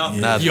nothing like. Nothing.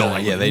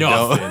 They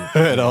don't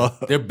at all.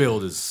 Their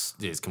build is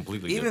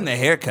completely Even different. the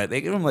haircut, they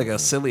give him like a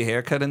silly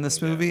haircut in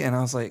this movie, and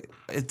I was like,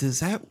 is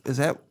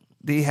that?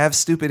 Do he have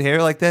stupid hair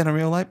like that in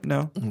real life?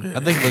 No. I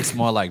think he looks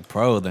more like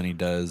Pro than he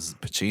does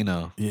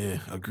Pacino. Yeah,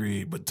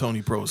 agreed. But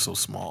Tony Pro is so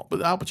small.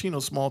 But Al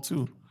Pacino's small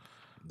too.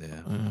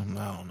 Yeah. I don't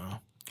know.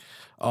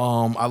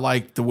 I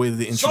like the way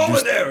they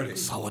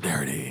introduced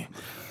solidarity.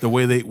 The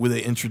way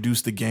they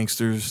introduced the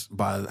gangsters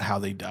by how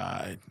they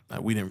died.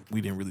 We didn't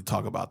really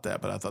talk about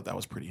that, but I thought that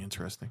was pretty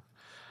interesting.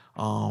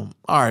 All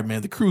right,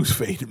 man. The crew's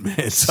faded,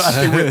 man. So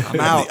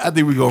I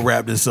think we're gonna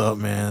wrap this up,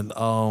 man.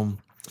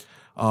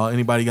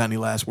 Anybody got any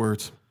last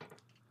words?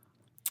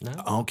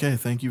 No. Okay,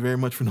 thank you very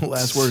much for no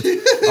last words.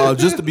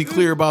 Just to be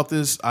clear about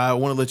this, I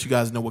want to let you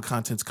guys know what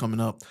content's coming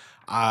up.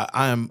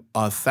 I am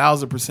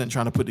 1,000%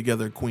 trying to put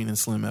together a Queen and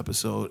Slim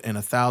episode and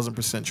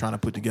 1,000% trying to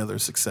put together a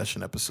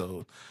Succession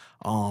episode.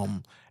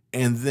 And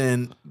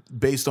then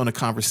based on a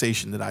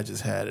conversation that I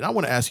just had, and I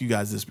want to ask you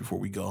guys this before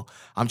we go,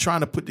 I'm trying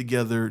to put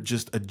together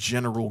just a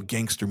general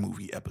gangster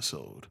movie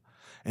episode.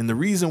 And the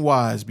reason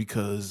why is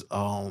because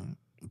of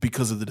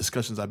the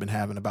discussions I've been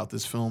having about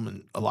this film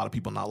and a lot of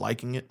people not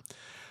liking it.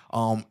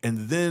 And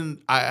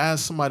then I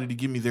asked somebody to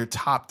give me their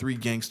top 3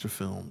 gangster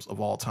films of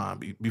all time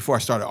before I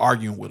started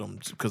arguing with them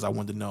because I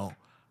wanted to know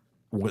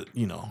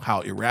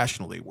how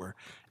irrational they were.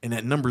 And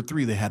at number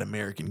 3, they had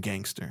American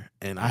Gangster.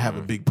 And I have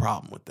a big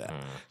problem with that.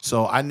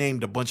 So I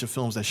named a bunch of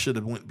films that should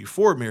have went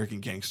before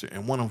American Gangster.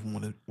 And one of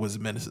them was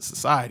Menace to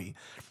Society.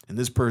 And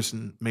this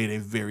person made a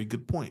very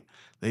good point.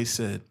 They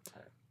said,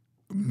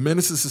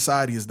 Menace to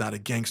Society is not a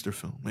gangster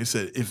film. They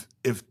said, if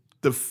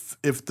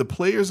the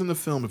players in the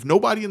film, if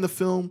nobody in the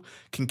film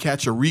can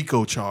catch a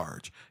RICO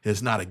charge,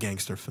 it's not a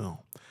gangster film.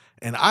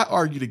 And I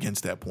argued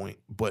against that point,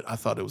 but I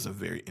thought it was a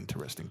very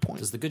interesting point.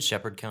 Does The Good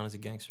Shepherd count as a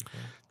gangster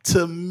film?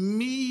 To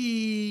me,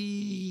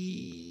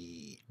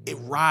 it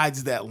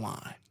rides that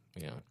line.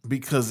 Yeah.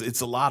 Because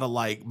it's a lot of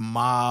like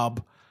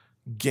mob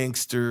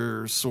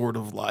gangster sort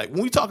of like,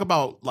 when we talk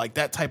about like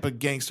that type of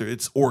gangster,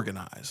 it's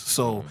organized.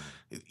 So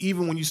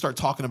even when you start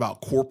talking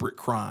about corporate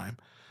crime,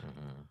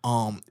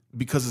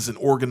 because it's an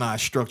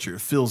organized structure,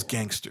 it feels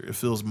gangster, it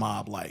feels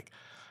mob-like.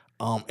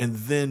 And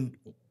then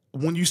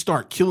when you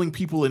start killing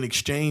people in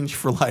exchange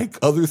for like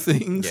other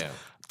things,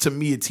 to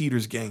me it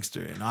teeters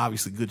gangster. And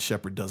obviously Good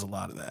Shepherd does a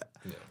lot of that.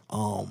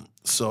 Yeah.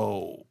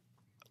 So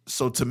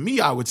to me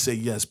I would say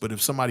yes, but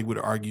if somebody would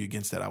argue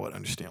against that, I would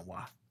understand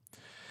why.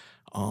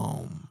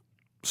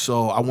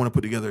 So I want to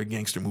put together a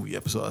gangster movie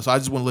episode. So I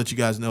just want to let you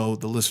guys know,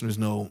 the listeners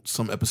know,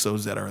 some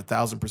episodes that are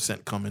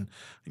 1,000% coming.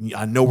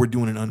 I know we're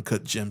doing an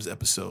Uncut Gems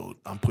episode.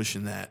 I'm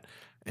pushing that,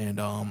 and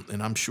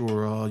I'm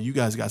sure you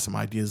guys got some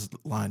ideas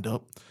lined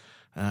up.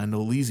 And I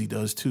know Leezy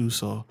does too.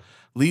 So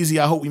Leezy,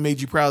 I hope we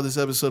made you proud of this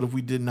episode. If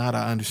we did not,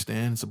 I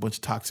understand. It's a bunch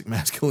of toxic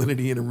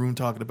masculinity in a room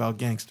talking about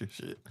gangster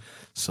shit.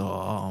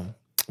 So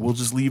we'll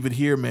just leave it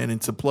here, man.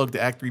 And to plug the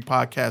Act 3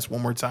 podcast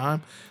one more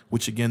time,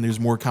 which again,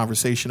 there's more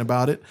conversation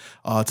about it.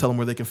 Tell them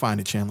where they can find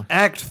it, Chandler.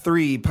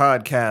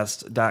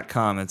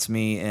 Act3podcast.com. It's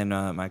me and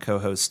my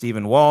co-host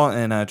Stephen Wall,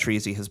 and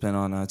Treasy has been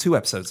on 2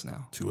 episodes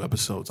now. 2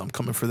 episodes. I'm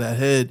coming for that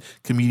head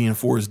comedian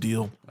Forrest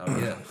Deal. Oh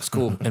yeah, It's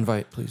cool.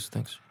 Invite, please.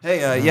 Thanks.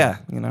 Hey, yeah,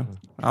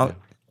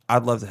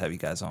 I'd love to have you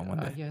guys on one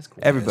day. Yeah, it's cool.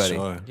 Everybody,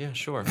 Yeah,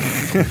 sure.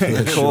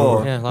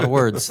 cool. Yeah, a lot of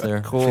words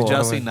there. Cool. Did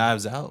y'all see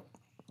Knives Out?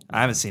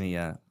 I haven't seen it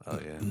yet. Oh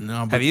yeah,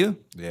 No, but Have you?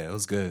 yeah, it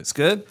was good. It's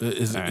good.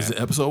 Is it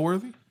episode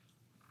worthy?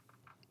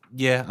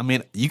 Yeah, I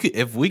mean, you could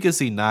if we could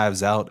see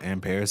Knives Out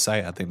and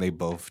Parasite, I think they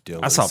both deal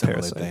I with saw similar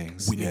Parasite.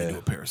 things. We need to do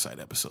a Parasite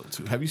episode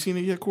too. Have you seen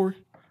it yet, Corey?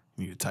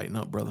 You need to tighten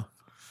up, brother.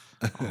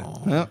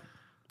 Oh. Well,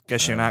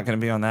 guess you're not going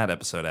to be on that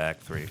episode of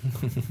Act 3.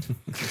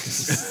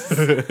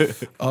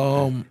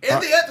 Um, In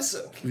the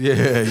episode.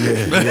 Yeah.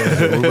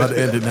 We're about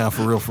to end it now,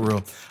 for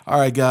real. All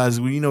right, guys.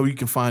 Well, you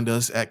can find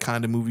us at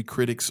Kinda Movie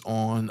Critics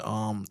on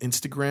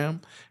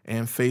Instagram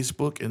and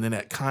Facebook, and then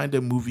at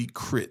Kinda Movie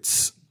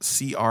Crits,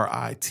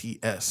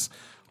 CRITS,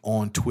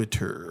 on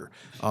Twitter.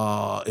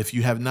 If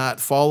you have not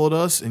followed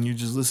us and you're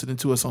just listening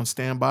to us on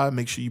standby,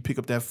 make sure you pick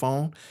up that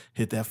phone,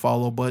 hit that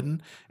follow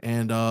button,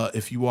 and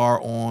if you are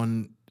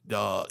on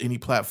any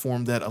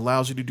platform that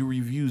allows you to do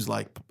reviews,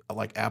 like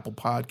Apple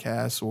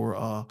Podcasts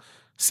or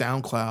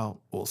SoundCloud.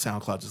 Well,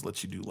 SoundCloud just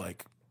lets you do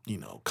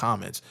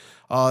comments.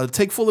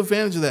 Take full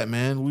advantage of that,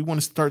 man. We want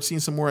to start seeing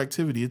some more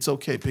activity. It's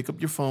okay. Pick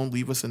up your phone,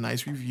 leave us a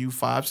nice review,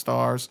 5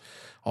 stars,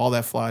 all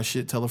that fly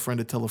shit. Tell a friend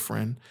to tell a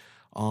friend.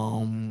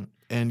 And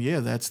yeah,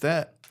 that's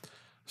that.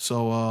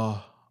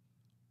 So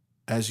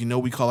as you know,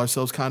 we call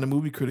ourselves Kinda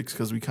Movie Critics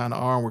because we kind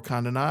of are and we're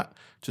kind of not.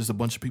 Just a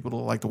bunch of people that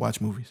like to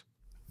watch movies.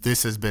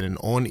 This has been an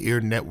On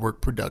Air Network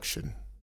production.